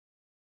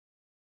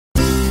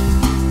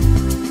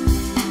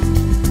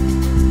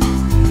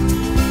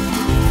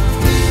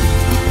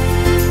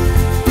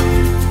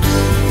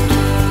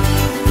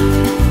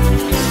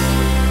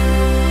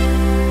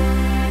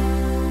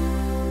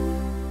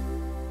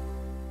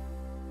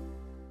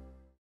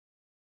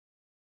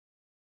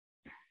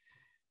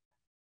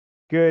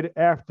Good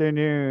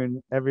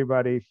afternoon,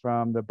 everybody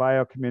from the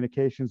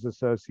Biocommunications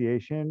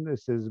Association.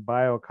 This is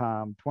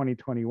Biocom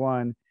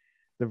 2021,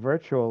 the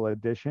virtual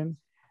edition,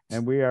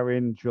 and we are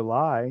in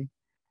July.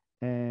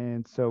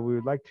 And so we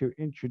would like to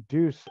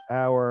introduce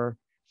our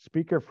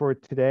speaker for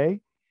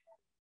today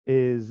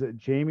is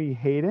Jamie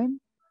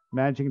Hayden,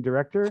 Managing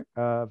Director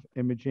of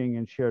Imaging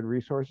and Shared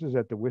Resources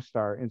at the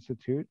Wistar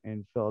Institute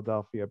in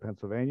Philadelphia,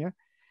 Pennsylvania.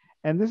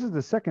 And this is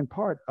the second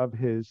part of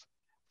his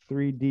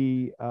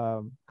 3D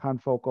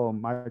confocal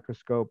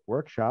microscope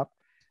workshop,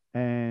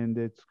 and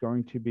it's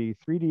going to be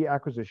 3D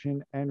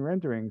acquisition and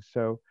rendering.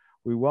 So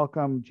we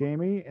welcome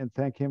Jamie and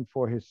thank him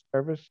for his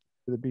service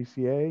to the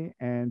BCA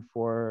and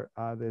for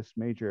this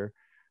major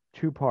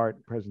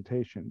two-part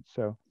presentation.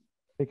 So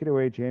take it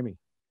away, Jamie.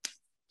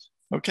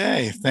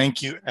 Okay,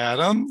 thank you,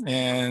 Adam.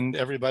 And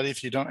everybody,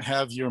 if you don't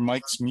have your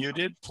mics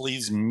muted,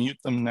 please mute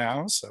them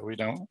now so we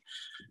don't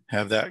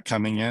have that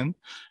coming in.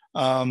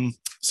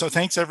 So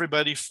thanks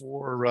everybody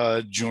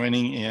for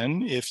joining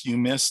in. If you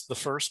missed the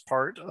first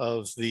part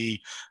of the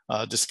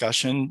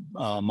discussion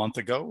a month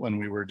ago when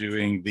we were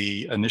doing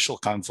the initial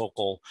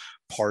confocal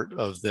part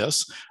of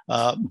this,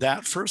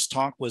 that first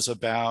talk was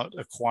about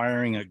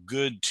acquiring a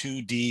good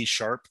 2D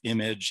sharp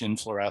image in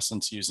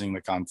fluorescence using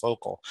the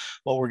confocal.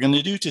 What we're going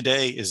to do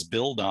today is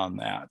build on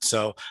that.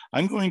 So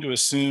I'm going to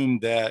assume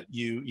that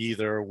you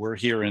either were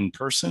here in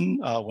person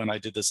when I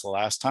did this the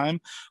last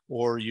time,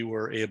 or you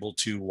were able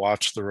to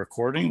watch the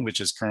recording, which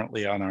is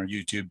currently on our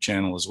YouTube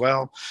channel as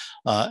well.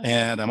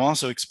 And I'm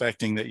also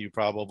expecting that you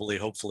probably,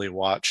 hopefully,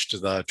 watched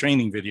the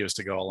training videos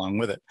to go along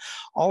with it.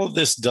 All of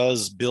this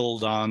does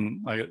build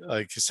on, like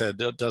I said,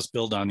 it does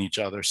build on each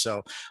other.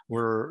 So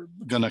we're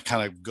going to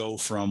kind of go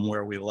from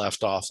where we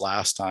left off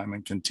last time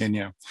and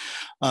continue.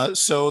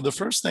 So the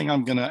first thing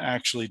I'm going to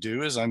actually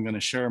do is I'm going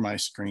to share my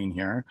screen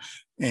here.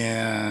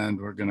 And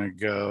we're going to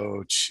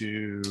go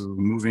to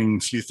moving a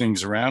few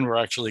things around. We're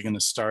actually going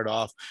to start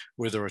off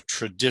with a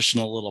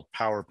traditional little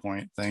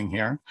PowerPoint thing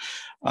here.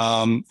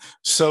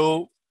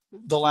 So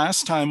the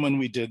last time when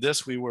we did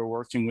this, we were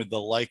working with the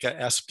Leica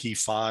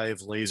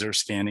SP5 laser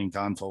scanning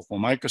confocal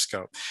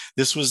microscope.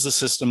 This was the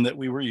system that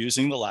we were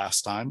using the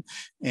last time.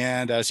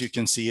 And as you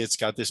can see, it's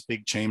got this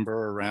big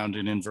chamber around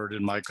an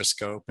inverted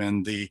microscope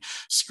and the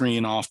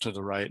screen off to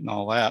the right and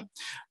all that.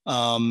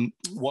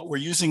 What we're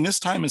using this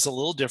time is a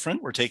little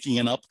different. We're taking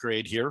an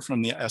upgrade here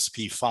from the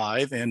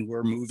SP5 and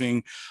we're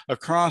moving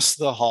across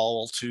the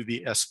hall to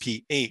the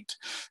SP8.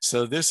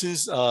 So this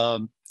is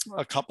a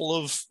couple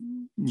of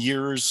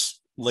years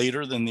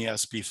later than the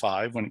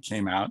SP5 when it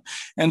came out.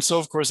 And so,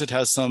 of course, it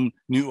has some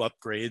new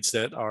upgrades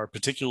that are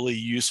particularly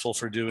useful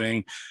for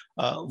doing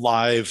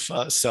live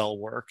cell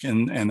work.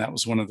 And that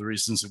was one of the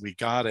reasons that we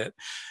got it.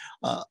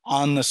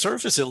 On the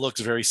surface, it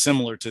looks very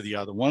similar to the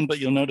other one, but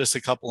you'll notice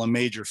a couple of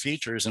major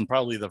features. And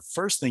probably the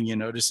first thing you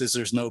notice is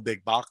there's no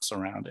big box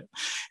around it.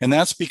 And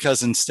that's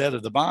because instead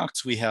of the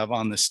box, we have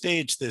on the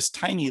stage this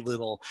tiny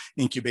little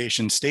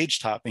incubation stage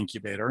top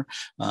incubator.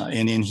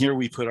 And in here,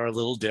 we put our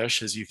little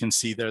dish. As you can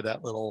see there,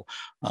 that little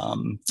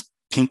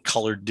pink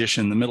colored dish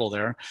in the middle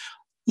there.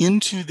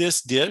 Into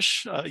this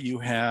dish, you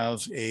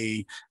have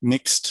a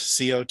mixed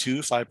CO2,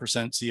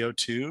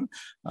 5%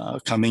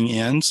 CO2 coming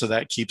in. So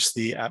that keeps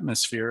the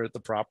atmosphere at the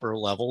proper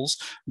levels.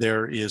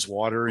 There is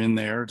water in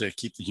there to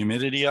keep the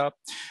humidity up.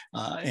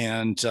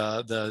 And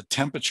the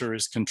temperature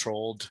is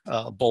controlled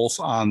both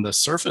on the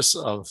surface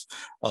of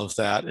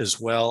that as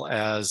well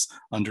as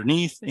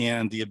underneath.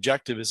 And the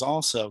objective is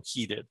also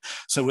heated.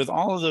 So with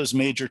all of those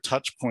major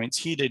touch points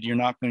heated, you're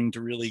not going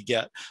to really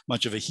get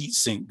much of a heat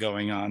sink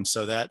going on.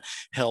 So that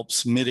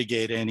helps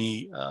mitigate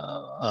any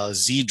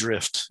Z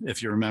drift,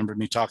 if you remember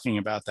me talking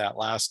about that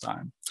last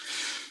time.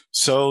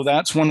 So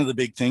that's one of the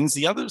big things.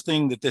 The other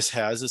thing that this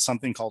has is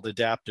something called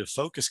adaptive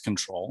focus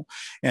control.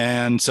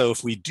 And so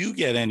if we do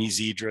get any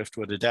Z drift,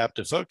 what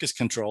adaptive focus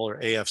control,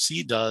 or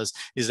AFC, does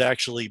is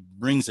actually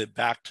brings it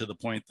back to the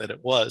point that it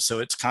was. So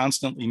it's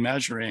constantly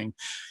measuring,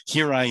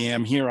 here I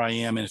am, here I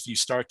am. And if you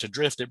start to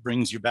drift, it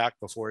brings you back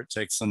before it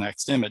takes the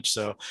next image.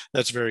 So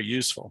that's very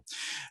useful.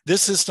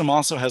 This system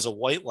also has a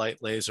white light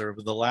laser.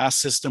 With the last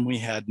system, we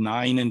had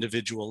 9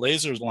 individual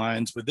laser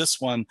lines. With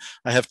this one,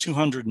 I have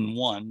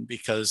 201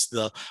 because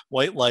the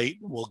white light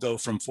will go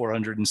from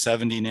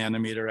 470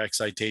 nanometer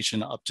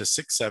excitation up to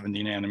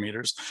 670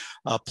 nanometers,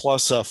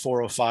 plus a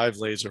 405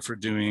 laser for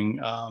doing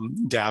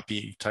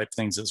DAPI type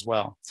things as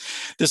well.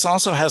 This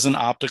also has an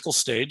optical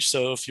stage.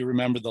 So if you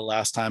remember the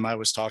last time I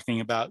was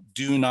talking about,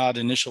 do not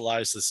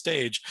initialize the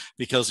stage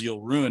because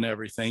you'll ruin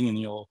everything and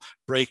you'll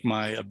break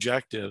my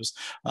objectives.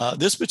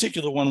 This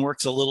particular one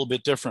works a little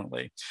bit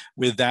differently.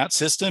 With that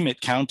system,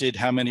 it counted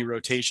how many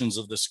rotations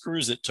of the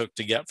screws it took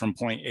to get from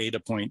point A to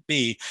point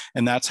B,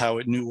 and that's how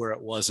it knew where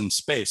it was in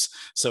space.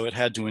 So it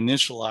had to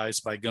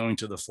initialize by going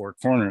to the 4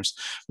 corners.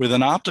 With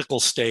an optical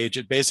stage,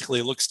 it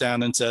basically looks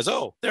down and says,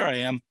 oh, there I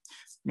am.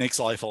 makes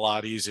life a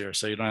lot easier,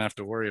 so you don't have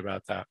to worry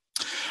about that.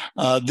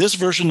 This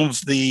version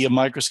of the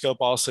microscope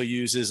also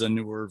uses a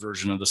newer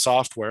version of the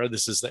software.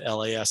 This is the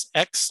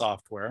LASX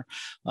software.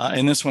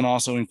 And this one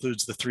also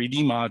includes the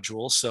 3D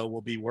module. So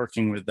we'll be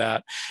working with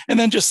that. And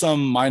then just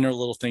some minor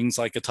little things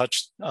like a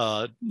touch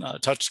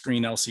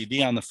screen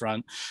LCD on the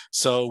front.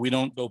 So we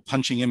don't go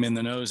punching him in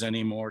the nose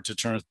anymore to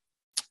turn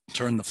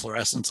the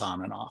fluorescence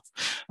on and off.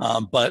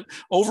 But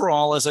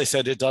overall, as I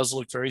said, it does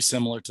look very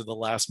similar to the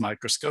last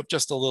microscope,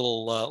 just a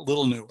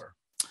little newer.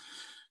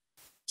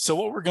 So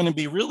what we're going to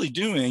be really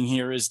doing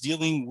here is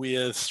dealing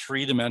with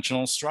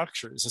three-dimensional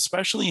structures,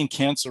 especially in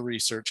cancer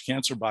research,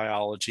 cancer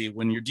biology.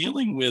 When you're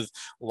dealing with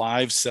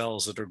live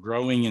cells that are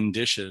growing in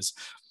dishes,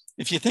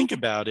 if you think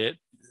about it,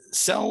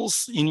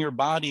 cells in your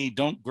body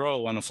don't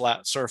grow on a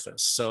flat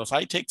surface. So if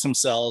I take some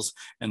cells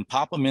and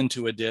pop them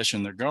into a dish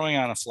and they're growing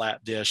on a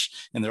flat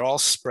dish and they're all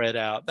spread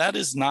out, that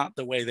is not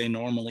the way they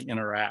normally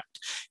interact.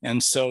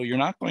 And so you're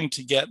not going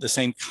to get the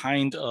same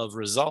kind of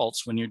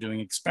results when you're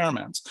doing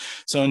experiments.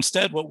 So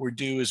instead, what we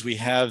do is we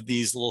have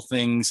these little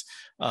things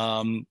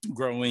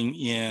growing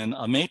in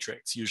a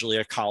matrix, usually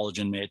a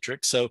collagen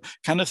matrix. So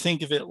kind of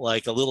think of it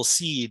like a little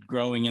seed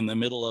growing in the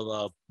middle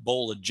of a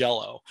bowl of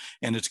Jello,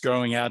 and it's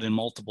growing out in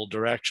multiple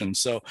directions.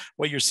 So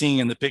what you're seeing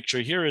in the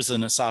picture here is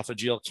an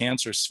esophageal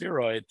cancer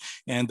spheroid,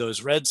 and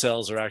those red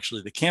cells are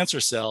actually the cancer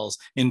cells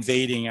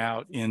invading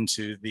out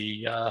into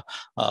the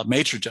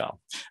matrigel.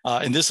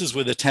 And this is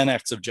with a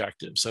 10x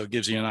objective, so it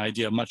gives you an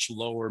idea of much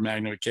lower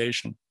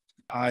magnification.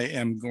 I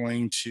am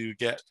going to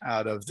get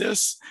out of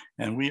this,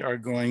 and we are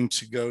going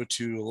to go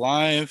to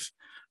live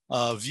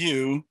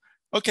view.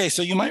 Okay,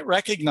 so you might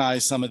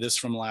recognize some of this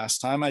from last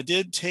time. I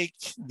did take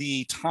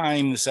the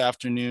time this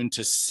afternoon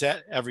to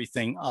set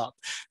everything up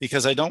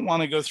because I don't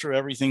want to go through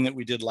everything that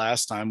we did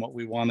last time. What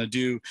we want to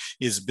do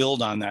is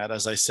build on that.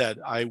 As I said,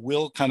 I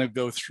will kind of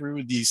go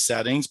through these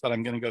settings, but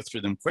I'm going to go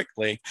through them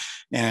quickly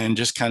and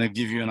just kind of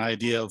give you an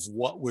idea of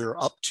what we're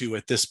up to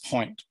at this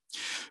point.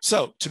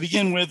 So to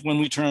begin with, when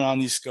we turn on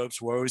these scopes,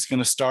 we're always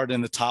going to start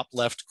in the top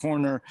left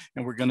corner,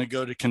 and we're going to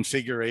go to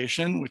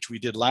configuration, which we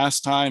did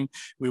last time.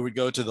 We would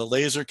go to the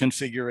laser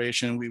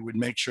configuration. We would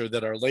make sure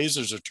that our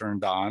lasers are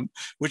turned on,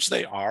 which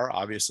they are,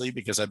 obviously,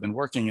 because I've been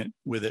working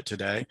with it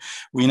today.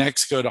 We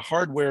next go to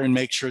hardware and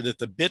make sure that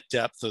the bit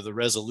depth, or the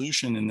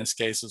resolution in this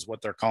case is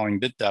what they're calling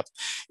bit depth,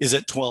 is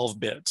at 12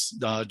 bits.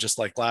 Just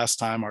like last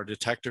time, our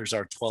detectors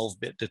are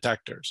 12-bit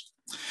detectors.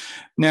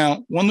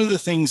 Now, one of the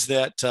things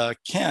that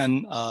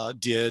Ken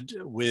did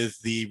with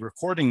the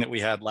recording that we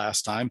had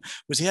last time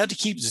was he had to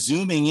keep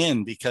zooming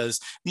in because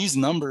these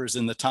numbers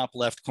in the top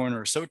left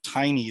corner are so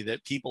tiny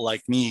that people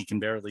like me can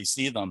barely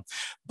see them.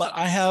 But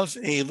I have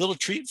a little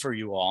treat for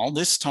you all.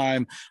 This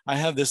time, I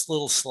have this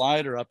little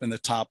slider up in the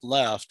top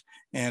left,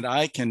 and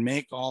I can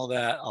make all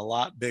that a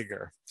lot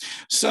bigger.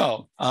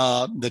 So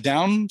the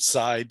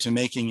downside to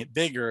making it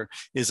bigger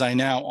is I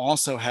now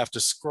also have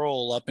to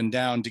scroll up and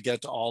down to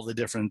get to all the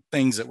different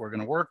things that we're going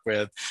to work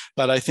with.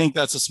 But I think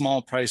that's a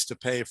small price to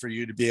pay for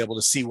you to be able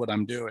to see what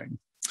I'm doing.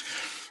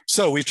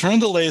 So we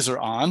turned the laser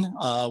on,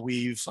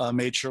 we've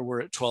made sure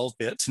we're at 12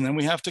 bits, and then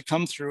we have to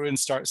come through and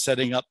start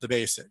setting up the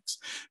basics.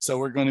 So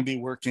we're going to be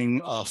working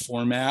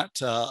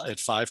format at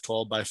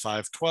 512 by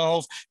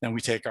 512, then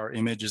we take our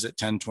images at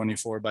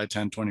 1024 by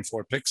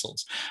 1024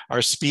 pixels.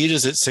 Our speed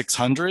is at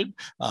 600.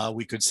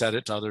 We could set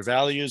it to other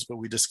values, but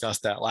we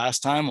discussed that last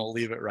time. We'll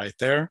leave it right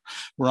there.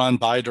 We're on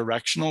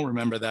bidirectional.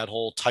 Remember that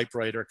whole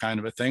typewriter kind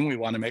of a thing. We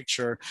want to make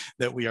sure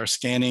that we are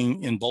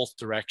scanning in both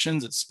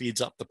directions. It speeds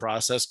up the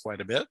process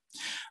quite a bit.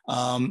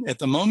 At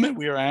the moment,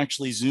 we are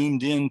actually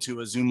zoomed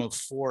into a zoom of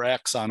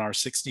 4x on our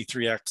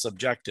 63x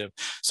objective.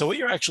 So what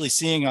you're actually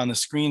seeing on the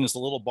screen is a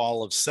little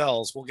ball of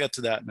cells. We'll get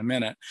to that in a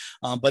minute,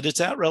 but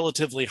it's at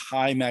relatively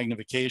high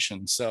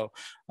magnification. So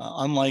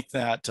unlike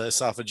that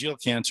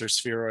esophageal cancer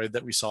spheroid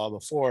that we saw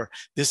before,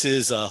 this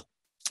is a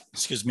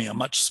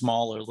much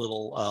smaller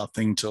little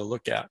thing to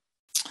look at.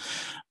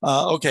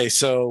 Okay,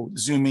 so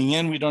zooming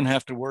in, we don't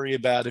have to worry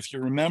about, if you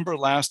remember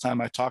last time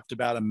I talked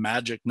about a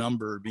magic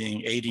number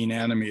being 80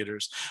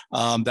 nanometers.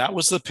 That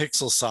was the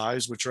pixel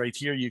size, which right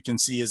here you can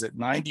see is at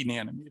 90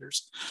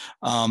 nanometers.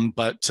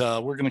 But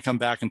we're going to come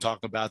back and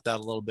talk about that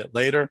a little bit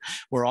later.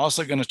 We're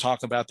also going to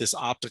talk about this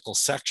optical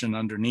section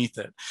underneath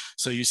it.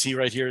 So you see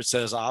right here it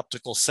says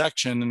optical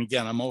section, and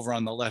again, I'm over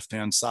on the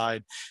left-hand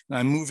side, and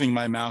I'm moving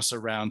my mouse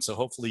around, so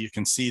hopefully you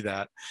can see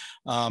that.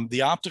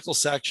 The optical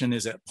section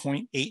is at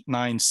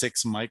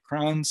 0.896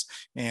 microns,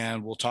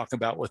 and we'll talk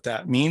about what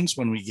that means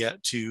when we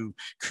get to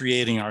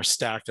creating our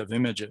stack of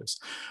images.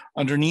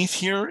 Underneath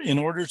here, in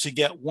order to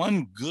get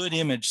one good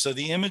image, so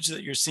the image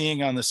that you're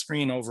seeing on the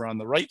screen over on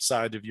the right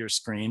side of your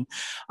screen,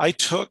 I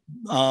took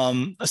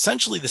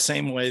essentially the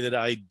same way that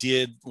I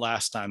did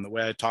last time, the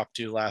way I talked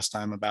to you last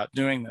time about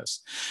doing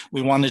this.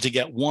 We wanted to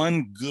get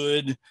one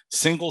good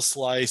single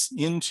slice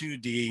in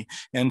 2D,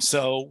 and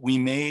so we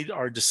made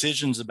our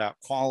decisions about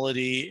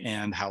quality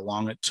and how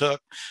long it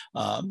took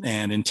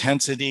and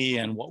intensity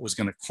and what was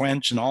going to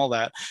quench and all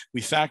that.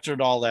 We factored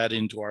all that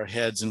into our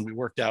heads, and we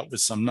worked out with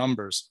some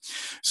numbers.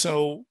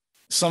 So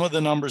Some of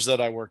the numbers that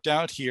I worked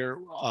out here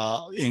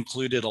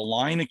included a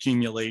line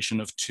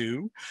accumulation of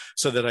 2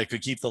 so that I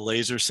could keep the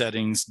laser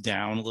settings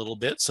down a little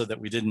bit so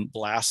that we didn't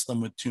blast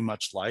them with too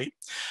much light.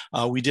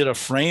 We did a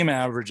frame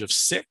average of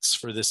 6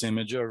 for this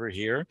image over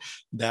here.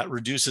 That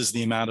reduces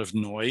the amount of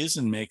noise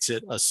and makes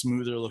it a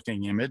smoother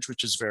looking image,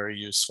 which is very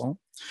useful.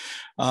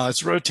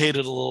 It's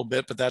rotated a little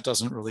bit, but that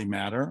doesn't really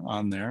matter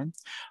on there.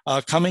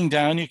 Coming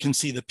down, you can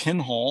see the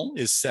pinhole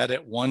is set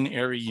at 1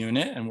 area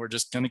unit, and we're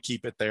just going to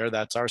keep it there.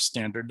 That's our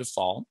standard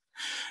default.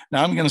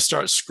 Now I'm going to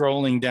start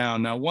scrolling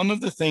down. Now, one of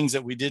the things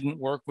that we didn't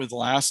work with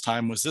last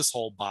time was this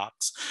whole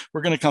box.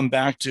 We're going to come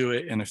back to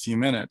it in a few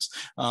minutes,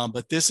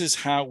 but this is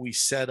how we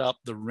set up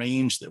the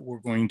range that we're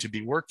going to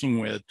be working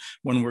with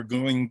when we're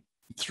going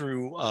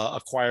through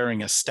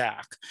acquiring a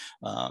stack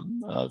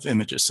of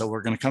images. So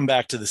we're going to come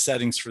back to the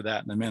settings for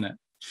that in a minute.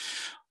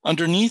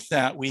 Underneath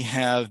that, we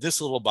have this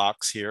little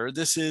box here.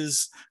 This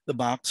is the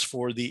box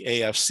for the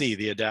AFC,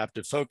 the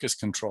adaptive focus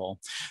control.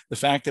 The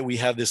fact that we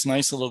have this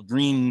nice little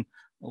green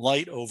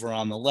light over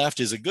on the left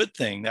is a good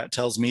thing. That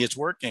tells me it's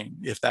working.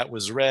 If that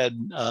was red,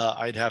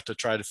 I'd have to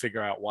try to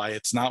figure out why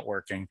it's not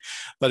working.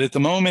 But at the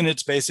moment,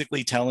 it's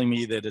basically telling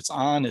me that it's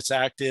on, it's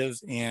active,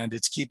 and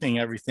it's keeping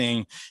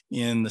everything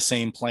in the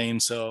same plane.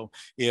 So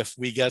if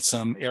we get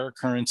some air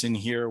currents in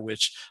here,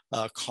 which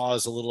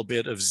cause a little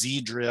bit of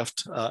Z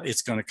drift,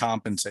 it's going to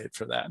compensate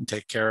for that and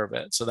take care of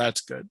it. So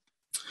that's good.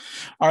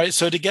 All right,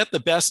 so to get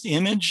the best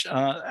image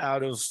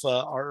out of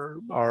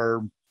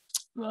our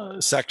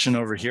section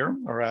over here,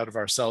 or out of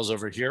our cells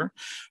over here,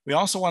 we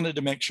also wanted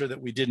to make sure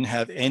that we didn't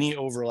have any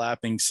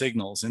overlapping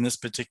signals. In this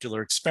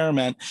particular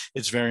experiment,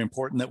 it's very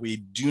important that we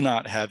do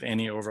not have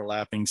any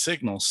overlapping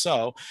signals.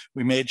 So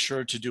we made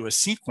sure to do a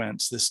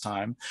sequence this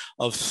time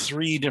of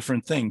 3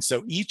 different things.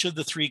 So each of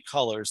the 3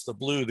 colors, the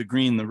blue, the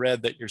green, the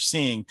red that you're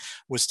seeing,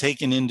 was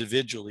taken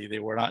individually. They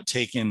were not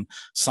taken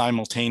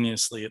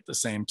simultaneously at the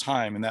same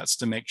time. And that's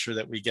to make sure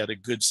that we get a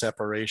good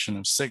separation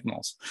of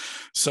signals.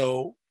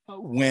 So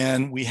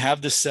when we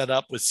have this set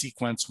up with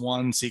sequence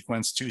 1,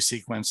 sequence 2,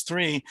 sequence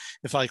 3,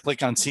 if I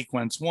click on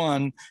sequence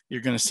 1,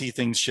 you're going to see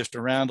things shift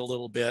around a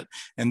little bit.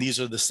 And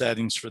these are the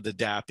settings for the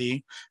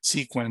DAPI.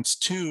 Sequence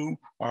 2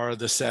 are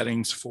the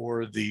settings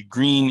for the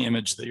green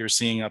image that you're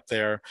seeing up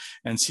there.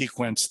 And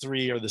sequence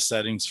 3 are the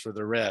settings for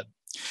the red.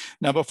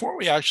 Now, before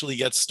we actually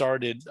get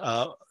started,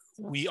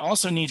 we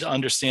also need to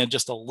understand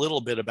just a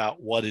little bit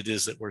about what it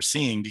is that we're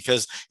seeing,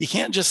 because you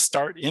can't just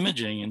start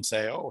imaging and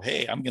say, oh,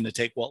 hey, I'm going to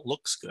take what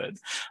looks good.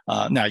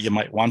 Now, you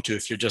might want to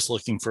if you're just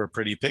looking for a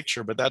pretty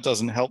picture, but that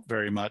doesn't help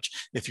very much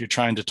if you're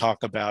trying to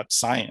talk about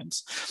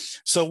science.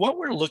 So what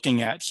we're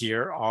looking at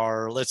here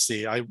are, let's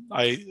see, I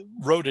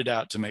wrote it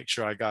out to make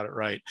sure I got it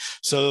right.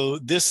 So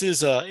this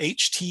is a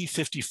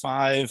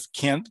HT55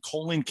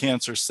 colon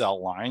cancer cell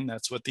line.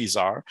 That's what these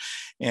are.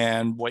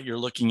 And what you're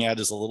looking at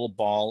is a little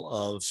ball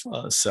of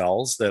cells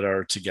that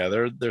are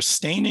together. The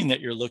staining that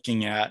you're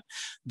looking at,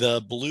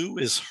 the blue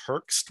is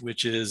Herxt,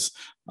 which is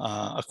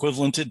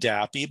equivalent to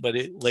DAPI, but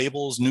it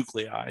labels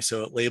nuclei.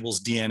 So it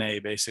labels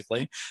DNA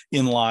basically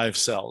in live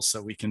cells.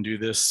 So we can do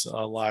this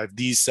live.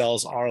 These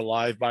cells are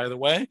live, by the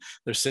way.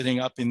 They're sitting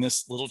up in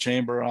this little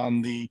chamber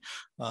on the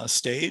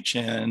stage,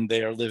 and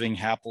they are living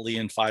happily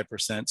in 5%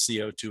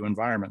 CO2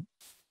 environment.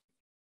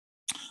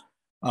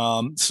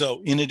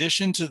 So in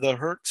addition to the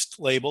Herxt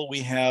label, we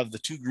have the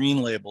 2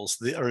 green labels,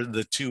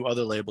 the 2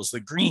 other labels. The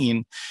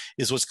green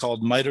is what's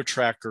called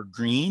MitoTracker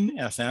Green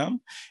FM.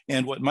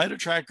 And what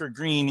MitoTracker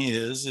Green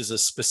is a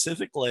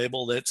specific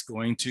label that's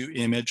going to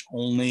image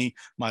only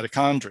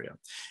mitochondria.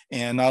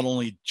 And not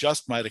only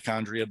just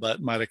mitochondria,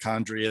 but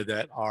mitochondria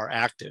that are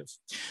active.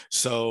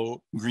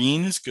 So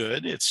green is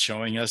good. It's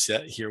showing us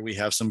that here we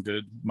have some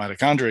good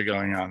mitochondria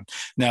going on.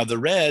 Now the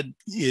red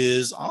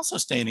is also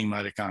staining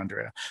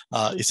mitochondria.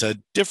 It's a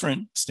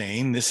different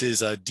stain. This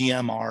is a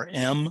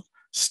DMRM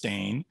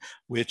stain,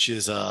 which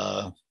is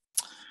I'll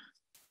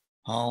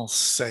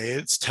say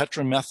it's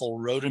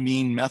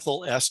tetramethylrhodamine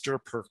methyl ester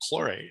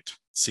perchlorate.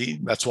 See,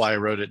 that's why I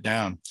wrote it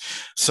down.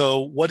 So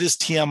what is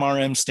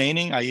TMRM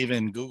staining? I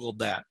even Googled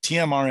that.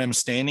 TMRM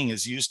staining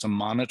is used to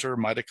monitor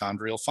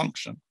mitochondrial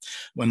function.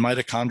 When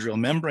mitochondrial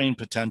membrane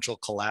potential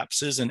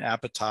collapses in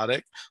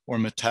apoptotic or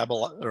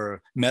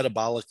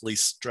metabolically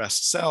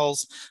stressed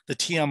cells, the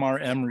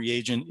TMRM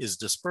reagent is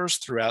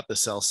dispersed throughout the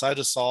cell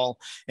cytosol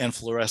and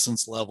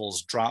fluorescence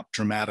levels drop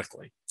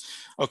dramatically.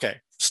 Okay,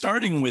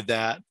 starting with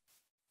that,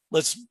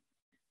 let's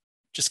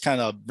just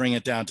kind of bring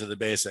it down to the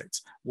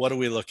basics. What are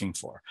we looking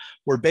for?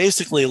 We're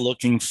basically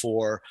looking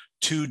for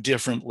 2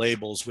 different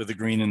labels with the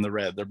green and the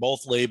red. They're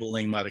both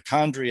labeling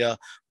mitochondria,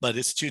 but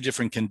it's 2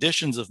 different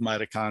conditions of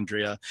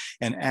mitochondria.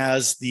 And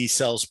as the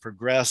cells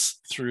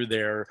progress through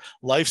their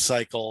life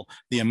cycle,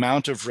 the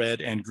amount of red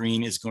and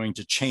green is going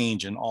to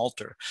change and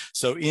alter.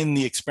 So in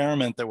the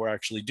experiment that we're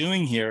actually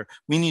doing here,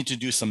 we need to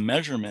do some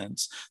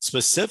measurements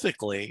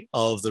specifically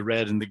of the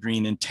red and the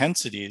green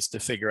intensities to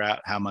figure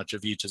out how much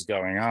of each is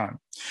going on.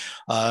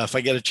 If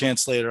I get a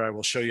chance later, I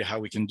will show you how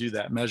we can do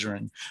that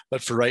measuring.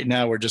 But for right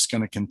now, we're just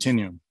going to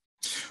continue.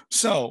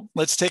 So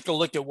let's take a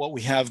look at what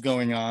we have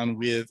going on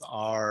with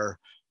our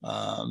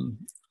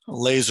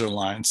laser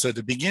line. So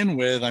to begin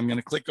with, I'm going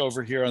to click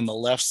over here on the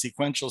left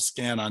sequential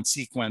scan on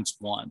sequence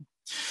 1.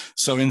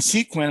 So in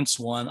sequence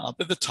 1 up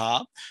at the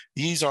top,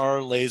 these are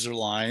laser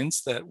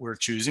lines that we're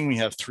choosing. We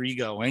have 3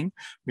 going.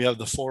 We have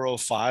the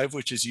 405,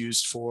 which is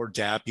used for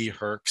DAPI,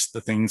 Herx,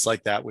 the things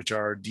like that, which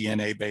are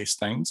DNA-based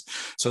things.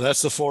 So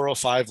that's the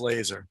 405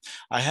 laser.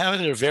 I have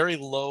it at a very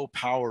low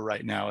power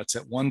right now. It's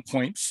at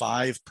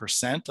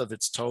 1.5% of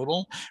its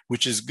total,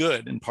 which is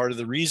good. And part of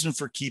the reason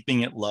for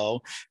keeping it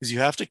low is you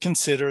have to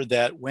consider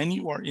that when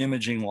you are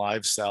imaging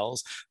live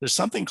cells, there's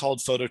something called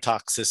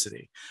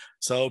phototoxicity.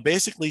 So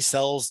basically,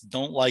 cells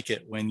don't like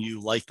it when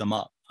you light them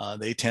up.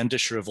 They tend to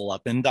shrivel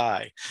up and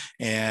die,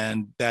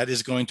 and that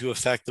is going to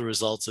affect the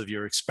results of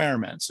your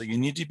experiment. So you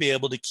need to be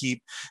able to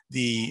keep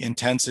the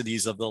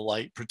intensities of the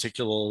light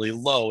particularly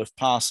low if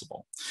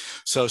possible.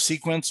 So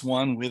sequence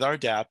 1 with our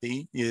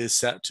DAPI is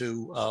set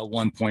to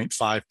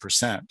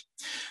 1.5%.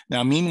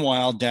 Now,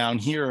 meanwhile, down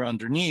here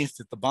underneath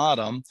at the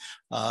bottom,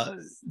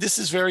 this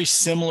is very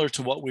similar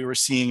to what we were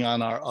seeing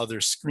on our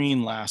other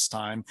screen last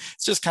time.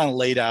 It's just kind of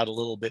laid out a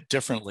little bit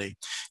differently.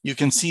 You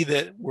can see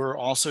that we're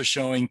also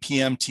showing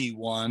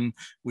PMT1,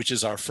 which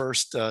is our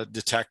first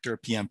detector,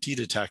 PMT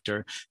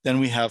detector.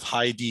 Then we have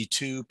high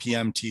D2,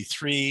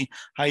 PMT3,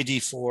 high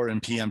D4,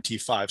 and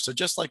PMT5. So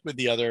just like with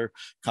the other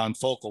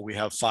confocal, we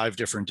have 5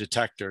 different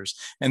detectors,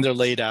 and they're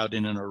laid out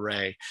in an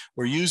array.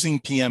 We're using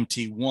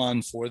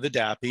PMT1 for the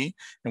DAPI,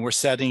 and we're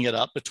setting it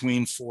up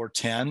between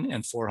 410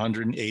 and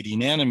 480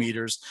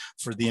 nanometers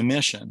for the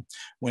emission.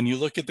 When you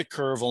look at the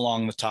curve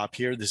along the top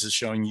here, this is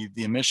showing you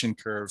the emission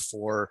curve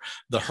for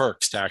the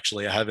Herx.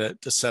 Actually, I have it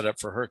set up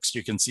for Herx.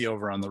 You can see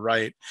over on the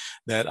right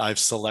that I've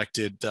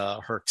selected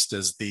Herx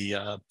as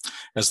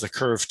the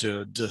curve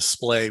to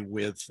display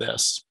with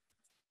this.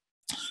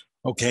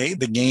 Okay,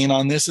 the gain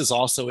on this is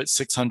also at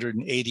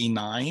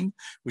 689,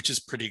 which is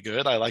pretty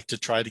good. I like to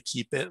try to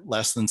keep it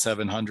less than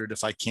 700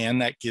 if I can.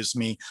 That gives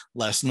me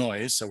less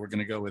noise, so we're going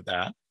to go with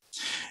that.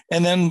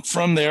 And then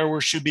from there,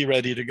 we should be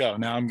ready to go.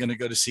 Now I'm going to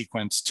go to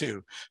sequence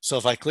 2. So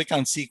if I click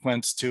on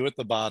sequence 2 at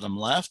the bottom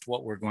left,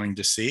 what we're going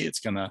to see, it's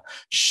going to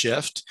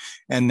shift.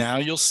 And now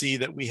you'll see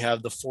that we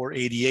have the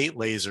 488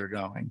 laser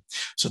going.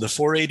 So the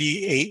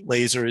 488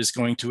 laser is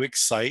going to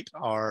excite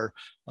our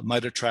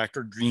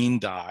MitoTracker green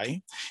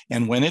dye.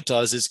 And when it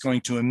does, it's going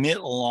to emit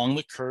along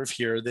the curve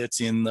here that's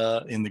in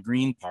the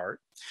green part.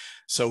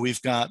 So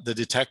we've got the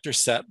detector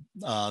set,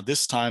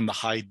 this time the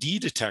high D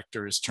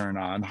detector is turned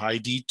on, high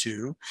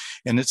D2,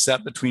 and it's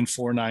set between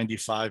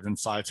 495 and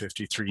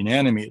 553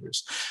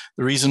 nanometers.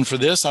 The reason for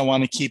this, I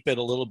want to keep it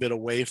a little bit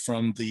away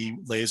from the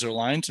laser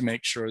line to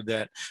make sure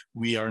that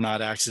we are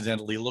not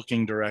accidentally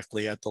looking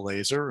directly at the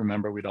laser.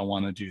 Remember, we don't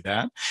want to do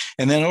that.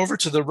 And then over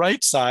to the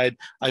right side,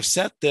 I've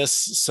set this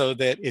so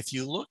that if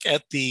you look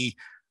at the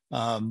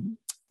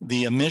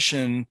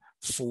emission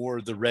for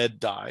the red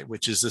dye,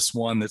 which is this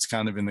one that's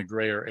kind of in the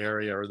grayer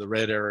area or the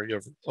red area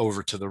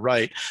over to the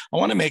right, I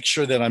want to make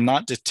sure that I'm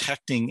not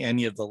detecting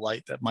any of the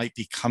light that might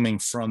be coming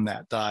from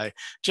that dye,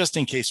 just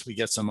in case we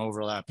get some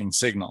overlapping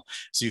signal.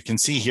 So you can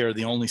see here,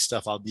 the only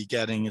stuff I'll be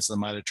getting is the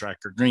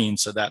MitoTracker green,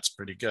 so that's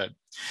pretty good.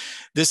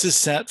 This is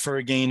set for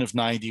a gain of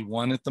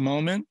 91 at the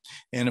moment.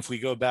 And if we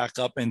go back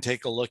up and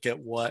take a look at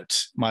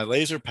what my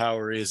laser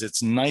power is,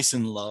 it's nice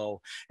and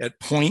low at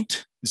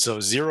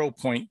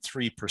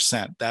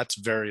 0.3%. That's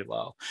very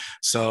low.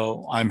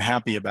 So I'm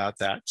happy about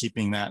that,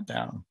 keeping that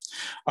down.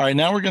 All right,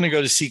 now we're going to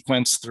go to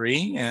sequence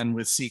 3. And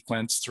with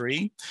sequence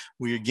 3,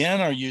 we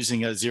again are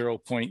using a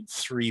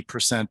 0.3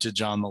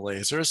 percentage on the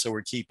laser. So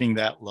we're keeping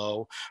that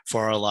low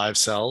for our live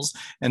cells.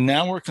 And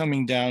now we're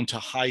coming down to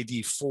high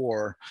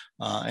D4,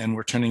 and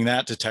we're turning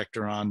that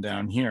detector on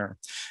down here.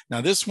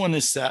 Now this one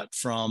is set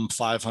from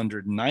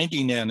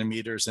 590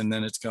 nanometers, and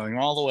then it's going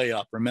all the way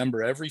up.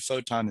 Remember, every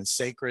photon is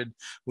sacred.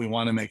 We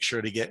want to make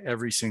sure to get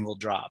every single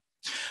drop.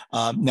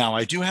 Now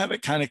I do have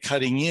it kind of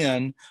cutting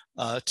in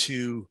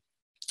to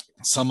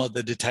some of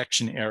the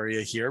detection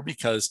area here,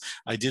 because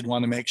I did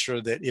want to make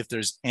sure that if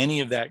there's any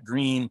of that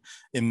green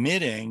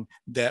emitting,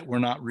 that we're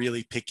not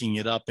really picking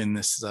it up in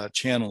this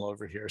channel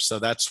over here. So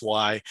that's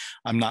why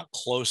I'm not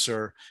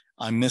closer.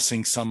 I'm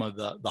missing some of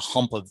the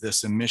hump of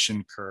this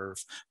emission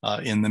curve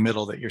in the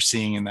middle that you're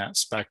seeing in that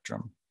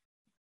spectrum.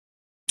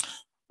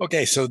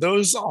 Okay, so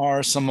those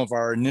are some of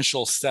our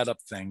initial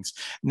setup things.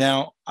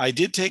 Now, I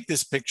did take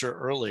this picture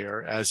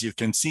earlier, as you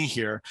can see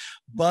here,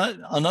 but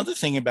another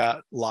thing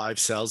about live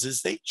cells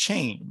is they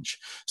change.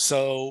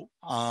 So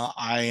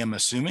I am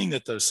assuming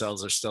that those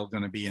cells are still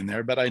going to be in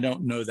there, but I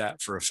don't know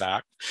that for a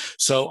fact.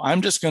 So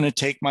I'm just going to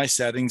take my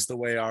settings the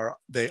way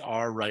they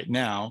are right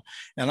now,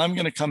 and I'm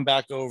going to come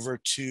back over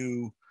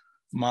to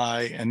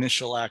my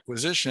initial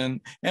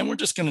acquisition, and we're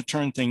just going to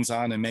turn things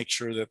on and make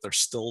sure that they're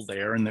still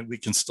there and that we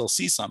can still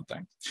see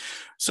something.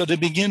 So to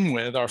begin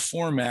with, our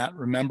format,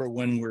 remember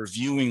when we're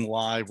viewing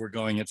live, we're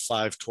going at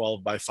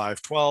 512 by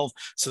 512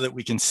 so that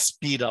we can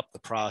speed up the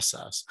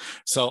process.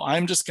 So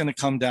I'm just going to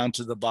come down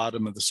to the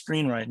bottom of the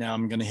screen right now.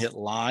 I'm going to hit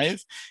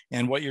live,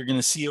 and what you're going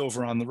to see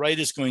over on the right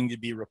is going to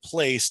be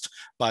replaced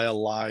by a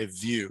live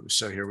view.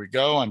 So here we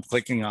go. I'm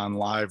clicking on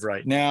live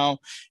right now,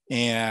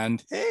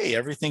 and hey,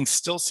 everything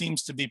still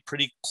seems to be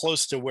pretty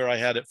close to where I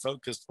had it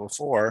focused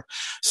before.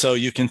 So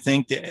you can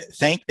thank the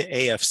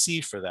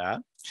AFC for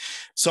that.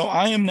 So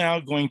I am now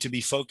going to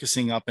be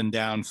focusing up and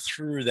down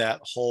through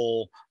that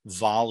whole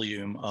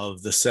volume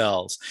of the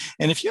cells.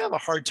 And if you have a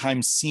hard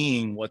time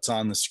seeing what's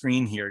on the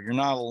screen here, you're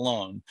not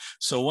alone.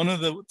 So one of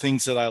the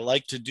things that I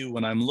like to do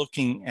when I'm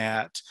looking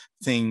at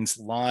things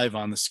live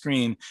on the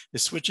screen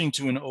is switching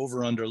to an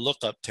over-under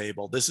lookup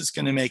table. This is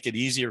going to make it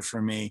easier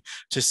for me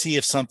to see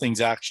if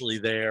something's actually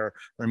there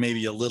or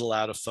maybe a little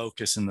out of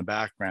focus in the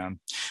background.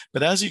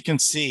 But as you can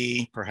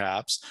see,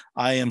 perhaps,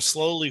 I am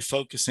slowly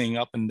focusing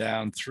up and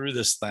down through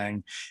this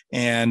thing,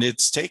 and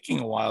it's taking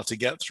a while to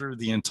get through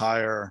the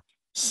entire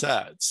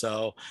set.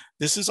 So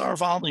this is our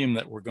volume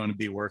that we're going to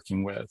be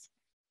working with.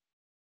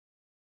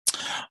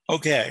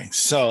 Okay,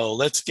 so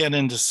let's get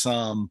into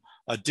some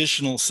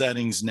additional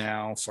settings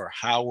now for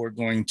how we're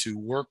going to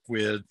work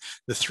with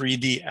the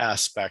 3D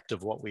aspect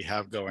of what we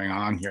have going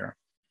on here.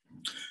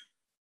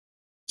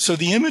 So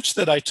the image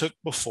that I took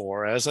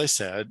before, as I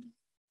said,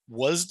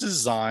 was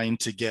designed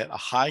to get a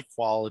high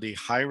quality,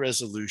 high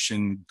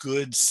resolution,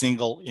 good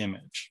single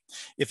image.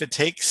 If it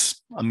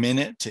takes a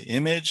minute to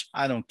image,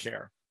 I don't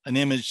care. An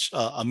image,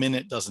 a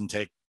minute doesn't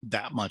take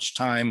that much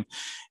time,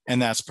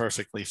 and that's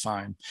perfectly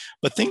fine.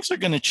 But things are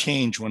going to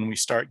change when we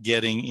start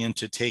getting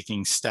into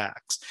taking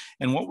stacks.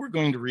 And what we're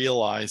going to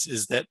realize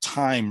is that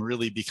time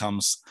really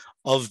becomes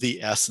of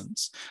the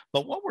essence.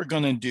 But what we're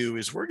going to do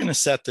is we're going to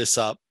set this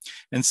up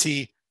and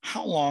see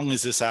how long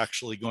is this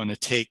actually going to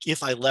take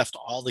if I left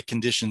all the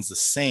conditions the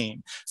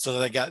same so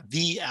that I got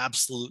the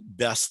absolute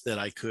best that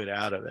I could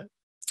out of it.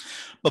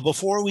 But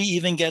before we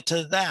even get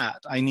to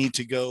that, I need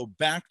to go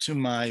back to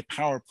my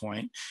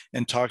PowerPoint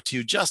and talk to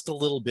you just a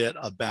little bit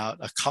about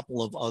a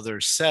couple of other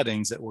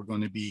settings that we're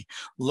going to be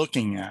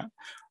looking at.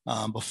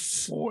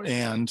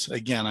 And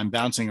again, I'm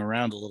bouncing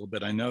around a little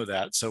bit, I know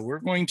that. So we're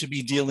going to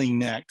be dealing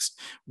next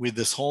with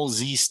this whole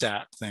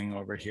Z-stack thing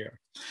over here.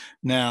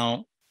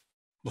 Now,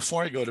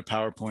 before I go to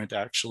PowerPoint,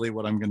 actually,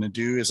 what I'm going to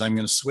do is I'm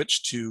going to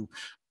switch to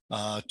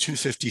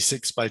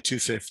 256 by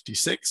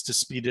 256 to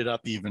speed it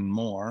up even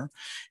more.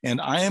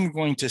 And I am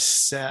going to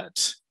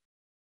set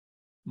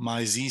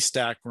my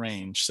Z-stack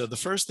range. So the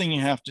first thing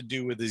you have to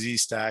do with the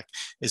Z-stack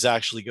is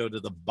actually go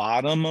to the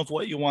bottom of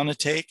what you want to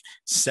take,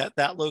 set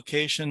that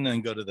location,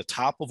 then go to the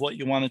top of what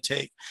you want to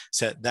take,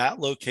 set that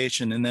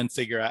location, and then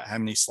figure out how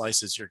many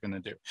slices you're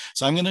going to do.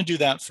 So I'm going to do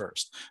that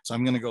first. So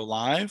I'm going to go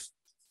live.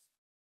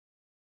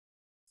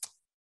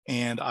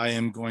 And I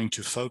am going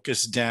to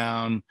focus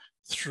down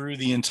through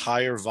the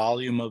entire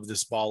volume of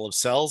this ball of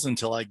cells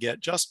until I get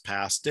just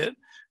past it,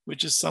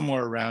 which is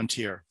somewhere around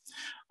here.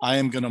 I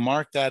am going to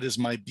mark that as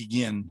my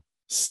begin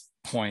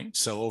point.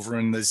 So over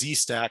in the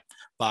Z-stack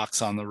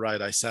box on the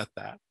right, I set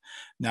that.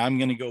 Now I'm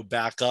going to go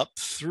back up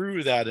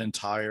through that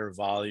entire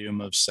volume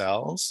of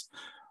cells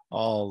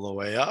all the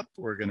way up.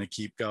 We're going to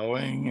keep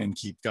going and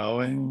keep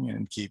going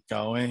and keep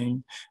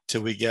going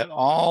till we get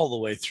all the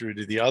way through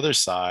to the other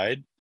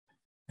side.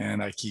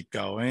 And I keep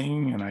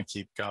going and I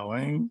keep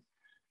going.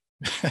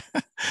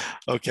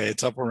 Okay,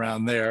 it's up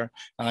around there,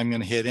 and I'm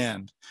going to hit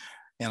end.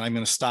 And I'm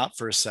going to stop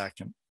for a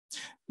second.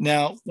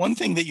 Now, one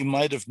thing that you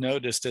might have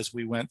noticed as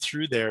we went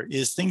through there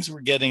is things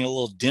were getting a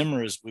little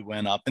dimmer as we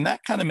went up. And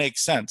that kind of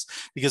makes sense,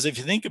 because if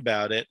you think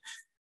about it,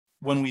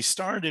 when we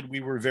started, we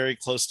were very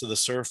close to the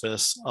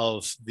surface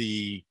of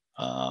the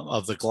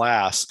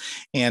glass.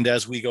 And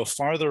as we go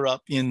farther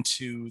up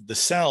into the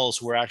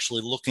cells, we're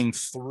actually looking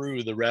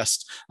through the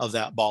rest of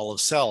that ball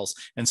of cells.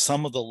 And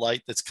some of the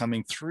light that's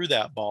coming through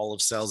that ball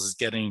of cells is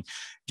getting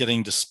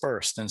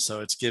dispersed. And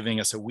so it's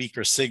giving us a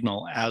weaker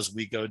signal as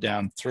we go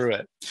down through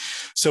it.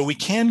 So we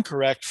can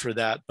correct for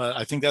that, but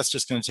I think that's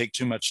just going to take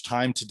too much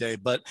time today.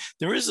 But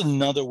there is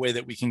another way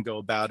that we can go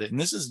about it. And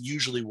this is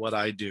usually what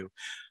I do.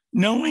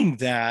 Knowing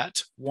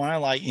that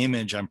while I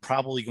image, I'm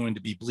probably going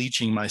to be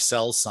bleaching my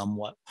cells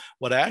somewhat.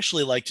 What I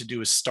actually like to do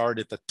is start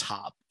at the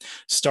top.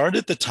 Start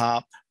at the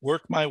top,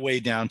 work my way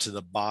down to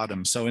the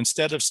bottom. So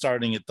instead of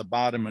starting at the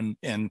bottom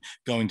and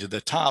going to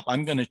the top,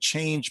 I'm going to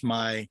change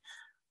my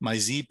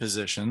Z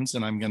positions,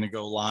 and I'm going to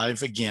go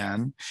live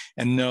again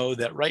and know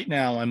that right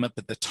now I'm up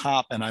at the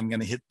top, and I'm going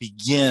to hit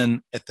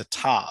begin at the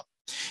top.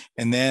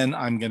 And then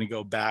I'm going to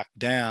go back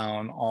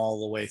down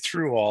all the way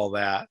through all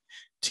that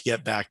to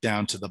get back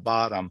down to the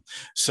bottom.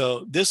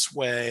 So this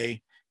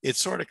way, it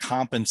sort of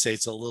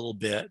compensates a little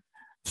bit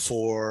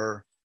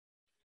for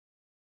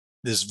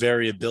this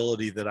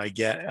variability that I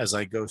get as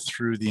I go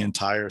through the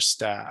entire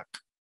stack.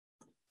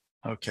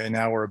 Okay,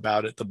 now we're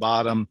about at the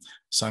bottom.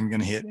 So I'm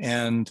going to hit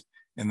end,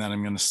 and then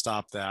I'm going to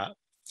stop that.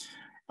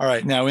 All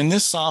right, now in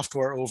this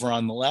software over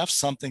on the left,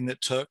 something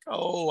that took,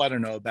 I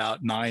don't know,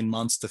 about 9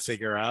 months to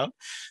figure out,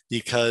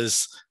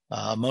 because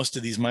most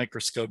of these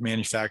microscope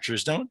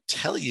manufacturers don't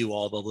tell you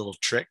all the little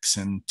tricks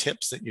and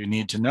tips that you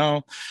need to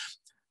know.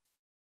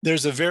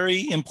 There's a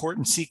very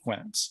important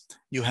sequence.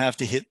 You have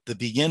to hit the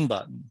begin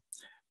button,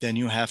 then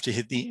you have to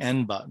hit the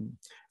end button.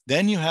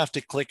 Then you have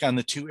to click on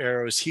the 2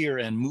 arrows here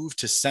and move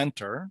to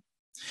center.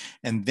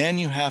 And then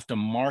you have to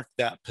mark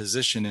that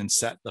position and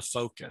set the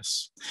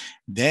focus.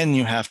 Then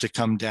you have to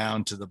come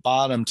down to the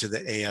bottom to the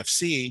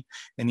AFC,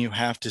 and you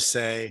have to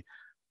say,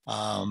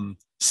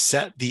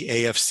 set the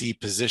AFC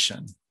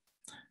position.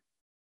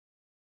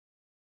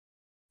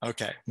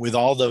 Okay, with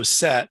all those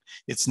set,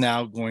 it's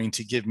now going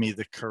to give me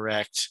the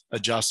correct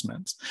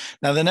adjustments.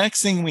 Now, the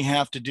next thing we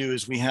have to do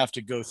is we have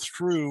to go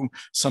through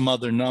some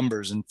other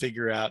numbers and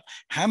figure out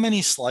how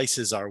many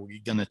slices are we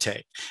going to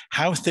take?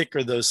 How thick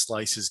are those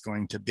slices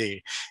going to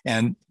be?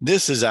 And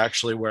this is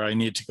actually where I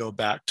need to go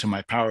back to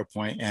my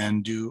PowerPoint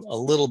and do a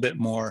little bit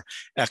more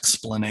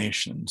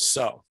explanation.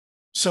 So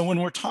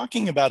when we're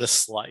talking about a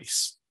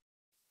slice,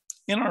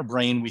 in our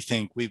brain, we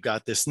think we've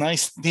got this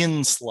nice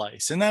thin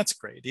slice, and that's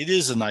great. It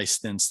is a nice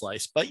thin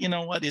slice, but you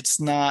know what?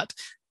 It's not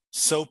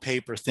so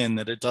paper thin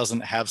that it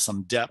doesn't have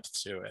some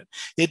depth to it.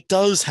 It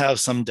does have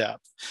some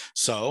depth.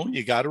 So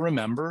you got to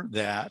remember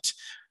that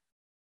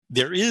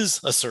there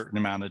is a certain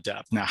amount of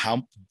depth.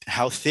 Now,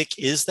 how thick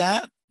is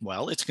that?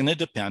 Well, it's going to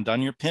depend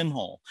on your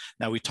pinhole.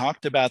 Now, we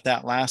talked about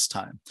that last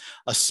time.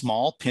 A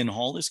small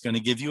pinhole is going to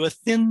give you a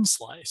thin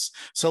slice.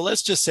 So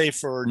let's just say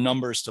for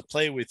numbers to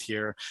play with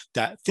here,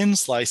 that thin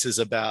slice is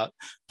about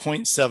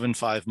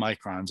 0.75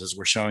 microns, as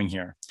we're showing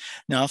here.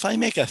 Now, if I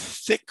make a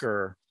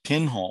thicker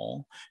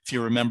pinhole, if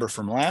you remember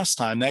from last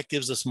time, that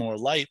gives us more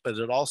light, but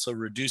it also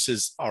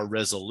reduces our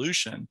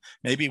resolution.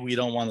 Maybe we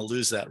don't want to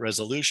lose that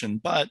resolution,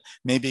 but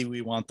maybe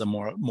we want the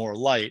more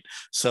light.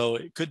 So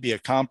it could be a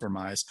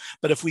compromise.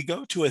 But if we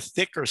go to a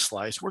thicker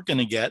slice, we're going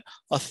to get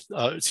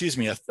a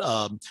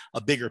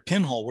bigger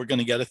pinhole. We're going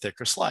to get a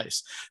thicker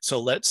slice. So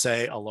let's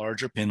say a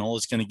larger pinhole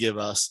is going to give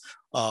us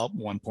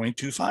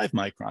 1.25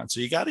 microns.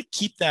 So you got to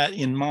keep that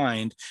in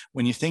mind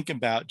when you think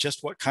about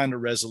just what kind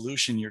of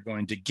resolution you're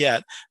going to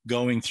get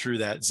going through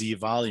that Z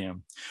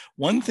volume.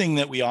 One thing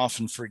that we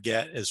often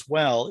forget as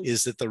well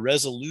is that the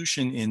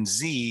resolution in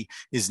Z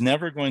is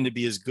never going to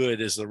be as good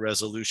as the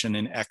resolution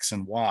in X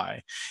and Y.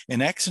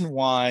 In X and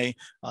Y,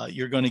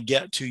 you're going to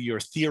get to your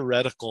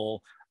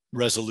theoretical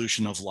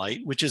resolution of light,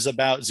 which is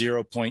about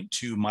 0.2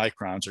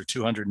 microns or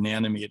 200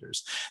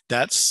 nanometers.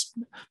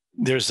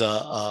 There's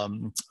a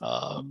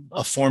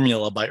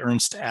formula by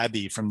Ernst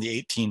Abbe from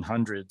the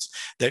 1800s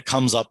that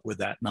comes up with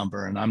that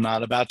number. And I'm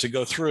not about to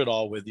go through it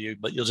all with you,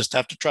 but you'll just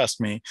have to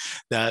trust me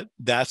that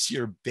that's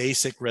your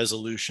basic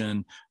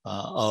resolution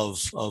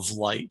of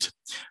light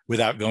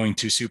without going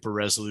to super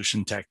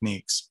resolution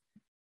techniques.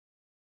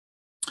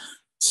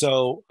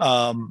 So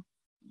I'm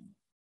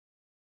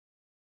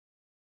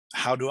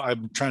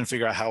trying to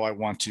figure out how I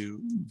want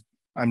to.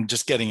 I'm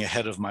just getting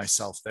ahead of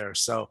myself there.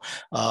 So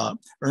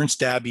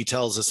Ernst Abbe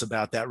tells us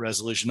about that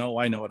resolution. Oh,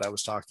 I know what I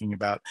was talking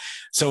about.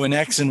 So in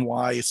X and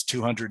Y, it's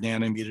 200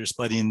 nanometers,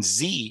 but in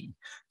Z,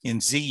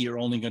 you're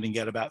only going to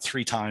get about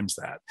 3 times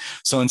that.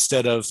 So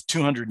instead of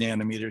 200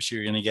 nanometers,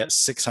 you're going to get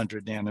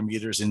 600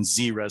 nanometers in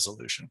Z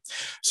resolution.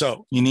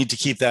 So you need to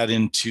keep that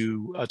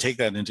take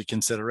that into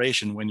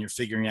consideration when you're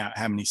figuring out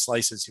how many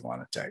slices you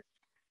want to take.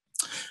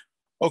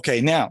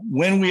 Okay, now,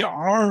 when we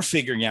are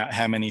figuring out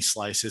how many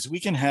slices, we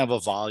can have a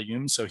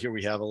volume. So here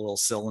we have a little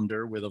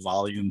cylinder with a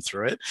volume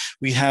through it.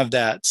 We have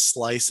that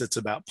slice that's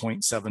about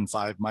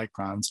 0.75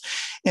 microns.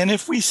 And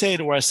if we say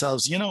to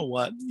ourselves, you know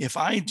what, if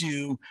I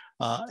do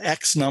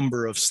X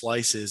number of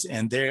slices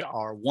and they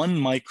are 1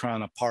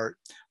 micron apart,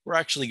 we're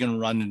actually going to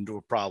run into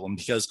a problem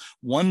because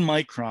 1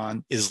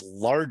 micron is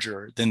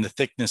larger than the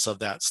thickness of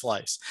that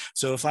slice.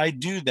 So if I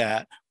do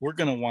that, we're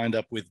going to wind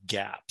up with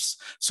gaps.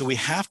 So we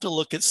have to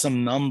look at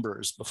some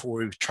numbers before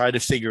we try to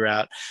figure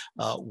out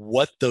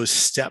what those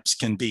steps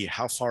can be,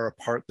 how far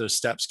apart those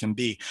steps can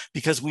be,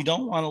 because we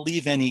don't want to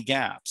leave any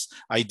gaps.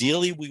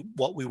 Ideally,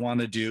 what we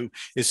want to do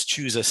is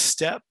choose a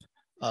step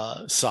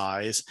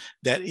size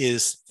that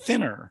is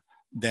thinner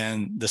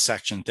than the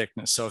section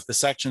thickness. So if the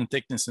section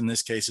thickness in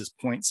this case is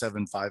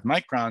 0.75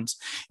 microns,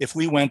 if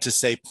we went to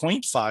say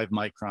 0.5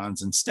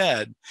 microns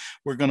instead,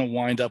 we're going to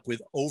wind up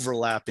with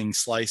overlapping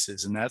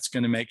slices. And that's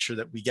going to make sure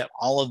that we get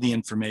all of the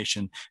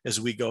information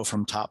as we go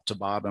from top to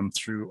bottom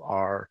through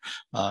our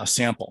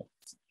sample.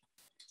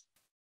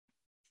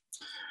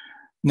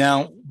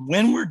 Now,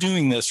 when we're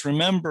doing this,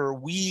 remember,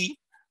 we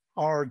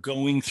are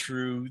going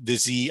through the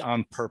Z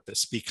on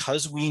purpose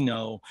because we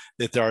know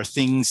that there are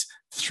things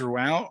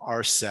throughout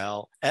our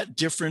cell at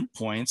different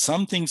points.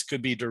 Some things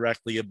could be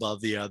directly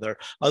above the other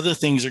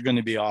things are going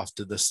to be off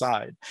to the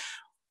side.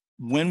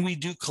 When we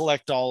do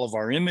collect all of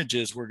our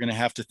images, we're going to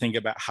have to think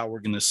about how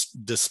we're going to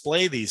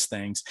display these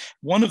things.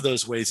 One of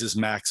those ways is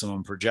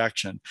maximum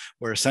projection,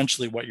 where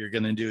essentially what you're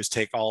going to do is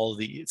take all of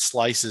the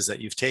slices that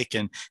you've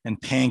taken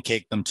and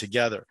pancake them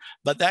together.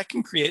 But that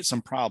can create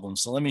some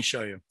problems. So let me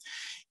show you.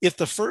 if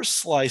the first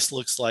slice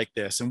looks like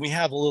this, and we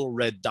have a little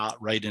red dot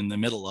right in the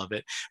middle of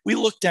it, we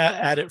looked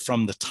at it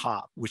from the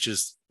top, which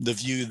is the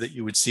view that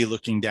you would see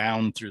looking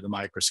down through the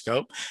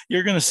microscope.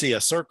 You're going to see a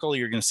circle,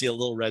 you're going to see a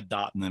little red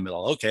dot in the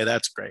middle. Okay,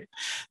 that's great.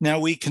 Now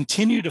we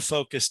continue to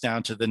focus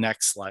down to the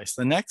next slice.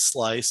 The next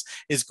slice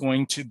is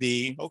going to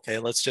be, okay,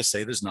 let's just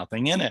say there's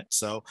nothing in it.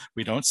 So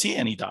we don't see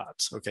any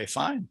dots. Okay,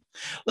 fine.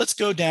 Let's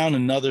go down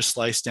another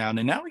slice down,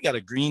 and now we got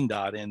a green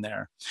dot in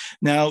there.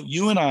 Now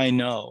you and I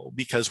know,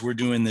 because we're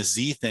doing this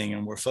Z thing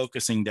and we're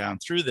focusing down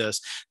through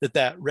this,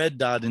 that red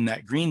dot and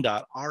that green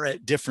dot are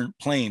at different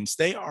planes.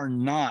 They are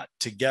not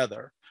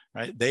together,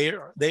 right?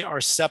 They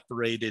are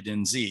separated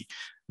in Z.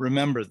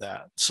 Remember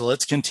that. So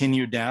let's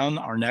continue down.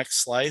 Our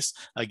next slice,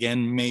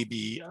 again,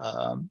 maybe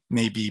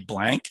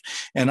blank.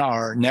 And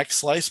our next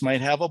slice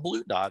might have a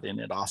blue dot in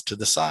it off to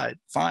the side.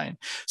 Fine.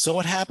 So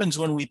what happens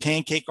when we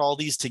pancake all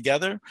these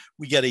together?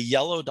 We get a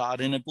yellow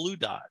dot and a blue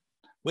dot.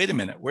 Wait a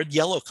minute, where'd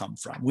yellow come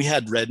from? We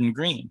had red and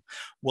green.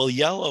 Well,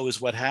 yellow is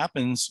what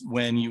happens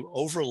when you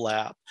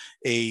overlap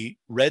a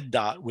red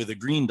dot with a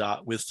green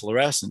dot with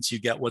fluorescence. You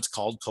get what's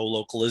called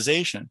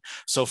co-localization.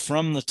 So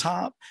from the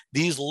top,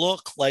 these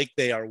look like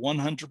they are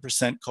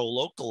 100%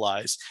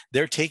 co-localized.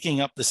 They're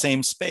taking up the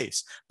same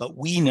space. But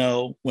we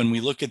know when we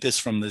look at this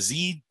from the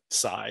Z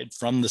side,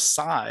 from the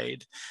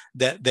side,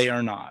 that they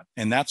are not.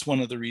 And that's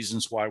one of the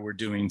reasons why we're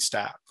doing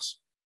stacks.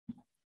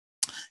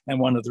 And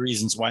one of the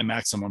reasons why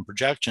maximum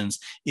projections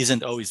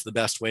isn't always the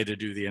best way to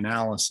do the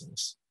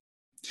analysis.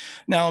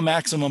 Now, a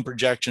maximum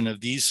projection of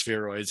these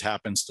spheroids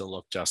happens to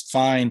look just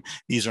fine.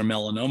 These are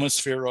melanoma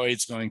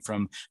spheroids going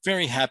from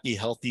very happy,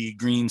 healthy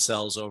green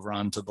cells over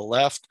onto the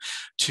left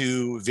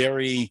to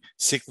very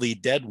sickly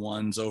dead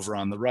ones over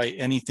on the right.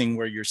 Anything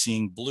where you're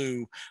seeing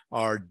blue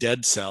are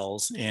dead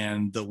cells,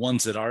 and the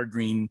ones that are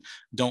green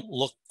don't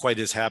look quite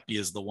as happy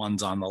as the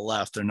ones on the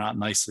left. They're not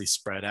nicely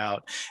spread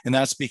out. And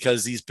that's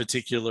because these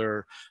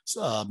particular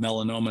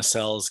melanoma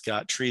cells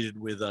got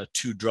treated with a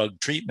 2-drug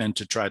treatment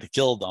to try to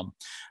kill them.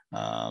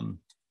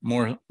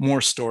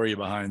 More story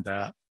behind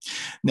that.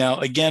 Now,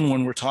 again,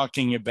 when we're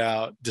talking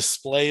about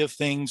display of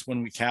things,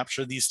 when we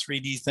capture these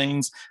 3D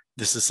things,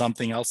 this is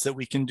something else that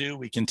we can do.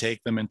 We can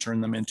take them and turn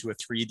them into a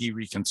 3D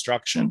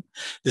reconstruction.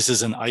 This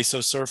is an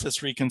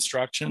isosurface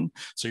reconstruction.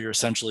 So you're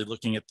essentially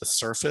looking at the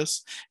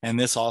surface. And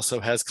this also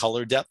has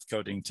color depth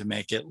coding to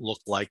make it look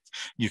like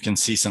you can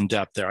see some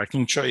depth there. I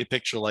can show you a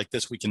picture like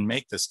this. We can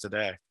make this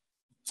today.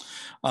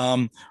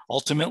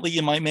 Ultimately,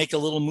 you might make a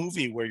little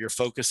movie where you're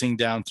focusing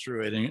down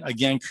through it and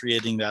again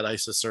creating that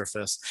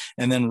isosurface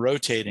and then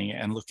rotating it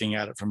and looking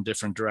at it from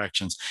different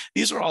directions.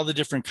 These are all the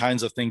different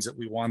kinds of things that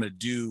we want to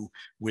do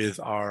with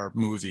our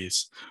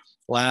movies.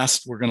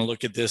 Last, we're going to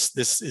look at this.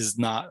 This is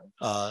not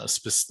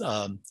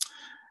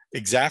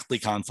exactly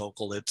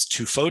confocal. It's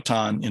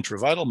 2-photon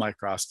intravital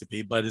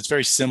microscopy, but it's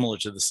very similar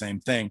to the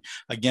same thing.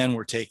 Again,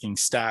 we're taking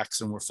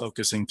stacks and we're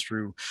focusing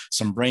through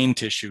some brain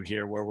tissue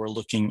here where we're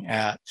looking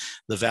at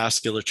the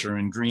vasculature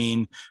in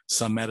green,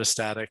 some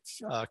metastatic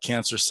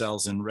cancer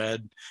cells in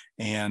red,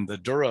 and the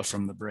dura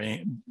from the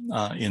brain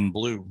in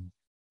blue.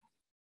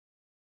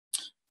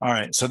 All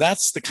right, so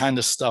that's the kind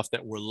of stuff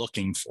that we're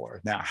looking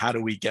for. Now, how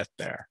do we get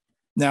there?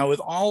 Now, with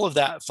all of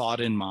that thought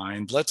in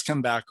mind, let's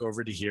come back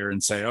over to here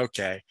and say,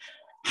 okay,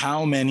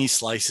 how many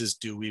slices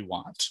do we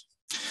want?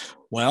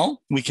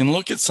 Well, we can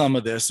look at some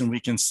of this and we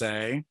can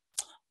say,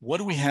 what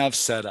do we have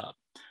set up?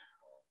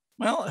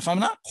 Well, if I'm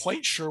not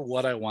quite sure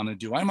what I want to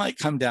do, I might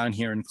come down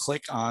here and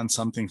click on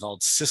something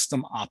called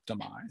System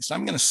Optimized.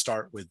 I'm going to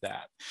start with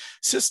that.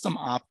 System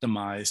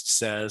Optimized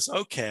says,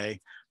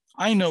 okay,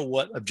 I know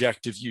what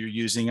objective you're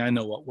using. I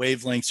know what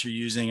wavelengths you're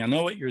using. I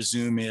know what your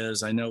zoom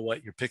is. I know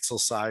what your pixel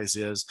size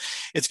is.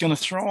 It's going to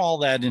throw all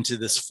that into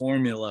this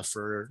formula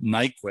for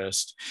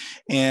Nyquist,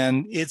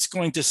 and it's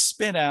going to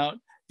spit out,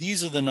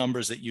 these are the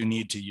numbers that you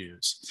need to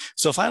use.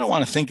 So if I don't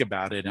want to think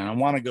about it and I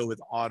want to go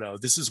with auto,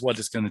 this is what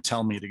it's going to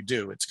tell me to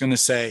do. It's going to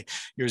say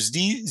your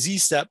Z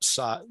step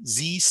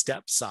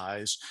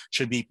size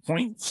should be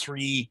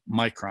 0.3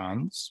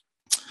 microns.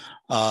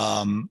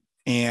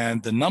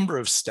 And the number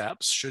of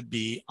steps should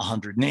be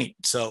 108.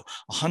 So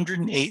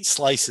 108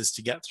 slices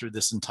to get through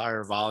this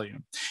entire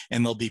volume,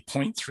 and they'll be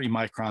 0.3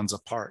 microns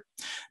apart.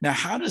 Now,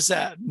 how does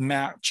that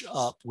match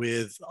up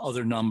with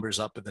other numbers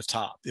up at the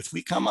top? If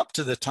we come up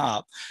to the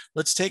top,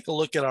 let's take a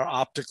look at our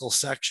optical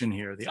section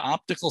here. The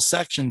optical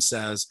section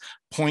says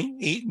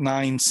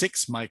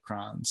 0.896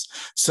 microns.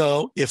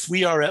 So if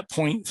we are at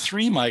 0.3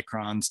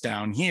 microns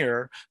down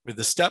here with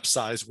the step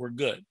size, we're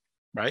good.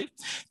 Right?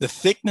 The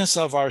thickness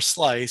of our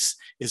slice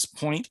is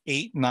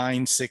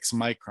 0.896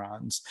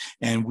 microns,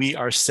 and we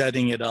are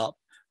setting it up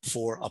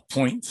for a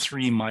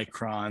 0.3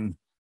 micron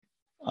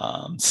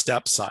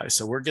step size.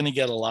 So we're going to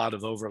get a lot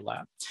of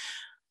overlap.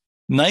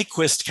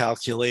 Nyquist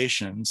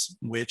calculations,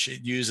 which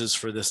it uses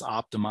for this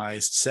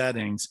optimized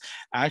settings,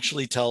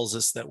 actually tells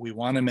us that we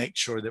want to make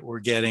sure that we're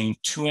getting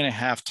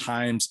 2.5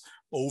 times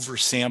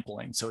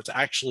oversampling. So it's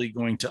actually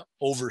going to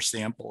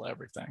oversample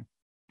everything.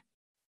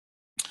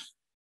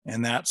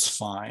 And that's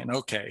fine.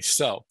 Okay,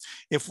 so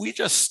if we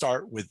just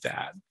start with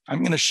that, I'm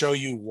going to show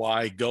you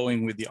why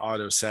going with the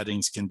auto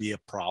settings can be a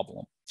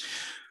problem.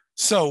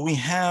 So we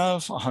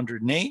have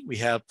 108, we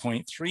have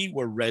 0.3,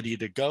 we're ready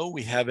to go.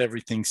 We have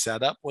everything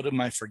set up. What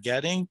am I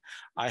forgetting?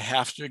 I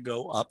have to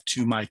go up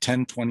to my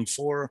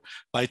 1024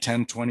 by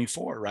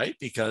 1024, right?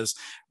 Because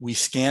we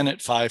scan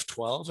at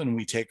 512 and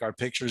we take our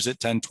pictures at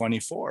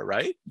 1024,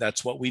 right?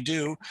 That's what we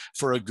do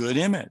for a good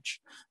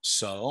image.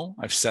 So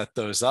I've set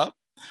those up.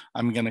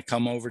 I'm going to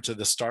come over to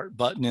the start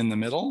button in the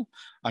middle.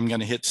 I'm going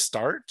to hit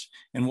start.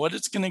 And what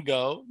it's going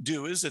to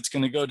do is it's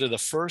going to go to the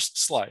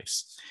first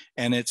slice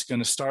and it's going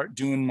to start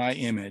doing my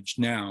image.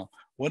 Now,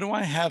 what do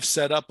I have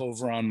set up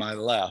over on my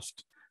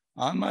left?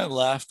 On my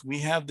left, we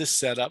have this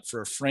set up for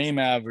a frame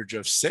average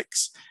of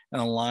 6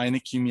 and a line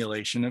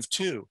accumulation of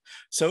 2.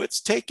 So it's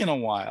taken a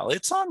while.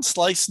 It's on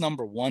slice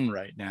number 1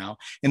 right now,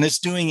 and it's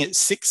doing it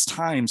 6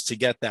 times to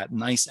get that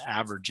nice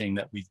averaging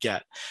that we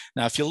get.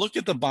 Now, if you look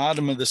at the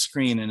bottom of the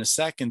screen in a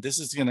second, this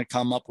is going to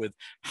come up with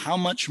how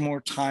much more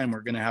time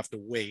we're going to have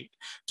to wait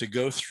to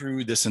go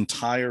through this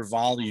entire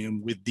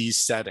volume with these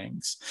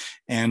settings.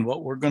 And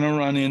what we're going to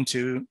run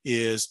into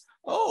is,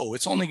 oh,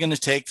 it's only going to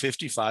take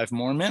 55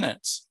 more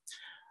minutes.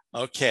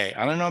 Okay,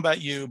 I don't know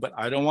about you, but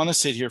I don't want to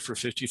sit here for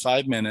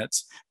 55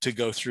 minutes to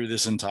go through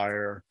this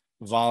entire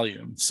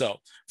volume. So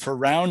for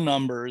round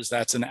numbers,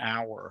 that's an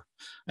hour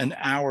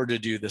to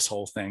do this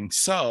whole thing.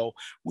 So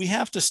we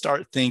have to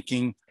start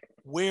thinking,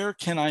 where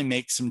can I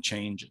make some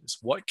changes?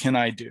 What can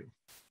I do?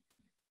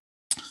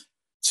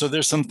 So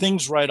there's some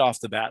things right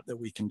off the bat that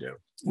we can do.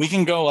 We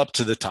can go up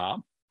to the top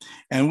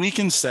and we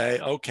can say,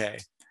 okay,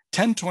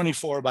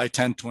 1024 by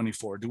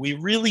 1024. Do we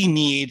really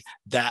need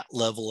that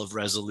level of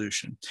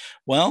resolution?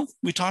 Well,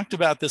 we talked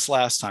about this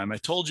last time. I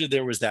told you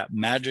there was that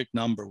magic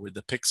number with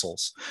the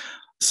pixels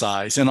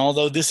size. And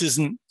although this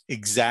isn't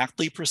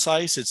exactly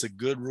precise, it's a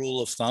good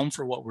rule of thumb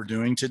for what we're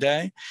doing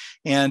today.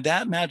 And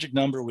that magic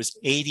number was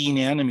 80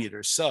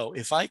 nanometers. So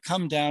if I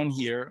come down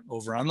here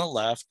over on the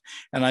left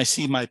and I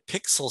see my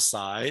pixel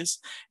size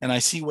and I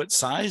see what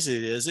size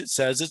it is, it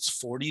says it's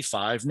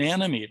 45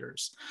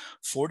 nanometers.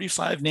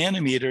 45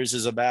 nanometers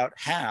is about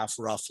half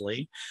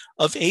roughly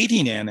of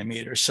 80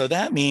 nanometers. So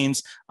that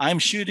means I'm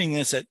shooting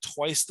this at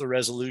twice the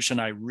resolution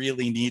I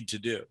really need to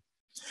do.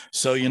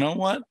 So you know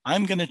what?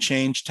 I'm going to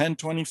change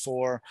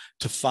 1024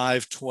 to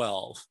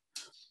 512.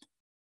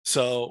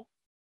 So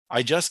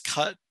I just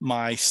cut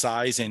my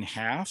size in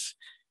half,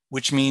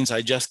 which means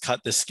I just cut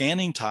the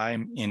scanning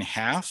time in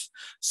half.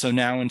 So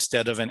now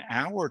instead of an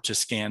hour to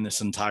scan this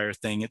entire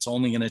thing, it's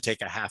only going to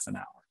take a half an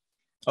hour.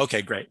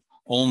 Okay, great.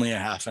 Only a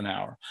half an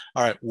hour.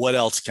 All right, what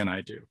else can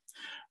I do?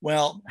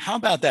 Well, how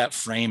about that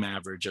frame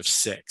average of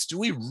 6? Do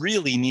we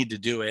really need to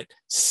do it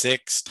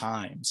 6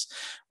 times?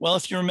 Well,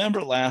 if you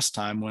remember last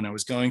time when I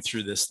was going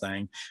through this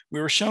thing,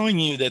 we were showing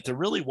you that there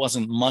really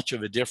wasn't much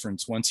of a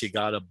difference once you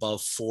got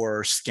above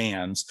 4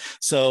 scans.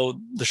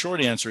 So the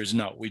short answer is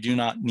no, we do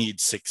not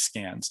need 6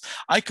 scans.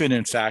 I could,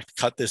 in fact,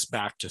 cut this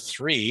back to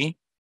 3.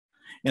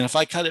 And if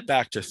I cut it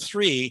back to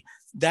 3,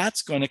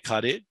 that's going to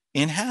cut it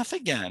in half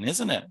again,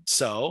 isn't it?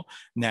 So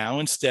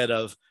now instead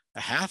of a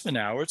half an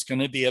hour, it's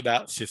going to be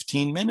about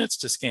 15 minutes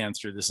to scan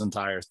through this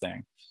entire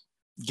thing.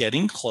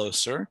 Getting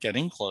closer,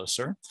 getting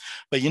closer.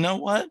 But you know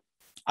what?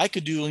 I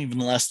could do even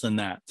less than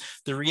that.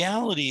 The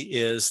reality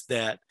is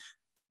that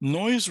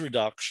noise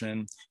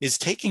reduction is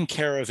taken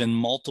care of in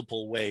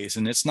multiple ways.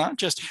 And it's not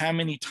just how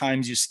many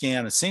times you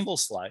scan a single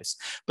slice,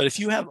 but if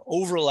you have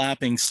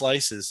overlapping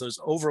slices, those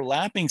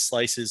overlapping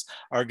slices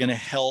are going to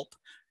help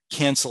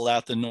cancel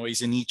out the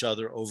noise in each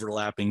other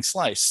overlapping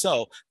slice.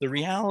 So the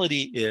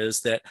reality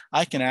is that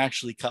I can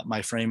actually cut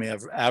my frame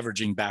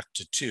averaging back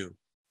to 2.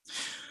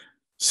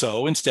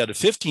 So instead of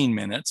 15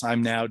 minutes,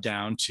 I'm now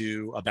down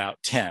to about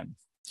 10.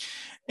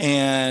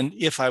 And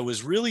if I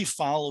was really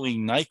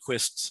following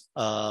Nyquist's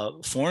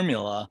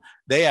formula,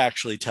 they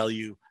actually tell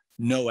you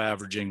no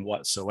averaging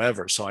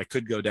whatsoever. So I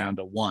could go down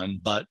to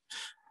 1, but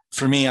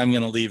for me, I'm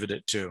going to leave it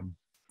at 2.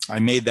 I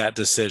made that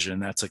decision.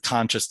 That's a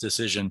conscious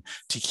decision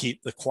to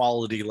keep the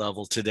quality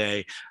level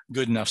today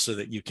good enough so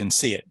that you can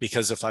see it.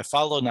 Because if I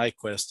follow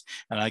Nyquist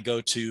and I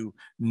go to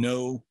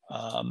no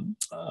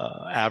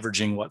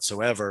averaging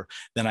whatsoever,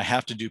 then I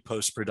have to do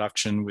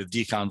post-production with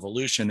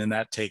deconvolution, and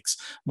that takes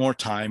more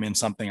time and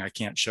something I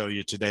can't show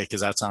you today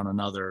because that's on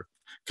another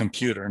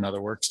computer,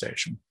 another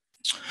workstation.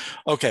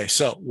 Okay,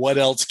 so what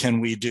else can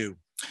we do?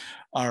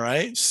 All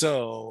right,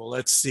 so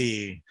let's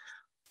see.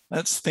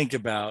 Let's think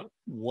about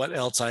what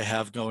else I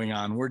have going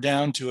on. We're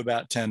down to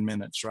about 10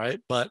 minutes, right?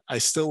 But I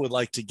still would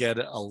like to get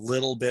it a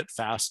little bit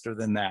faster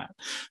than that.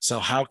 So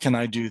how can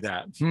I do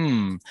that?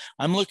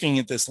 I'm looking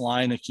at this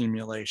line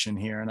accumulation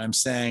here and I'm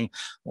saying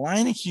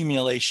line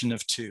accumulation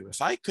of 2.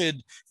 If I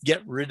could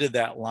get rid of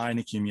that line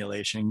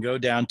accumulation, go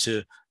down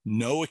to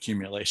no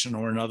accumulation,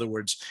 or in other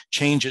words,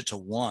 change it to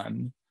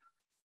 1,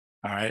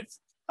 all right,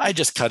 I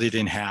just cut it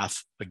in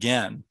half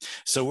again.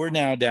 So we're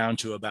now down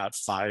to about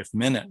 5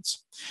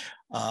 minutes.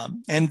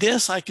 And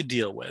this I could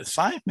deal with.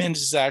 5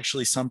 minutes is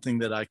actually something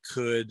that I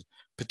could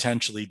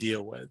potentially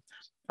deal with.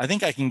 I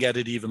think I can get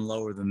it even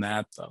lower than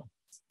that though.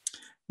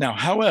 Now,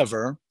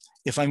 however,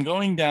 if I'm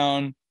going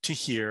down to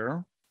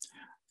here,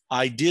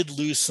 I did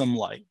lose some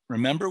light.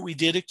 Remember, we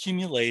did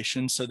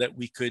accumulation so that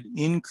we could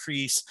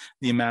increase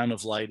the amount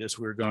of light as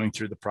we were going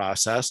through the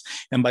process.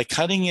 And by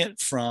cutting it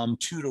from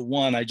 2 to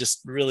 1, I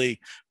just really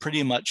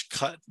pretty much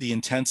cut the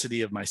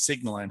intensity of my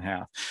signal in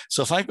half.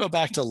 So if I go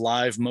back to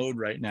live mode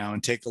right now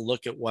and take a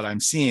look at what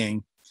I'm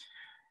seeing,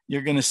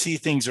 you're going to see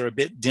things are a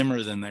bit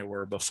dimmer than they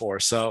were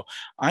before. So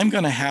I'm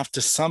going to have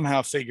to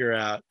somehow figure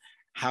out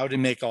how to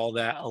make all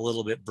that a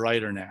little bit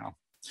brighter now.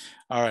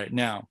 All right,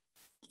 now,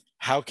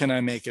 how can I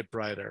make it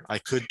brighter? I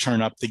could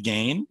turn up the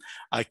gain.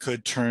 I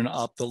could turn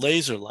up the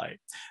laser light.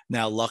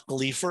 Now,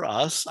 luckily for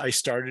us, I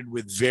started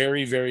with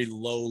very, very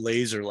low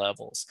laser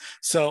levels.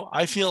 So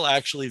I feel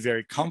actually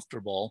very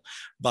comfortable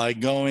by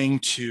going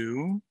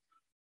to,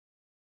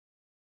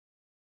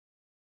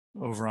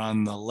 over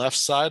on the left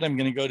side, I'm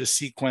going to go to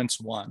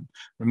sequence 1.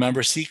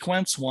 Remember,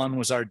 sequence 1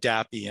 was our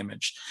DAPI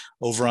image.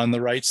 Over on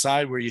the right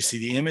side where you see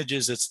the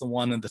images, it's the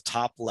one in the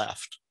top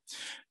left.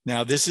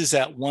 Now, this is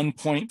at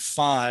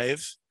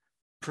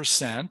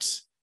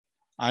 1.5%.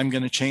 I'm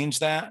going to change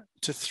that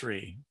to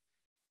 3.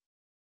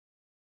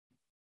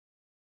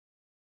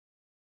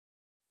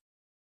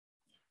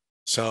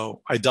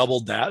 So I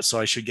doubled that, so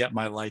I should get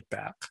my light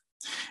back.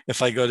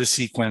 If I go to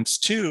sequence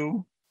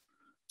 2,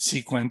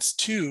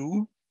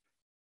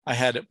 I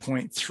had it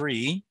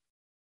 0.3.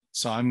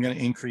 So I'm going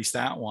to increase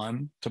that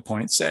one to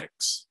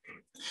 0.6.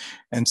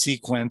 And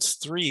sequence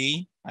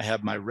 3, I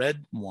have my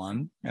red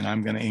one, and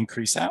I'm going to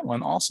increase that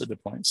one also to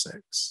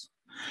 0.6.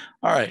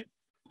 All right.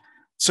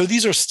 So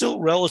these are still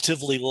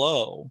relatively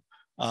low.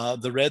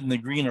 The red and the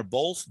green are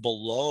both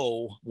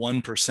below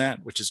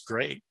 1%, which is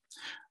great.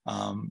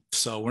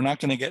 So we're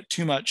not going to get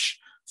too much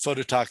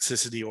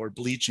phototoxicity or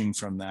bleaching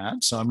from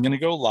that. So I'm going to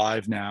go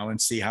live now and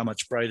see how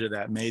much brighter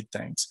that made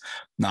things.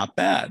 Not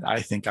bad.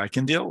 I think I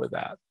can deal with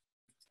that.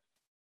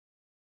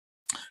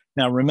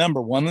 Now,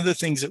 remember, one of the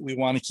things that we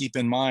want to keep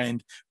in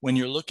mind when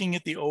you're looking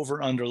at the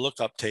over-under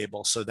lookup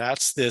table, so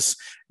that's this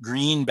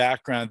green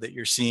background that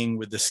you're seeing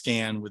with the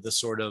scan with the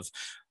sort of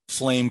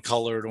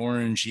flame-colored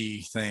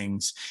orangey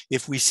things.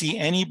 If we see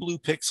any blue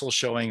pixels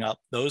showing up,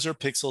 those are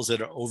pixels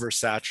that are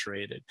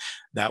oversaturated.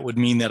 That would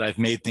mean that I've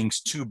made things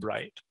too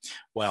bright.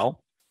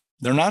 Well,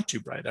 they're not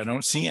too bright. I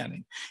don't see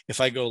any. If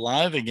I go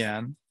live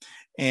again,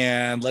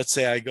 and let's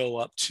say I go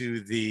up to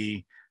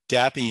the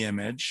DAPI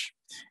image,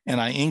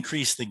 and I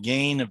increase the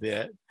gain a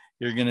bit,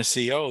 you're going to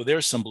see, oh,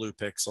 there's some blue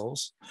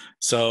pixels.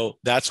 So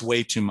that's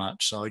way too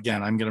much. So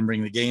again, I'm going to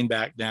bring the gain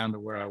back down to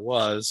where I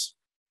was.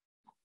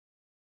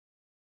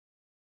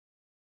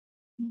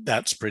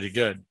 That's pretty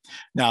good.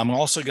 Now I'm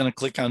also going to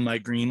click on my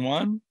green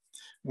one.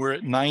 We're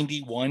at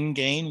 91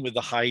 gain with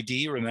the high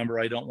D. Remember,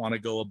 I don't want to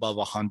go above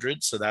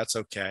 100, so that's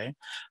okay.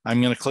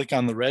 I'm going to click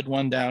on the red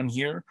one down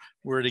here.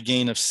 We're at a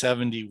gain of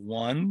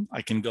 71.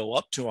 I can go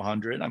up to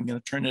 100. I'm going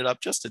to turn it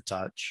up just a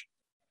touch.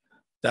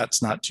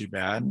 That's not too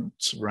bad.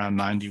 It's around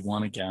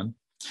 91 again.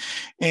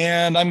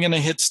 And I'm going to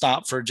hit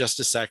stop for just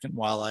a second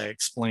while I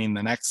explain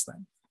the next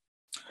thing.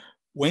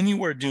 When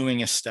you are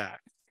doing a stack,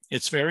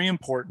 it's very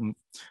important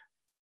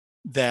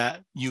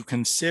that you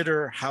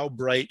consider how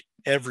bright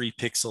every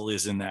pixel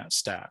is in that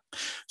stack.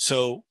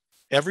 So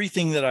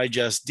everything that I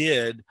just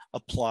did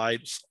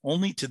applied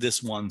only to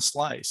this one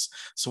slice.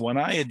 So when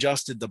I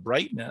adjusted the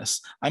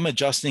brightness, I'm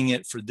adjusting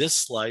it for this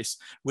slice,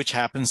 which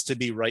happens to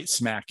be right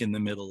smack in the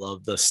middle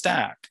of the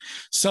stack.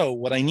 So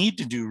what I need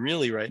to do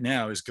really right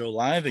now is go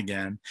live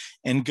again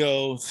and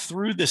go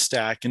through the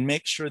stack and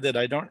make sure that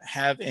I don't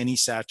have any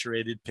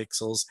saturated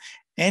pixels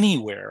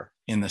anywhere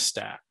in the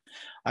stack.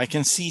 I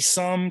can see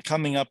some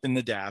coming up in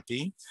the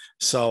DAPI.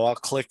 So I'll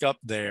click up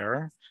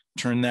there,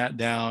 turn that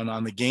down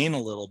on the gain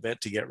a little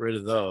bit to get rid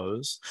of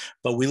those.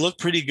 But we look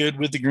pretty good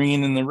with the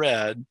green and the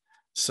red.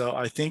 So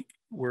I think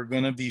we're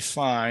going to be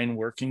fine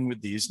working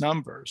with these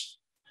numbers.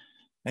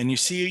 And you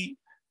see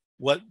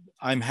what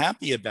I'm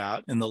happy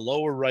about in the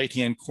lower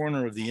right-hand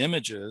corner of the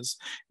images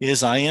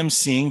is I am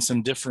seeing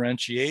some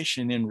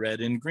differentiation in red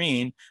and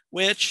green,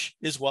 which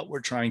is what we're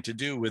trying to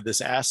do with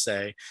this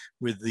assay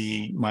with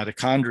the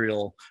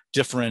mitochondrial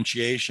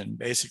differentiation.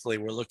 Basically,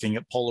 we're looking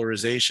at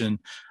polarization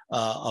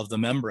of the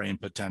membrane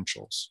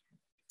potentials.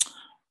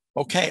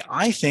 Okay,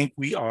 I think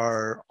we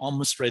are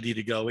almost ready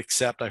to go,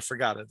 except I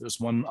forgot it. There's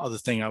one other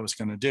thing I was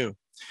going to do.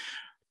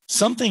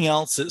 Something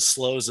else that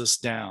slows us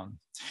down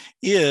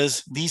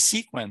is these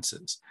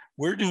sequences.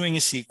 We're doing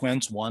a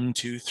sequence 1,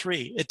 2,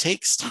 3. It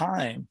takes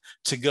time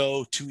to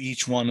go to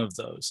each one of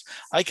those.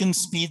 I can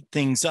speed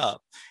things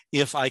up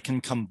if I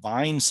can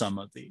combine some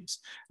of these.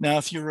 Now,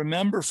 if you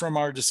remember from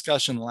our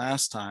discussion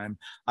last time,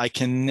 I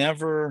can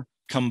never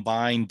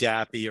combine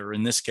DAPI, or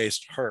in this case,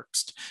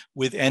 Herxt,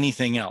 with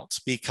anything else,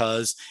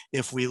 because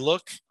if we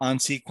look on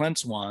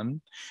sequence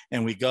 1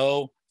 and we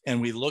go and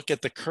we look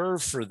at the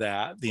curve for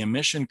that, the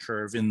emission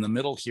curve in the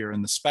middle here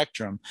in the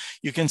spectrum,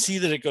 you can see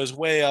that it goes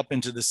way up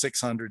into the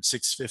 600,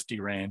 650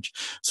 range.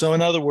 So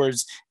in other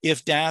words,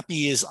 if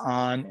DAPI is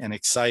on and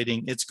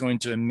exciting, it's going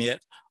to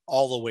emit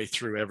all the way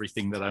through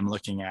everything that I'm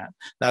looking at.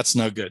 That's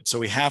no good. So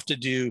we have to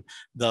do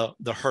the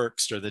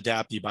Herxt or the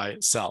DAPI by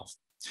itself.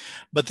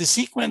 But the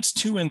sequence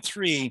 2 and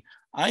 3,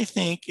 I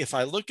think if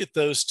I look at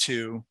those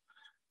two,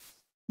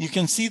 you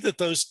can see that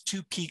those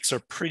two peaks are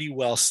pretty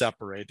well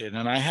separated,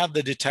 and I have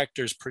the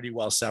detectors pretty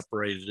well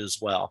separated as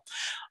well.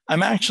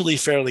 I'm actually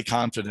fairly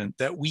confident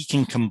that we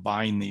can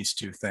combine these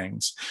two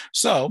things.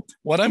 So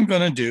what I'm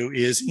going to do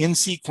is in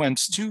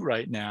sequence 2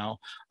 right now,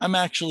 I'm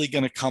actually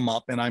going to come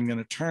up and I'm going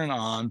to turn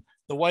on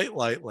the white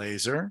light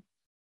laser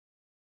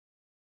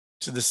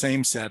to the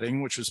same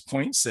setting, which was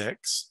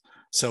 0.6.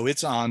 So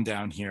it's on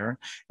down here.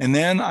 And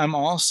then I'm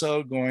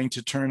also going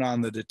to turn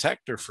on the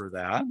detector for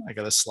that. I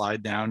got to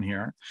slide down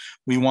here.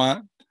 We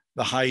want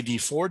the high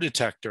D4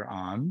 detector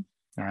on.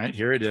 All right,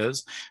 here it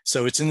is.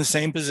 So it's in the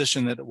same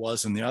position that it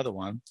was in the other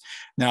one.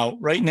 Now,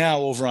 right now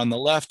over on the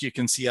left, you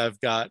can see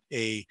I've got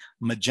a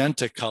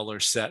magenta color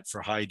set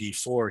for high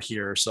D4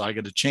 here. So I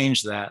got to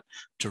change that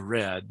to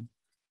red.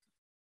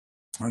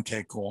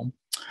 Okay, cool.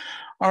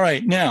 All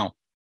right, now,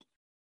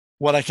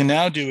 what I can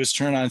now do is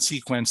turn on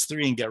sequence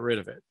 3 and get rid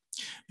of it.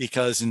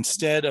 Because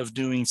instead of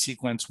doing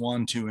sequence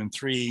 1, 2, and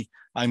 3,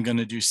 I'm going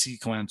to do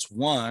sequence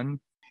 1.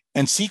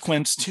 And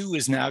sequence 2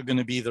 is now going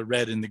to be the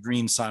red and the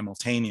green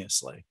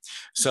simultaneously.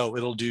 So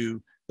it'll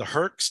do the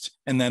Herxt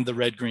and then the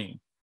red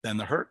green, then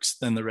the Herxt,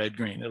 then the red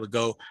green. It'll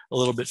go a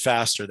little bit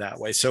faster that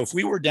way. So if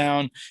we were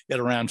down at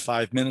around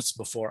 5 minutes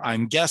before,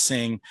 I'm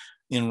guessing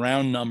in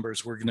round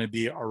numbers, we're going to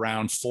be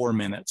around 4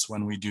 minutes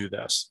when we do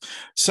this.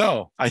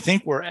 So I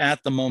think we're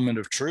at the moment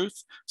of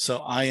truth. So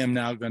I am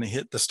now going to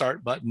hit the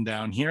start button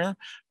down here.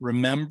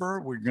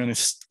 Remember, we're going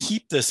to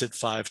keep this at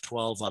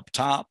 512 up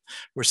top.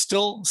 We're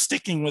still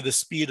sticking with a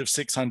speed of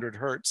 600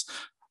 Hertz,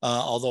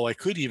 although I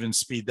could even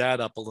speed that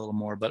up a little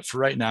more. But for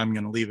right now, I'm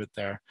going to leave it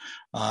there.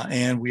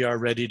 And we are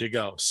ready to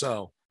go.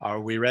 So are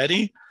we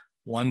ready?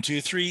 1, 2,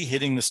 3,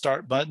 hitting the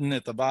start button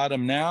at the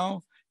bottom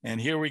now. And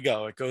here we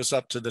go. It goes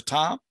up to the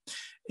top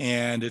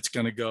and it's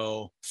going to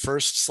go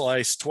first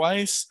slice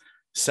twice,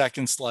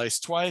 second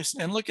slice twice.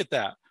 And look at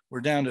that.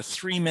 We're down to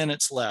 3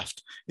 minutes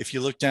left. If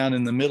you look down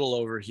in the middle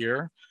over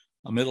here,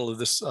 the middle of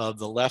this, the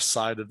left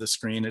side of the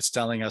screen, it's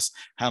telling us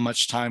how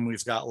much time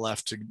we've got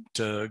left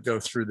to go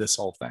through this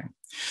whole thing.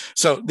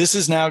 So this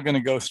is now going to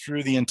go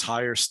through the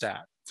entire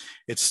stat.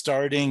 It's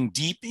starting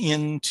deep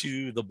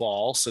into the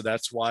ball, so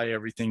that's why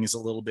everything is a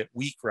little bit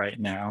weak right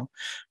now.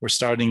 We're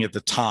starting at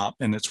the top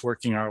and it's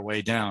working our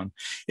way down.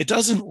 It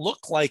doesn't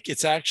look like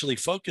it's actually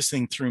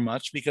focusing through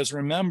much because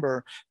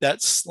remember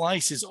that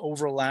slice is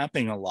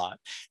overlapping a lot.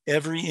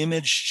 Every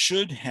image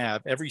should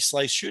have, every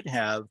slice should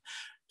have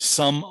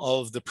some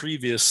of the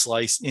previous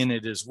slice in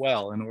it as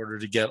well in order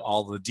to get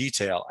all the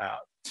detail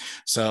out.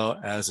 So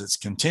as it's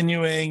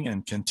continuing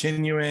and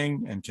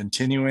continuing and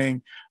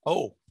continuing,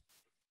 oh,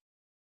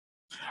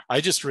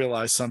 I just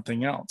realized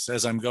something else.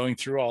 As I'm going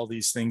through all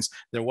these things,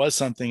 there was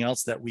something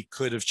else that we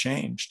could have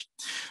changed.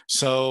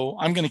 So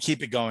I'm going to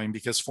keep it going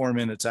because 4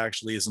 minutes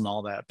actually isn't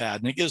all that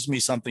bad. And it gives me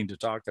something to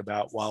talk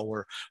about while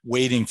we're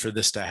waiting for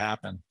this to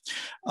happen.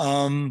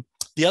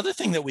 The other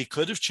thing that we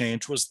could have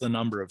changed was the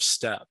number of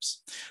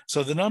steps.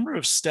 So the number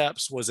of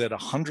steps was at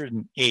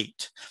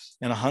 108,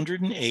 and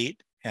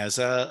 108, as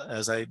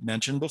I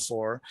mentioned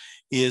before,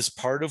 is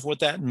part of what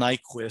that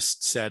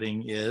Nyquist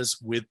setting is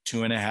with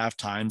 2.5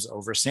 times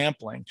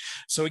oversampling.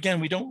 So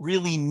again, we don't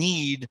really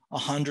need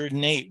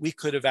 108. We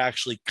could have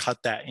actually cut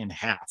that in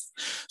half.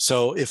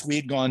 So if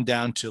we'd gone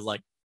down to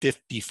like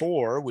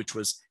 54, which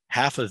was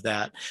half of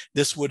that,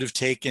 this would have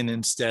taken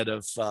instead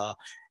of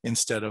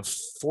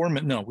 4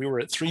 minutes, no, we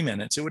were at 3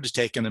 minutes. It would have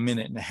taken 1.5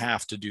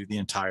 minutes to do the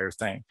entire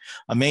thing.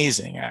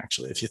 Amazing,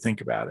 actually, if you think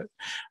about it.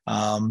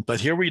 But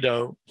here we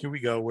go.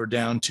 We're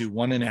down to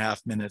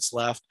 1.5 minutes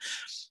left.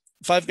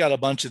 If I've got a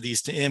bunch of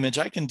these to image,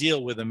 I can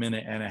deal with 1.5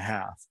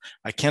 minutes.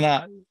 I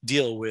cannot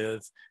deal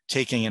with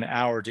taking an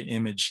hour to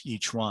image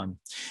each one.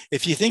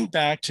 If you think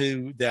back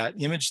to that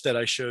image that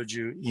I showed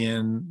you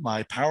in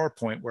my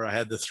PowerPoint where I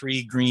had the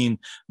 3 green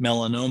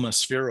melanoma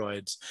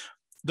spheroids,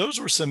 those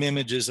were some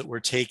images that were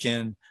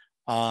taken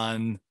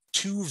on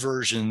 2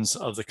 versions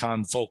of the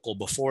confocal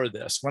before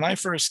this. When I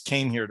first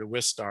came here to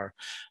Wistar,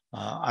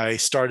 I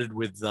started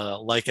with the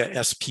Leica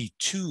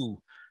SP2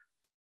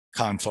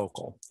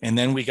 confocal, and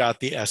then we got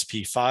the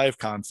SP5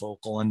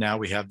 confocal, and now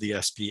we have the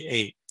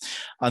SP8.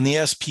 On the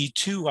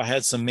SP2, I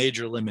had some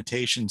major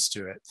limitations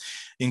to it,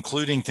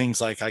 including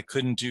things like I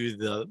couldn't do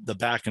the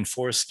back and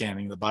forth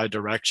scanning, the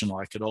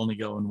bidirectional. I could only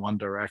go in one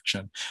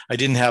direction. I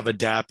didn't have a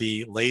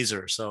DAPI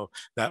laser, so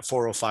that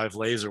 405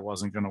 laser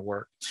wasn't going to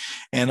work,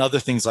 and other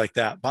things like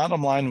that.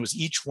 Bottom line was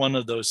each one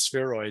of those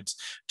spheroids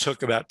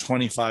took about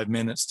 25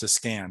 minutes to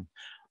scan.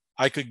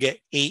 I could get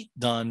 8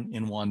 done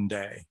in one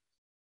day.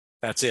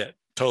 That's it.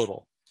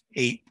 Total,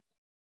 8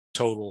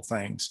 total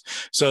things.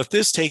 So if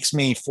this takes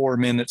me 4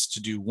 minutes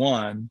to do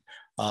one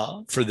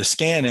for the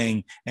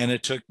scanning, and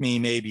it took me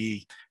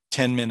maybe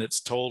 10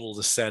 minutes total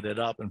to set it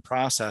up and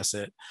process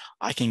it,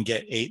 I can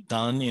get 8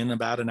 done in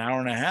about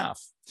 1.5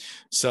 hours.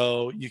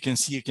 So you can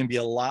see you can be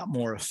a lot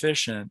more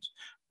efficient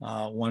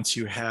once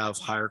you have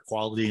higher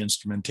quality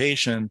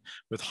instrumentation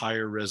with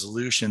higher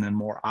resolution and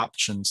more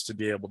options to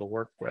be able to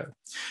work with.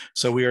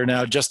 So we are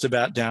now just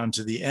about down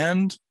to the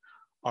end.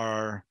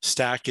 Our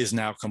stack is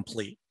now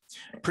complete.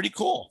 Pretty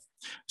cool.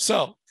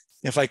 So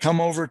if I come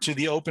over to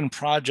the open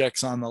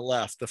projects on the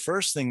left, the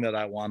first thing that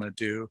I want to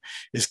do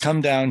is come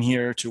down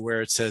here to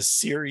where it says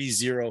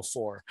Series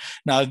 04.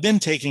 Now, I've been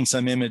taking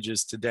some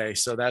images today,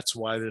 so that's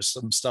why there's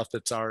some stuff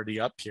that's already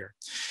up here.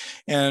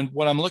 And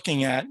what I'm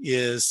looking at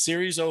is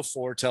Series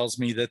 04 tells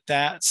me that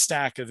that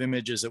stack of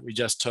images that we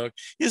just took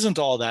isn't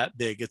all that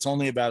big. It's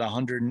only about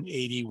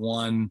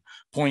 181.9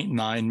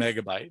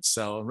 megabytes,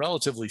 so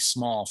relatively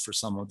small for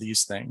some of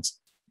these things.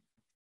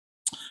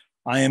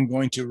 I am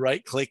going to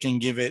right click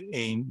and give it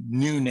a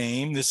new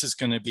name. This is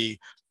going to be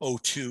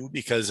 02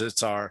 because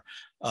it's our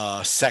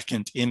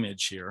second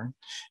image here.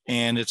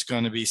 And it's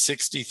going to be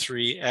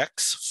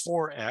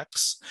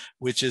 63x4x,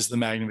 which is the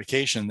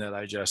magnification that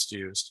I just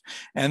used.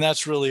 And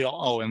that's really,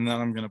 and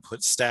then I'm going to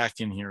put stack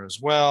in here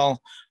as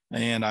well.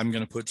 And I'm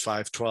going to put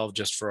 512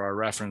 just for our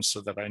reference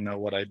so that I know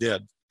what I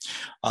did.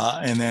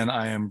 And then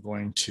I am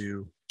going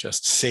to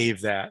just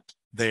save that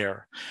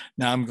there.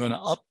 Now I'm going to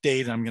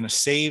update, I'm going to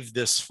save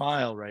this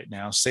file right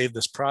now, save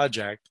this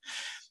project.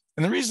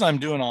 And the reason I'm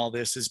doing all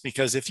this is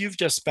because if you've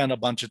just spent a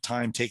bunch of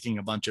time taking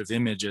a bunch of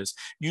images,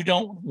 you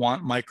don't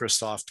want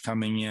Microsoft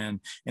coming in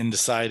and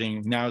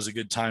deciding now is a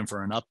good time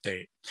for an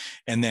update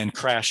and then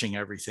crashing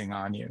everything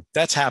on you.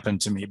 That's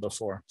happened to me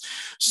before.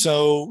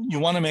 So you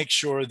want to make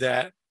sure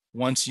that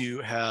once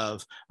you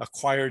have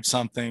acquired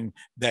something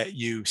that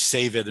you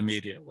save it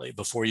immediately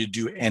before you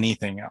do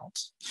anything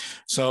else.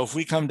 So if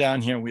we come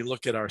down here and we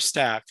look at our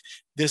stack,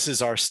 this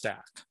is our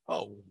stack.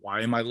 Oh,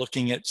 why am I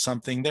looking at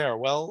something there?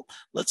 Well,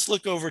 let's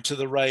look over to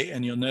the right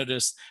and you'll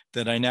notice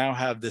that I now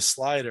have this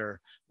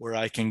slider where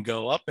I can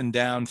go up and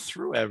down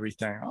through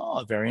everything.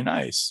 Oh, very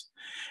nice.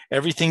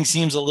 Everything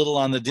seems a little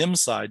on the dim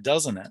side,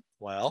 doesn't it?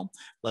 Well,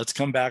 let's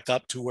come back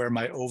up to where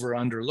my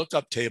over-under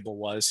lookup table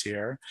was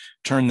here,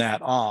 turn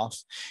that off,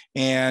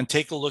 and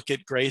take a look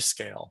at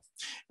grayscale.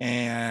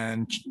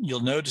 And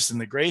you'll notice in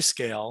the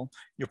grayscale,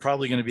 you're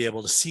probably going to be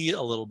able to see it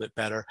a little bit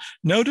better.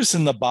 Notice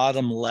in the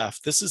bottom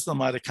left, this is the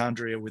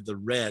mitochondria with the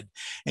red.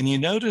 And you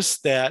notice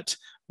that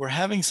we're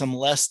having some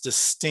less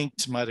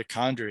distinct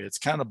mitochondria. It's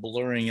kind of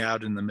blurring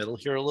out in the middle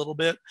here a little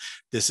bit.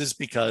 This is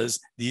because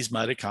these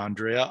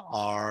mitochondria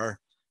are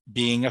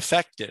being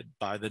affected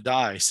by the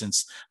dye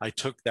since I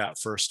took that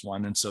first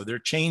one. And so they're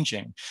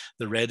changing.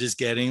 The red is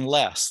getting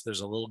less.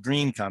 There's a little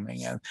green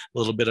coming in, a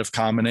little bit of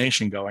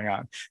combination going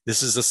on.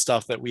 This is the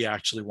stuff that we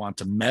actually want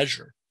to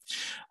measure.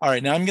 All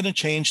right, now I'm going to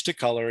change to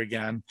color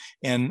again.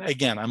 And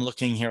again, I'm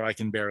looking here, I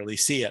can barely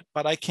see it,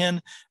 but I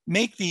can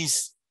make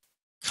these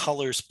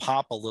colors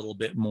pop a little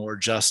bit more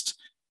just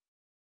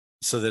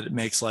so that it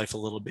makes life a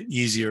little bit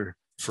easier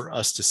for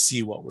us to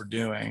see what we're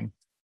doing.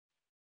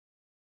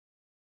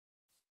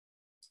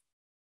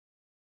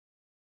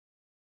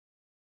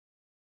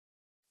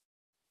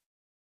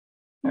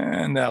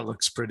 And that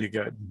looks pretty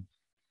good.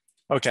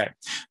 Okay,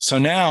 so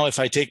now if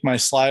I take my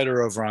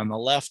slider over on the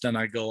left and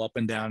I go up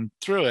and down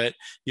through it,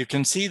 you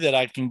can see that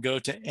I can go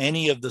to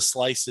any of the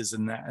slices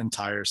in that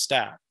entire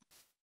stack.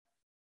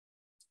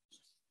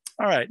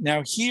 All right,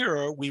 now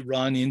here we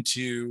run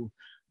into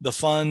the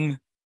fun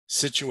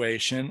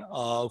situation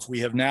of we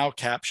have now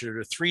captured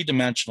a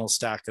three-dimensional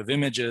stack of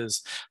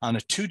images on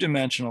a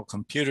two-dimensional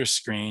computer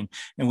screen,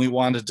 and we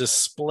want to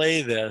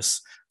display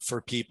this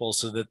for people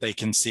so that they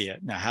can see it.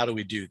 Now, how do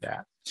we do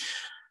that?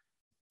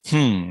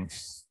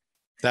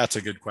 That's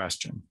a good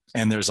question.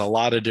 And there's a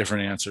lot of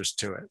different answers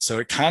to it. So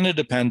it kind of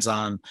depends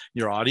on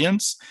your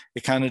audience.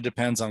 It kind of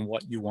depends on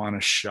what you want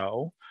to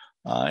show.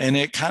 And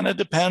it kind of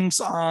depends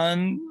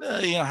on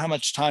how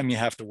much time you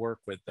have to work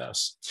with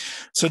this.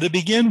 So to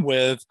begin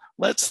with,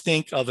 let's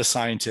think of a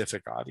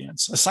scientific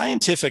audience. A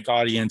scientific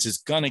audience is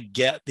going to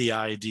get the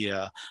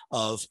idea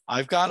of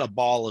I've got a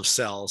ball of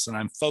cells and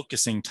I'm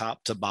focusing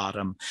top to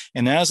bottom.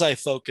 And as I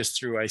focus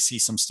through, I see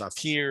some stuff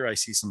here, I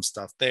see some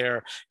stuff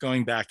there,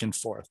 going back and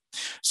forth.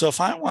 So if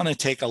I want to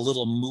take a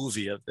little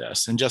movie of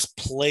this and just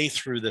play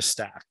through the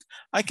stack,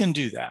 I can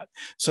do that.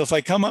 So if I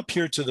come up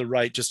here to the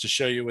right, just to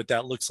show you what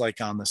that looks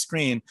like on the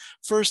screen,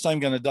 first I'm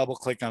going to double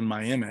click on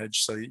my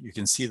image so that you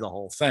can see the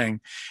whole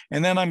thing.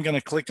 And then I'm going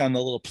to click on the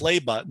little play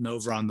button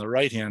over on the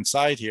right-hand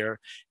side here.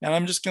 And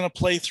I'm just going to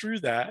play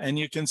through that. And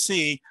you can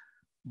see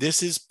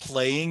this is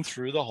playing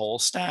through the whole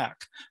stack.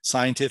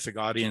 Scientific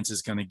audience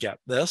is going to get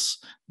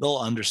this. They'll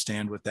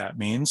understand what that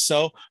means.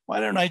 So why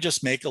don't I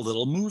just make a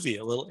little movie,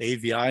 a little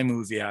AVI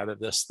movie out of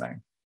this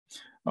thing?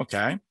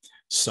 Okay.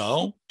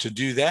 So to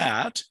do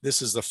that,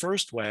 this is the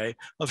first way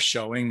of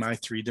showing my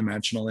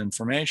three-dimensional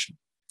information.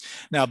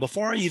 Now,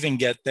 before I even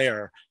get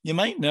there, you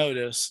might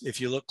notice,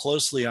 if you look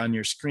closely on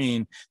your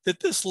screen, that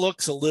this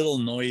looks a little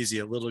noisy,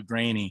 a little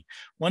grainy.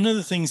 One of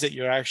the things that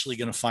you're actually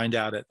going to find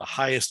out at the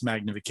highest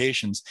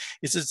magnifications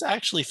is it's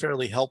actually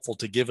fairly helpful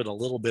to give it a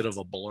little bit of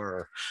a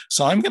blur.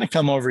 So I'm going to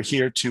come over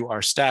here to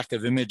our stack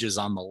of images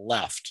on the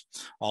left,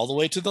 all the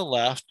way to the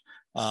left.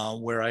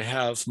 where I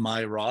have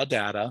my raw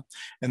data.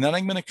 And then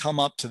I'm going to come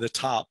up to the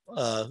top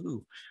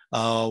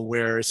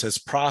where it says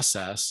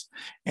process.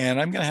 And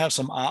I'm going to have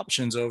some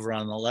options over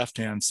on the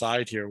left-hand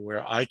side here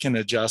where I can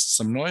adjust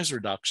some noise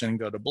reduction and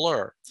go to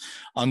blur.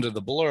 Under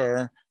the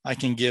blur, I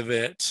can give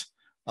it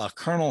a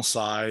kernel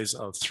size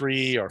of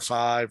 3 or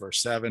 5 or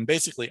 7,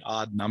 basically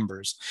odd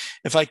numbers.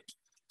 If I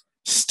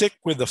stick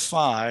with the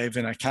 5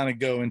 and I kind of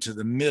go into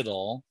the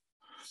middle,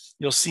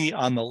 you'll see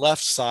on the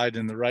left side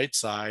and the right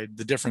side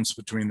the difference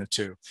between the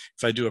two.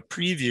 If I do a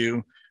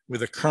preview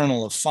with a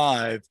kernel of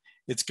 5,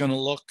 it's going to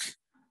look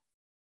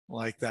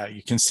like that.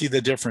 You can see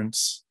the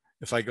difference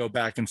if I go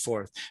back and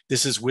forth.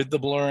 This is with the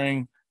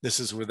blurring, this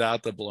is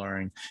without the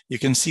blurring. You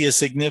can see a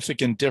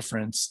significant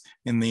difference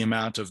in the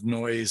amount of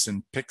noise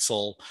and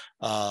pixel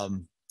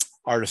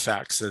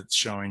artifacts that's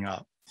showing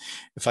up.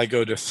 If I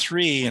go to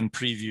 3 and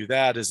preview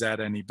that, is that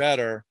any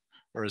better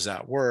or is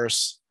that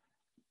worse?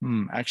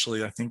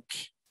 Actually, I think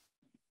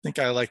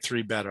I like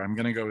 3 better. I'm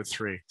going to go with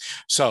 3.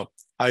 So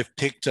I've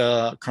picked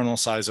a kernel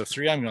size of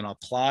 3. I'm going to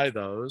apply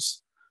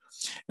those.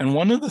 And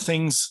one of the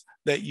things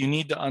that you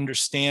need to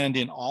understand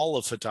in all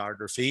of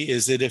photography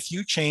is that if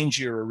you change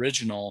your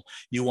original,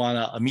 you want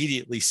to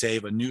immediately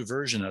save a new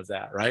version of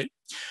that, right?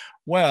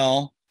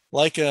 Well,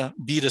 Leica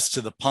beat us to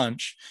the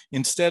punch.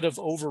 Instead of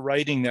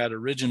overwriting that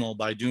original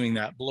by doing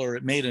that blur,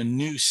 it made a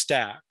new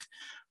stack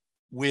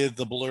with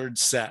the blurred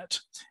set.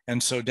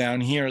 And so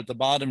down here at the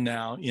bottom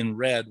now in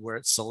red where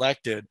it's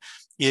selected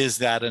is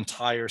that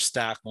entire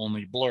stack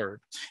only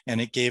blurred.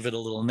 And it gave it a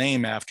little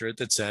name after it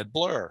that said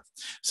blur.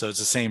 So it's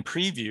the same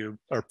preview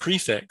or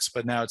prefix,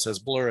 but now it says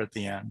blur at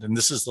the end. And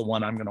this is the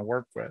one I'm going to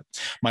work with.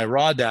 My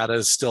raw data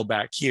is still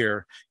back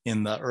here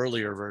in the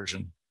earlier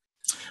version.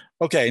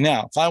 Okay,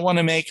 now if I want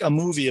to make a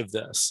movie of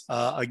this,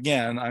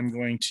 again, I'm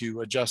going to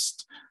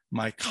adjust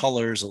my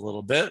colors a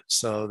little bit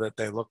so that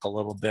they look a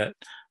little bit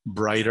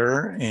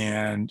brighter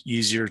and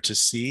easier to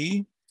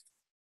see.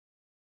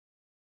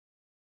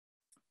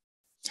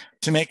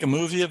 To make a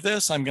movie of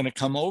this, I'm going to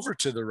come over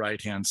to the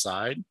right-hand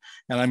side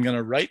and I'm going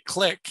to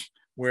right-click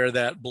where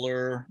that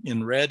blur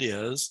in red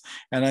is,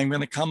 and I'm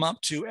going to come up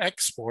to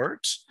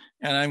export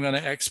and I'm going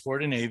to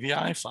export an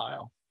AVI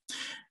file.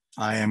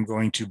 I am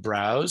going to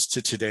browse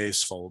to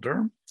today's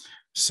folder.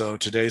 So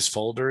today's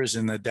folder is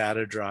in the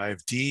data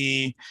drive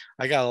D.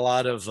 I got a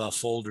lot of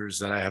folders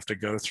that I have to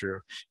go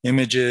through.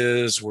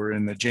 Images, we're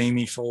in the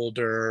Jamie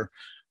folder.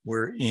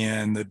 We're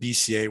in the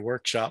BCA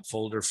workshop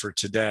folder for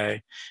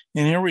today.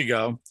 And here we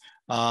go.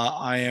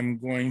 I am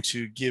going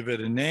to give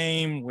it a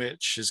name,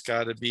 which has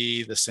got to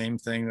be the same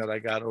thing that I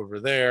got over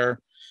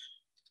there.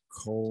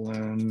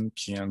 Colon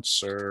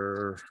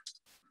cancer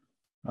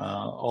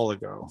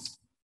oligo.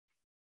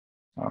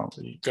 Oh,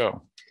 there you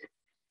go.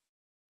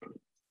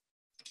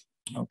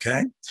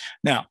 Okay,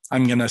 now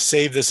I'm going to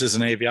save this as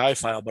an AVI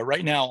file, but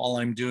right now all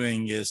I'm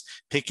doing is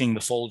picking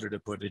the folder to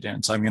put it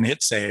in. So I'm going to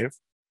hit save.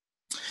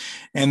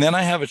 And then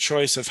I have a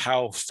choice of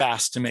how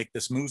fast to make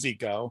this movie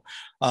go.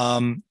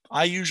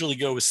 I usually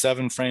go with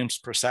 7 frames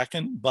per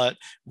second, but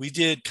we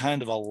did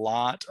kind of a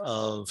lot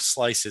of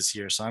slices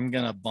here. So I'm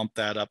going to bump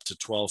that up to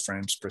 12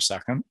 frames per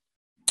second.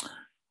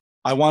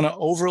 I want to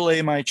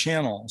overlay my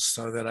channels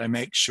so that I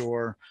make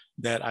sure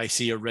that I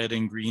see a red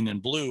and green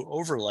and blue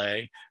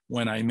overlay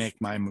when I make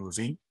my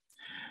movie.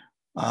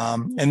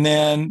 And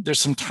then there's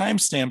some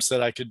timestamps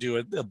that I could do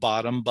at the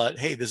bottom, but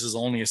hey, this is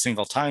only a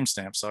single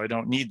timestamp, so I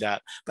don't need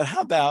that. But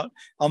how about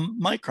a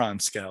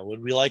micron scale?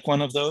 Would we like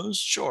one of those?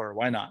 Sure,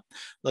 why not?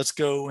 Let's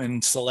go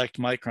and select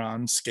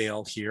micron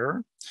scale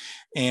here.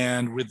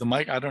 And with the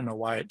mic, I don't know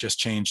why it just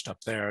changed up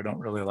there. I don't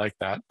really like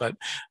that, but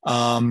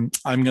I'm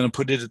going to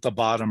put it at the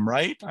bottom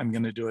right. I'm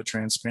going to do a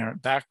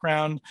transparent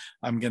background.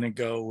 I'm going to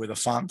go with a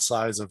font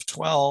size of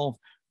 12.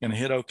 I'm going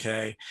to hit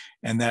OK,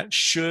 and that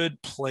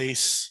should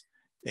place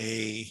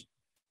a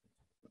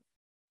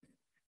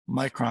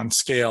micron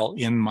scale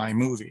in my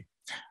movie.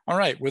 All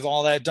right, with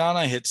all that done,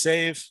 I hit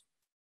save.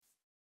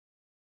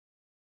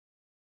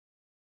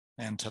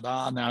 And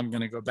ta-da, now I'm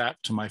going to go back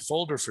to my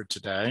folder for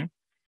today.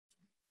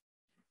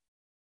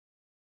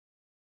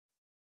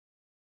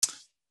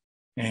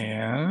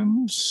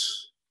 And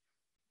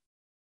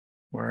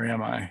where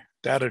am I?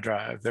 Data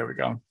drive, there we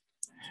go.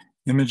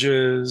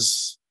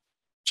 Images,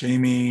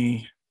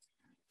 Jamie,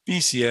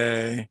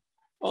 BCA.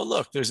 Oh,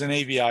 look, there's an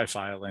AVI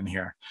file in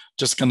here.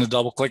 Just going to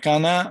double click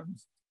on that.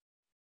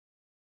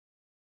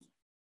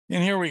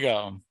 And here we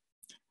go.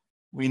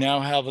 We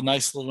now have a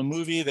nice little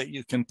movie that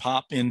you can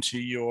pop into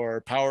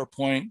your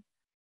PowerPoint.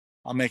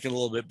 I'll make it a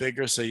little bit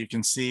bigger so you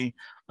can see.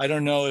 I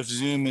don't know if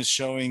Zoom is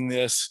showing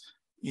this,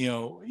 you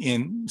know,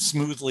 in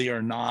smoothly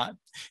or not.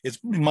 It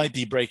might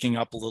be breaking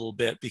up a little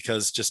bit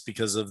because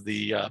of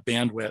the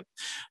bandwidth.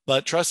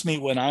 But trust me,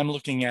 when I'm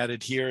looking at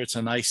it here, it's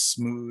a nice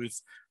smooth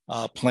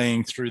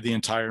playing through the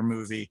entire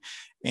movie.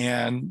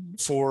 And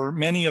for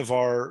many of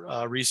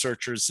our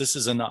researchers, this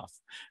is enough.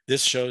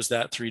 This shows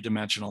that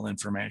 3-dimensional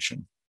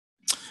information.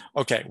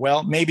 Okay,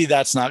 well, maybe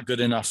that's not good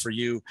enough for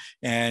you.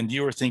 And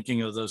you were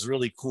thinking of those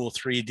really cool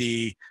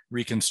 3D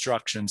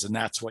reconstructions, and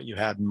that's what you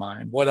had in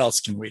mind. What else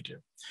can we do?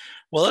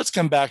 Well, let's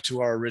come back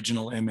to our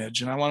original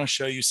image. And I want to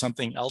show you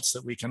something else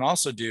that we can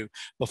also do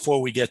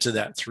before we get to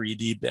that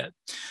 3D bit.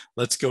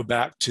 Let's go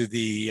back to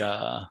the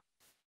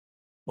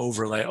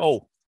overlay.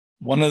 Oh,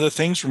 one of the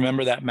things,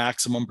 remember that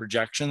maximum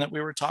projection that we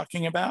were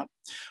talking about?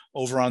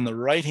 Over on the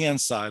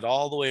right-hand side,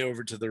 all the way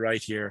over to the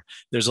right here,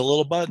 there's a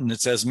little button that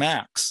says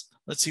max.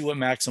 Let's see what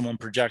maximum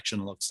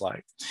projection looks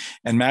like.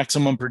 And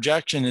maximum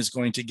projection is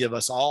going to give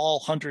us all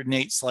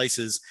 108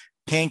 slices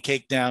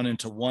pancaked down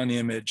into one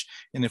image.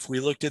 And if we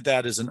looked at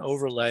that as an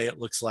overlay, it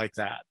looks like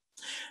that.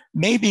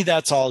 Maybe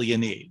that's all you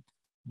need.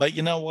 But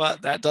you know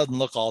what? That doesn't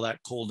look all that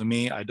cool to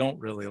me. I don't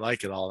really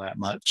like it all that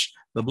much.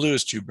 The blue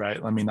is too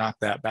bright. Let me knock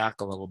that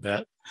back a little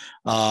bit.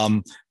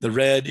 The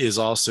red is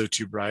also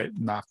too bright.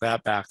 Knock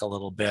that back a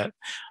little bit.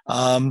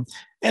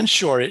 And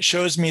sure, it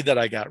shows me that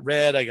I got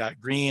red, I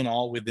got green,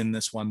 all within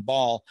this one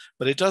ball,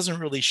 but it doesn't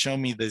really show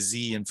me the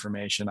Z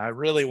information. I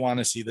really want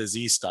to see the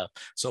Z stuff.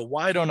 So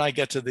why don't I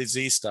get to the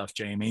Z stuff,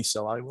 Jamie?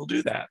 So I will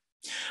do that.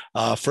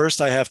 First,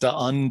 I have to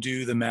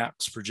undo the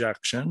max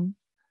projection.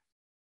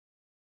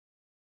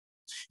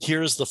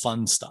 Here's the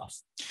fun stuff.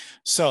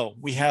 So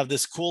we have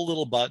this cool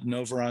little button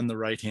over on the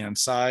right-hand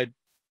side,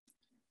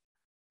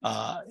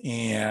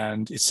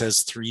 and it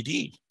says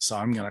 3D. So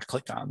I'm going to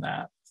click on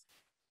that.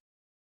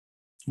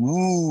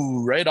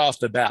 Ooh, right off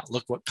the bat,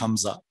 look what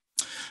comes up.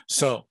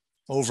 So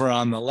over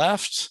on the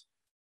left,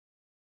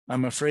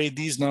 I'm afraid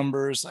these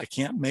numbers, I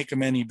can't make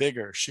them any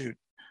bigger, shoot.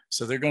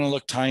 So they're going to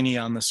look tiny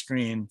on the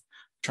screen.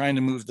 Trying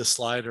to move the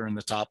slider in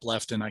the top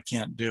left and I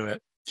can't do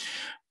it.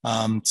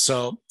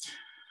 So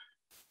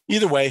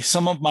either way,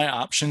 some of my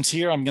options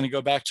here, I'm going to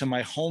go back to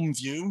my home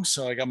view.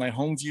 So I got my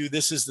home view.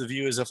 This is the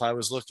view as if I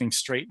was looking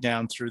straight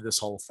down through this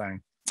whole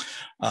thing.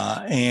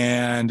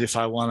 And if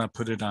I want to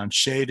put it on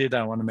shaded,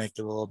 I want to make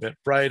it a little bit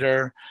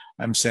brighter.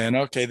 I'm saying,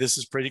 okay, this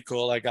is pretty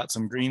cool. I got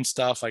some green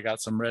stuff. I got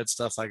some red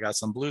stuff. I got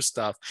some blue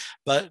stuff.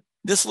 But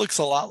this looks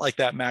a lot like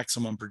that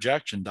maximum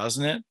projection,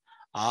 doesn't it?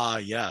 Ah,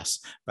 yes.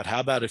 But how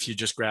about if you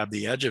just grab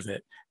the edge of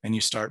it and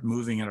you start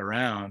moving it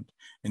around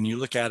and you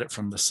look at it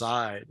from the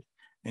side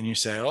and you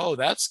say, oh,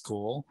 that's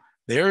cool.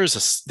 There's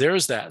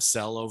that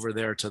cell over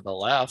there to the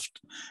left.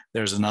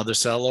 There's another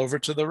cell over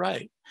to the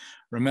right.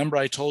 Remember,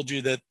 I told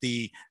you that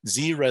the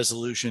Z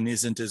resolution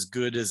isn't as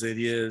good as it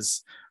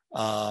is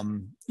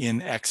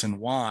in X and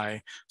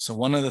Y. So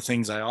one of the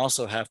things I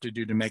also have to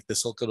do to make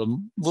this look a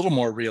little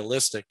more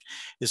realistic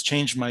is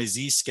change my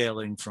Z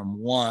scaling from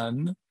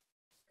 1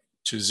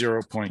 to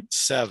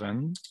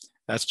 0.7.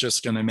 That's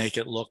just going to make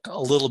it look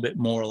a little bit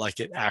more like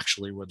it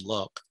actually would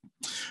look.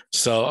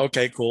 So,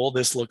 okay, cool.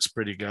 This looks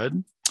pretty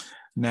good.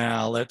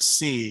 Now let's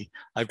see,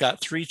 I've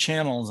got 3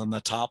 channels on the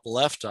top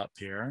left up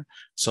here.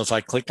 So if I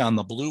click on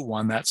the blue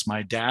one, that's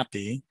my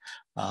DAPI.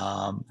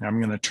 I'm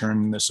going to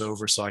turn this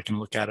over so I can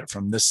look at it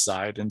from this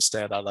side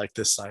instead. I like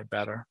this side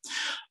better.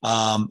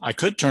 I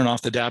could turn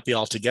off the DAPI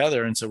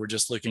altogether, and so we're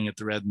just looking at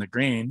the red and the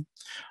green.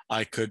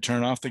 I could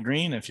turn off the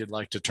green if you'd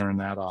like to turn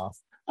that off.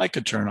 I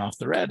could turn off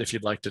the red if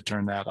you'd like to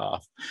turn that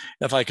off.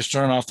 If I could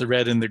turn off the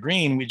red and the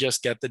green, we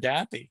just get the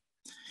DAPI.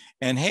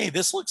 And hey,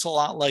 this looks a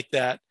lot like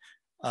that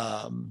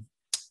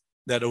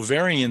that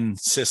ovarian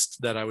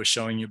cyst that I was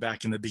showing you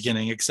back in the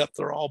beginning, except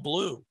they're all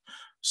blue.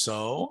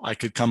 So I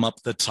could come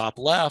up the top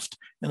left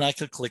and I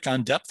could click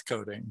on depth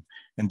coding.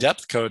 And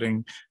depth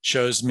coding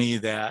shows me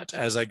that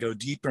as I go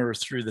deeper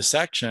through the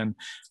section,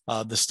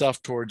 the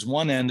stuff towards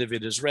one end of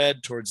it is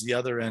red, towards the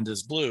other end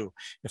is blue.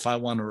 If I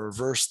want to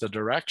reverse the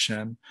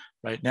direction,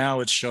 right now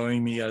it's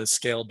showing me a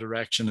scale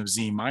direction of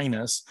Z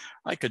minus.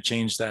 I could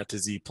change that to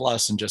Z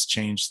plus and just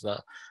change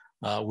the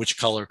which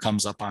color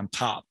comes up on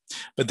top.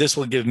 But this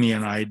will give me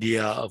an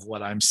idea of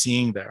what I'm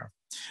seeing there.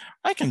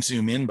 I can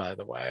zoom in, by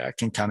the way. I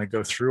can kind of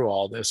go through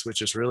all this,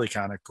 which is really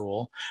kind of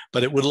cool.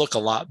 But it would look a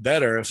lot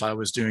better if I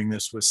was doing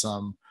this with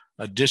some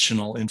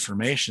additional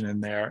information in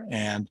there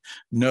and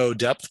no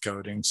depth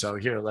coding. So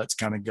here, let's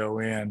kind of go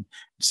in and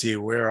see,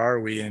 where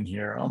are we in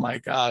here? Oh my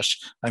gosh,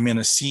 I'm in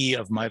a sea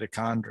of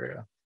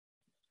mitochondria.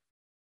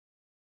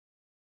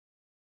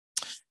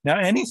 Now,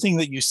 anything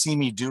that you see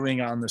me doing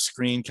on the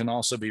screen can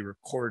also be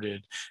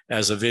recorded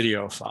as a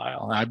video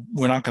file.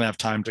 We're not going to have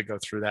time to go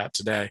through that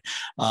today.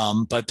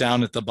 But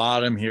down at the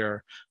bottom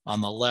here on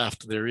the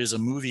left, there is a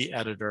movie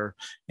editor,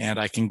 and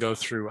I can go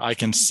through. I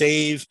can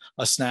save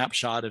a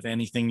snapshot of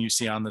anything you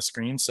see on the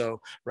screen.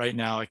 So right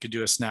now I could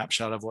do a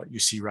snapshot of what you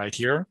see right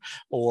here,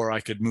 or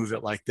I could move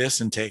it like this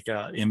and take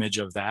an image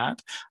of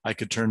that. I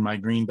could turn my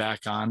green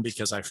back on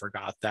because I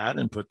forgot that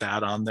and put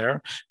that on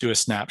there, do a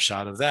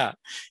snapshot of that.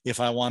 If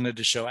I wanted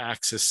to show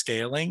axis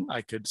scaling,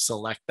 I could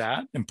select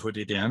that and put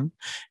it in.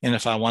 And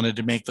if I wanted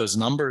to make those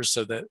numbers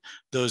so that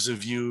those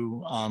of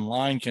you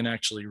online can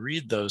actually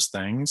read those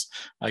things,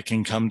 I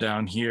can come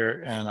down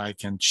here and I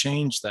can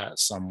change that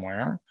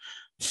somewhere.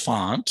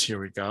 Font,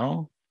 here we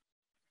go.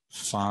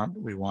 Font,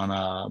 we want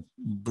to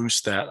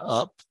boost that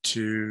up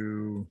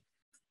to,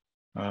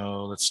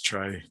 let's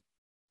try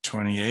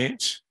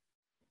 28.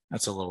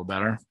 That's a little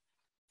better.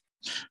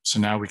 So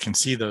now we can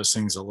see those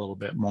things a little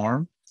bit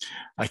more.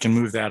 I can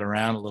move that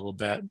around a little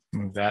bit,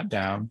 move that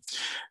down.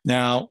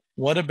 Now,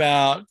 what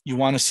about, you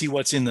want to see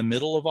what's in the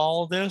middle of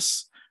all of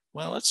this?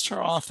 Well, let's turn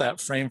off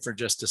that frame for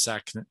just a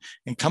second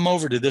and come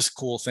over to this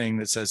cool thing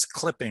that says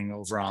clipping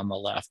over on the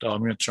left. Oh, I'm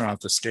going to turn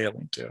off the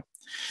scaling too.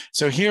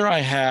 So here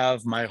I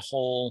have my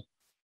whole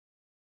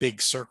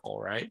big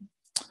circle, right?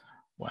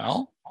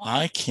 Well,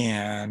 I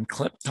can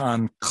click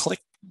on clipping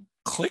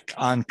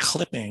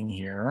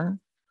here.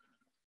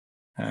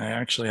 I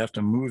actually have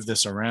to move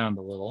this around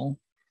a little.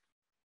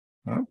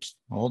 Oops,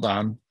 hold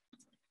on.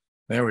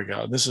 There we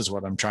go. This is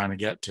what I'm trying to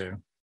get to.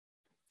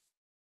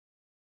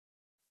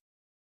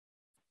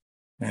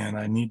 And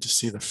I need to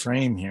see the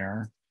frame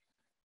here,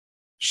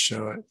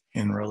 show it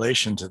in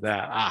relation to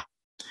that. Ah,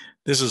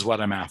 this is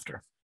what I'm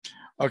after.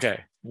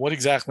 Okay, what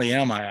exactly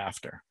am I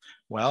after?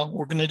 Well,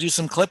 we're going to do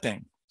some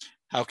clipping.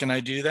 How can I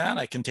do that?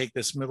 I can take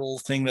this middle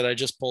thing that I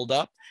just pulled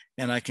up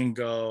and I can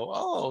go,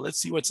 oh, let's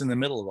see what's in the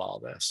middle of all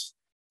this.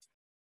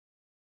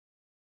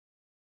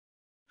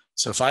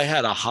 So if I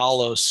had a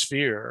hollow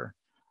sphere,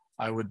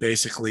 I would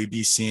basically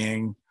be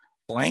seeing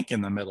blank